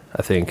car.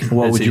 I think.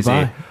 What It's would you easy.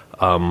 buy?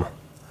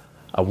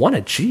 I want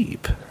a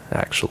Jeep,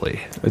 actually.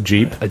 A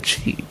Jeep? A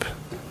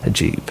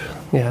Jeep.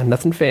 Yeah,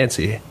 nothing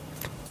fancy.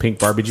 Pink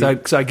Barbie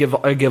Jeep? So I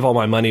give all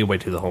my money away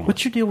to the homeless.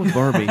 What's your deal with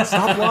Barbie?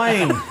 Stop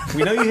lying.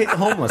 We know you hate the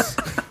homeless.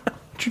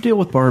 What's your deal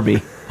with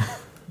Barbie?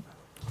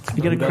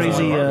 You got a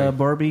crazy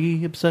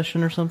Barbie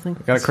obsession or something?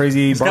 Got a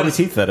crazy Barbie got a-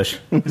 teeth fetish.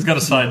 He's got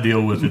a side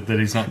deal with it that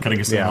he's not cutting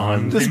us in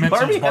on. Does He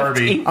mentions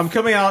Barbie. I'm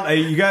coming out.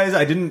 You guys,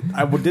 I didn't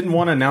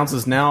want to announce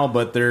this now,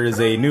 but there is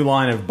a new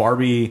line of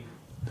Barbie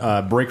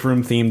break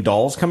room themed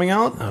dolls coming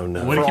out. Oh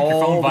no! Way to For keep your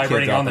all phone the kids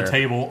vibrating out on the there.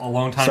 table, a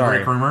long time Sorry.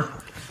 break roomer.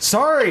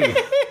 Sorry,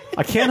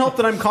 I can't help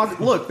that I'm.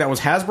 Look, that was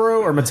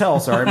Hasbro or Mattel.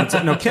 Sorry,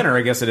 no, Kenner.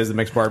 I guess it is that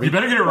makes Barbie. You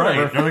better get it right.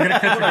 Or they're going to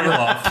cut your ear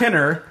off.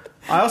 Kenner.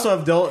 I also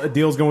have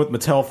deals going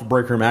with Mattel for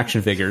break room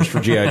action figures for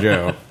G.I.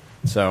 Joe.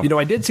 So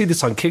I did see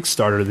this on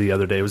Kickstarter the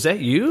other day. Was that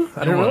you?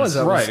 I didn't realize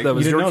that was, that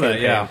was you your didn't know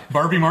campaign. that, yeah.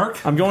 Barbie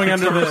Mark? I'm going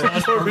under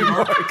the Barbie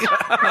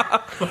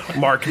Mark.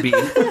 Mark B.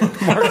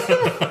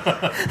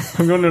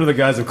 I'm going under the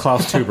guise of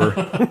Klaus Tuber.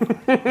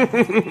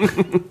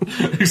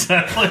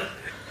 Exactly.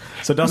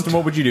 So, Dustin,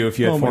 what would you do if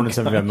you had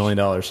 $475 million?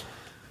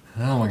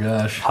 Oh my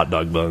gosh. Hot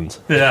dog buns.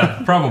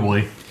 Yeah,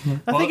 probably.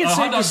 I think it's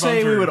safe to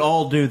say we would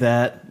all do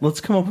that.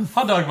 Let's come up with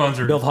hot dog buns.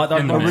 Build hot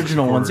dog buns.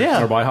 original ones.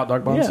 Yeah, Or buy hot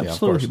dog buns. Yeah,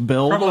 absolutely.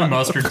 Build Probably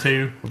mustard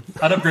too.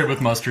 I'd upgrade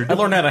with mustard. I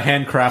learned how to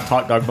handcraft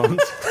hot dog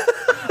buns.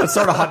 Let's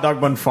start a hot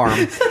dog bun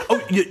farm.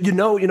 Oh, you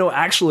know.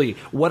 Actually,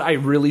 what I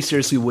really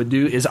seriously would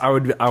do is I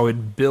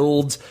would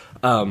build.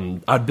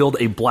 I'd build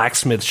a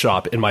blacksmith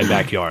shop in my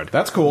backyard.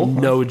 That's cool.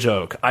 No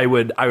joke.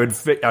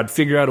 I'd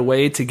figure out a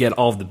way to get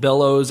all of the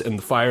bellows and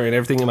the fire and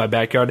everything in my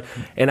backyard,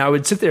 and I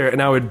would sit there and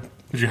I would.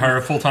 Would you hire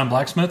a full-time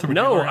blacksmith? Or would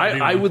No, you learn how to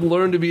do I one? would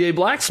learn to be a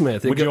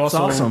blacksmith. Would you also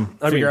awesome.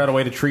 figure out a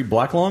way to treat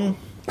black lung?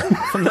 I'm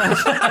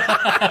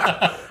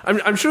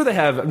sure they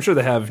have. I'm sure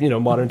they have.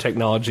 Modern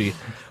technology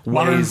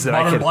ways that I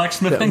modern can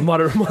blacksmithing.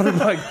 Modern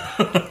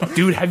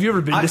Dude, have you ever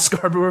been to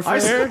Scarborough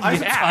Fair? I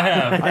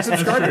have. I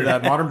subscribe to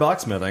that. Modern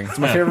Blacksmithing. It's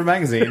my favorite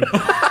magazine.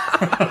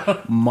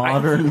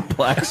 modern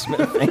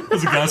blacksmithing.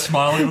 There's a guy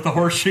smiling with a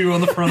horseshoe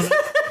on the front.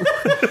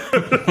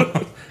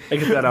 I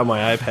get that on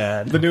my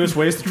iPad. The newest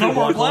ways to treat No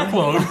more black black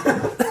lung.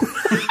 load.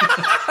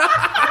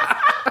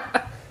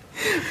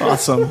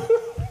 Awesome.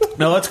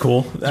 No, that's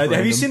cool.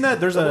 Have you seen that?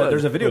 There's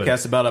a video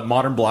cast about a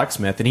modern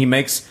blacksmith, and he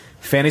makes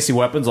fantasy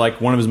weapons.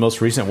 Like one of his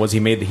most recent was he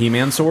made the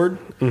He-Man sword,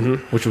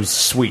 which was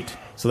sweet.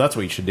 So that's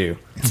what you should do.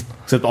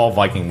 Except all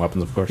Viking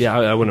weapons, of course. Yeah,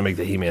 I want to make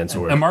the He-Man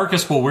sword. And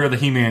Marcus will wear the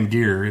He-Man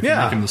gear if you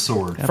Yeah. make him the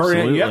sword.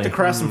 Furry, you have to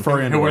craft some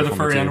furry He'll underwear. wear the for me,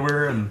 furry too.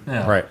 underwear and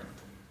yeah. Right.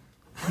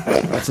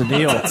 That's a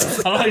deal. I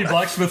don't know how you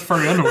blacksmith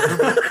furry underwear.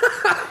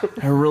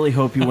 But I really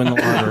hope you win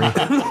the lottery.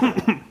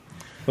 I'm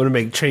going to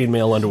make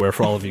chainmail underwear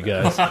for all of you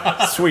guys.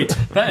 Sweet.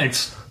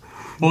 thanks.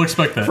 We'll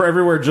expect that. For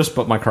everywhere just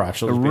but my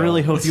crotch. I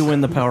really hope you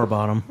win the power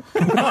bottom.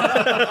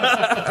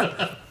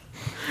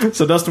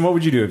 So, Dustin, what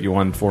would you do if you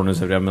won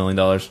 $475 million?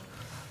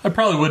 I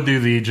probably would do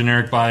the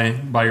generic buy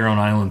your own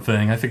island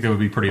thing. I think that would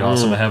be pretty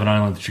awesome to have an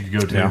island that you could go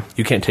to. Yeah.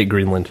 You can't take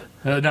Greenland.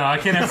 No, I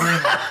can't have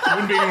Greenland. I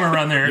wouldn't be anywhere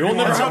around there. You'll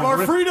never have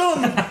our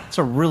freedom. It's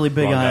a really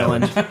big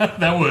island.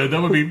 That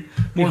would be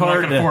more than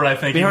I can afford. I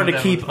think Be hard even to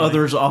with that keep much money.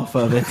 others off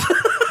of it.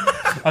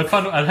 I'd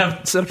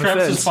have Set up a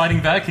Travis's fence.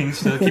 fighting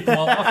Vikings to keep them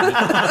all off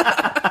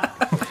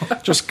of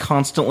it. Just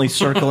constantly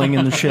circling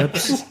in the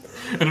ships.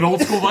 And an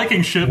old school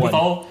Viking ship with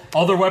all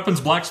their weapons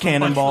blacksmith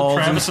Cannonballs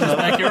Travis in his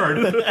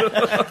backyard.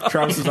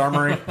 Travis's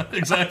armory.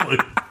 Exactly.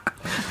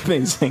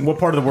 Amazing. What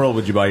part of the world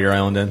would you buy your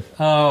island in?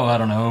 Oh, I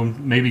don't know.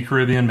 Maybe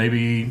Caribbean,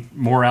 maybe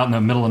more out in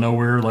the middle of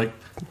nowhere. Like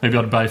maybe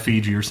I'd buy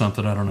Fiji or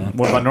something. I don't know.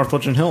 What about North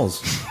Woodland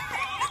Hills?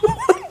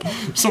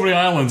 So many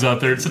islands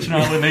out there. It's such an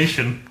island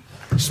nation.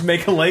 Just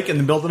make a lake and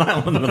then build an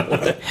island in the middle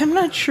of it. I'm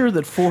not sure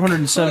that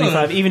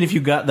 475, even if you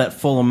got that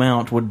full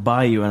amount, would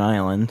buy you an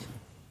island.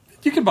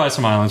 You could buy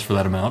some islands for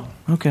that amount.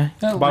 Okay.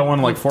 Buy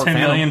one like Fort 10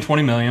 Phantom. million,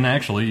 20 million,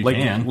 actually. You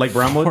can. Lake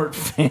Brownwood? Fort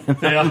Phantom.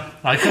 Yeah,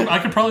 I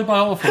could probably buy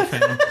all of Fort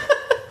Phantom.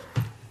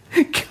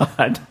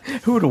 God,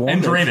 who would have wanted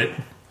And drain it.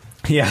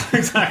 Yeah,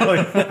 exactly.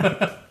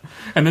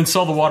 And then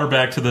sell the water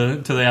back to the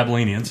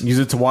Abilenians. Use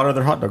it to water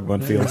their hot dog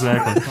bun fields.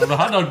 Exactly. Well, the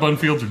hot dog bun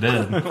fields are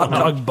dead. Hot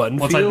dog bun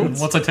fields?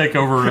 Once I take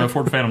over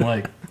Fort Phantom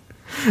Lake.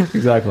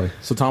 Exactly.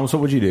 So, Thomas,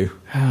 what would you do?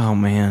 Oh,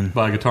 man.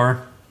 Buy a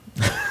guitar.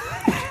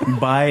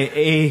 Buy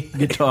a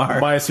guitar.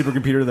 Buy a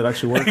supercomputer that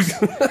actually works.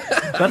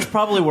 That's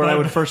probably where I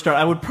would first start.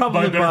 I would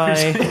probably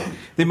buy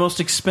the most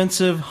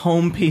expensive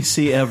home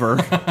PC ever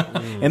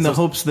in the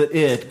hopes that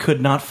it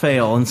could not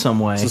fail in some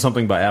way. So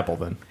something by Apple,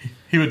 then.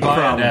 He would buy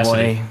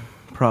Audacity.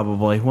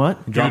 Probably. What?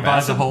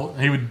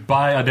 He would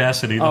buy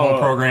Audacity, the whole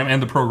program,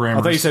 and the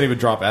programmers. I thought you said he would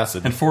drop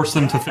acid. And force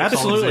them to fix all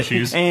Absolutely. these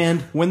issues.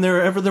 And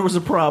whenever there was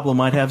a problem,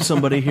 I'd have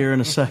somebody here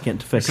in a second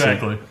to fix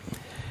Exactly. it.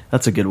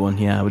 That's a good one.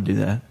 Yeah, I would do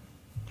that.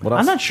 What else?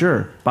 I'm not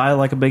sure. Buy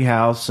like a big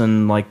house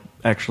and like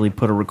actually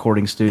put a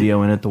recording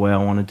studio in it the way I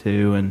wanted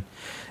to, and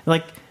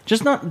like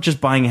just not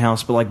just buying a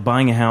house, but like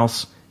buying a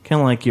house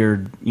kind of like your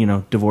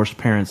divorced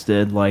parents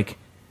did, like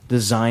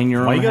design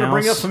your Why own you gotta house.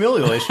 bring up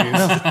familial issues?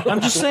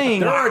 I'm just saying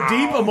there are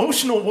deep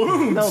emotional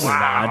wounds. No, they're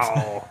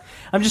not.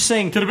 I'm just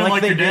saying. Could have been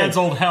like your dad's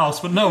old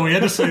house, but no, he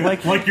had to say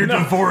like your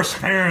divorced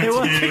parents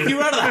They did. kicked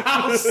you out of the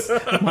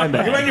house. My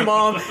bad. You and your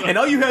mom, and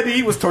all you had to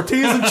eat was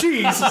tortillas and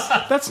cheese.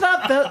 That's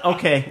not that.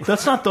 Okay,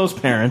 that's not those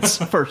parents.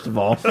 First of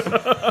all,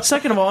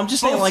 second of all, I'm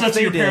just saying Both like sets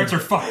they of your did. parents are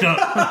fucked up.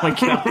 Oh my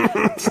God.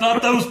 It's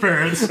not those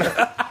parents.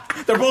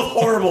 They're both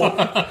horrible.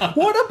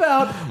 What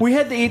about we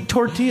had to eat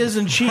tortillas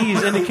and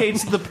cheese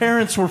indicates that the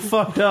parents were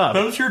fucked up?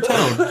 That was your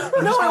tone.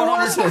 No, I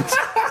wasn't.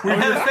 We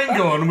had a thing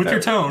going with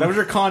your tone. That was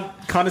your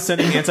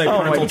condescending Oh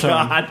anti-parental my tone.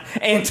 God.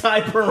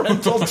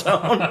 Anti-parental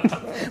tone.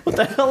 What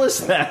the hell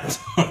is that?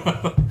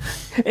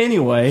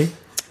 Anyway,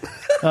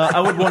 I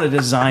would want to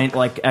design,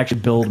 like,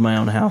 actually build my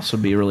own house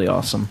would be really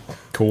awesome.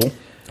 Cool.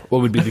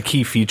 What would be the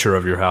key feature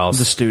of your house?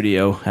 The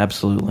studio,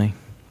 absolutely.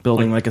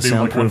 Building like a Like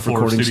soundproof one-floor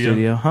recording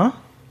studio. Huh?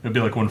 It'd be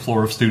like one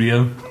floor of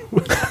studio.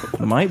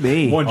 Might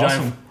be. One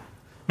Awesome. giant.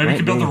 Maybe you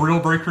could build be. the real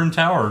break room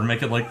tower and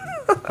make it like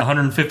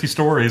 150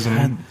 stories.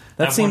 And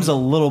That seems a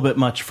little bit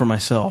much for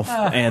myself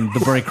and the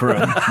break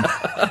room.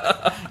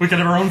 We could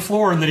have our own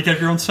floor, and then you could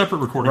have your own separate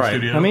recording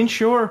studio. I mean,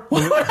 sure.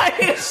 I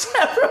need a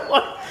separate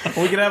one.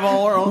 We could have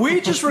all our own.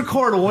 We just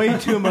record way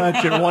too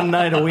much at one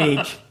night a week.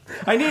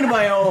 I need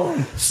my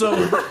own. So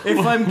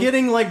if I'm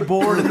getting like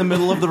bored in the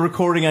middle of the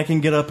recording, I can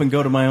get up and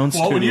go to my own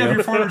studio. Well, when you have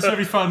your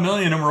 475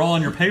 million and we're all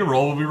on your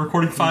payroll, we'll be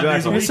recording 5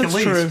 days a week at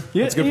least. True.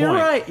 That's a good You're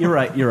point. right. You're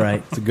right. You're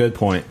right. It's a good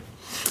point.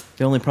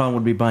 The only problem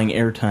would be buying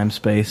airtime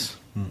space.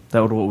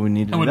 That would what we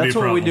need to That do. would be That's a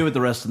what we problem. do with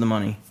the rest of the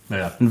money.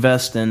 Yeah.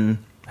 Invest in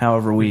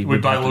however we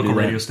We'd buy have to local do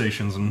that. radio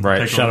stations and Right.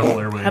 take Shut over all them.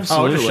 their waves.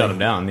 Absolutely. Oh, just shut them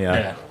down. Yeah.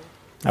 Yeah.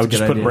 I would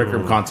just Good put idea. break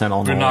room content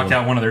on. We'd all knock of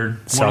them. out one of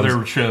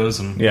their shows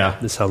and Yeah.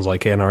 This sounds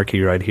like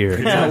anarchy right here.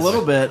 Yeah, a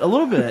little bit. A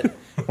little bit.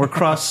 We're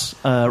cross.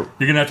 You're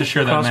gonna have to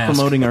share that cross mask.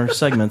 promoting our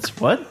segments.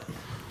 What?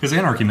 His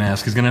anarchy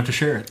mask is gonna have to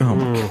share it.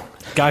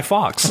 Guy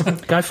Fawkes.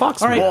 Guy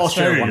Fawkes. All right, We'll all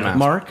share one mask.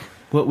 Mark,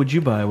 what would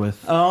you buy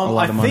with a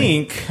lot I of money?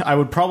 think I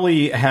would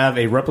probably have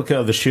a replica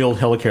of the Shield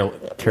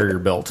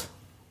helicarrier built,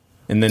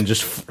 and then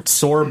just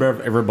soar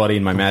above everybody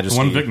in my The majesty.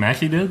 one Vic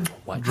Mackey did?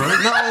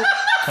 No,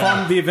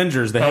 from the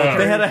Avengers. The They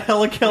helicarrier. had a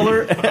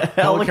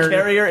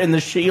helicarrier in the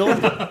Shield.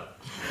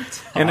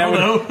 And I that would,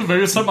 don't know.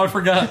 Maybe it's something I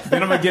forgot.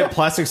 then I'm gonna get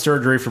plastic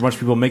surgery for a bunch of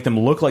people, make them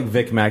look like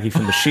Vic Mackey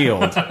from the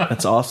Shield,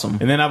 That's awesome.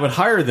 and then I would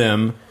hire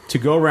them to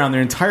go around.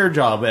 Their entire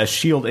job as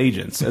Shield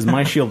agents, as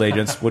my Shield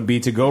agents, would be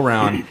to go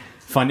around,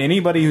 find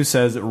anybody who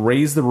says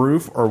 "raise the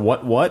roof" or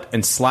 "what,"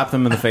 and slap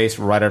them in the face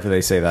right after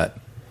they say that.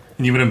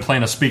 And you would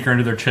implant a speaker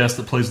into their chest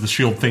that plays the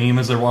Shield theme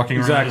as they're walking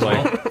around as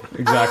well.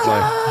 Exactly.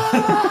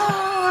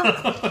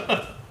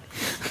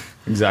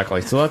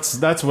 Exactly. So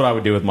that's what I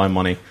would do with my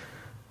money.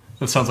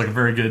 That sounds like a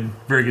very good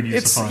use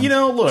It's of funds.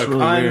 look, It's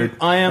really weird.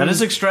 I am That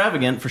is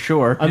extravagant for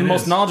sure. I'm the It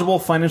most is. knowledgeable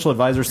financial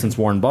advisor since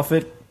Warren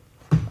Buffett.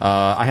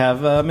 I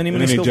have many And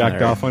then he skills in jacked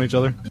that off on each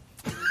other.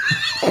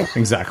 area.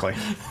 Exactly.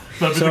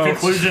 That'd be So- the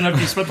conclusion of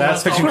you spent the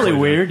That's last That's really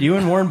weird. You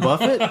and Warren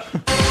Buffett?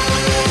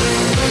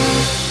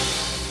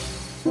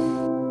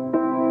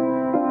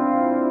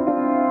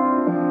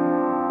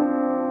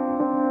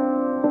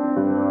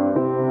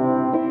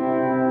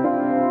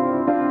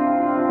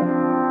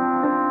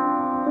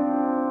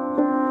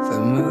 The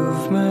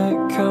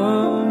movement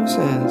comes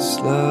in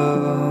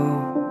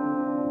slow.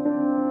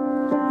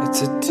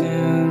 It's a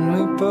tune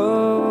we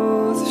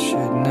both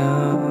should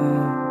know.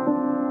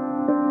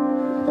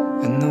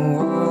 And the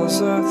walls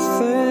are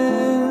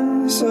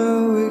thin, so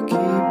we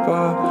keep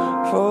our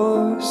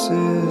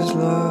voices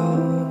low.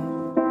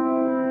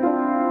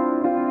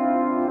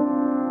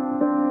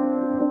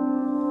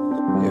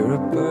 You're a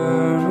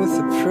bird with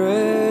a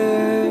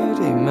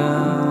pretty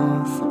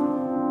mouth.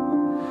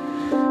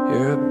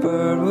 You're a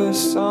bird with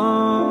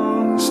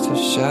songs to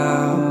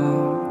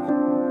shout,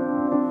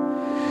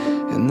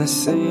 and the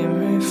same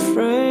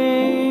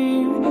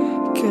refrain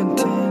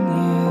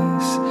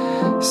continues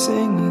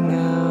singing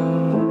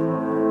out.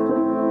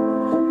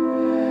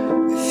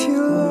 If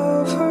you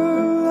love her,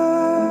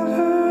 let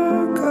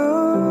her go.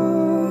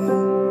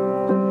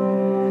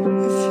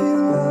 If you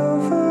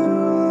love her,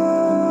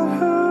 let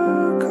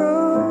her go.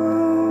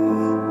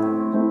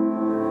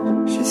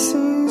 She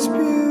sings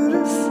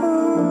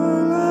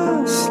beautiful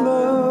and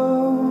slow,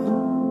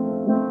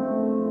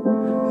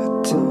 a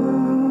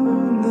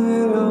tune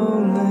that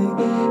only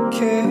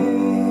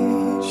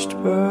caged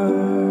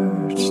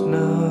birds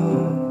know.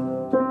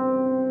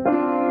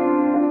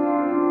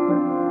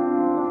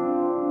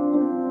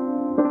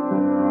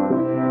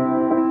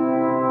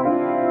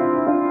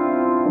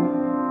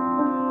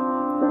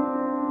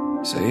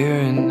 So you're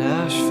in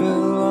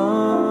Nashville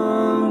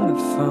on the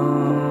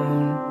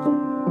phone,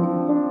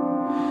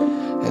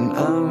 and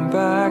I'm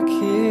back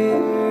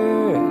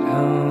here at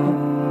home,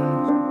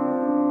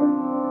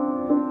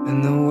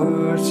 and the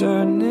words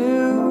are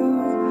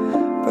new,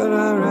 but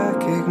I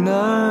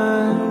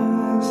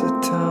recognize the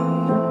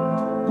tone.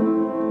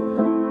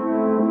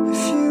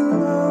 If you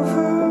love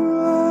her,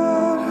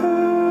 let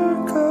her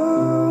go.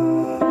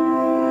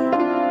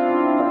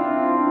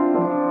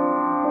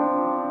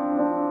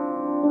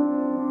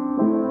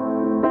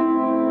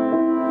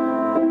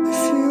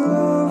 If you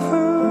love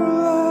her,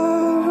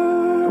 let her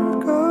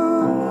go.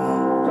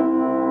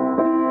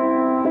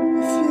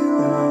 If you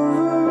love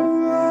her,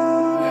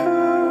 let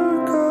her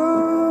go.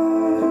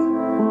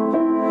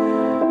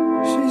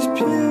 She's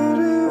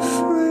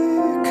beautifully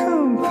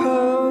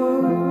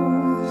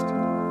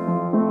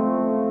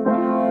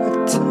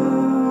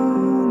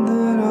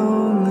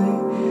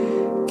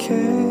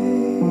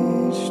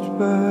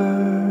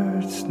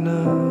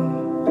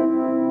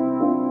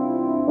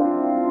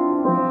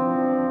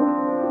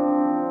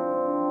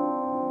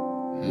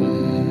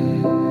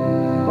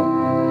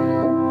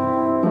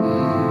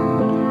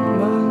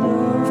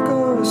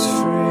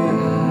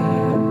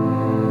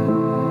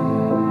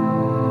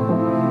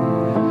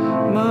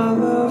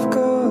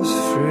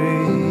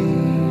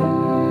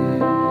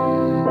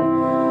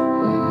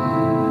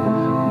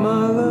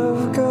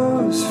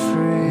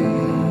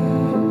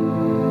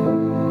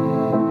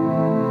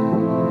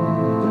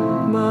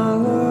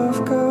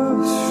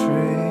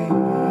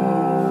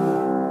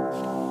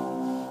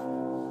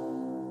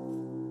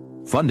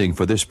Funding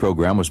for this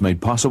program was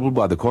made possible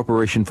by the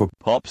Corporation for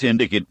Pop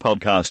Syndicate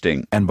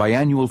Podcasting and by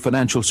annual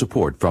financial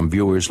support from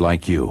viewers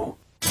like you.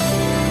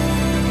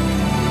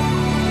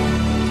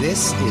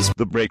 This is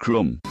The Break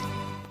Room.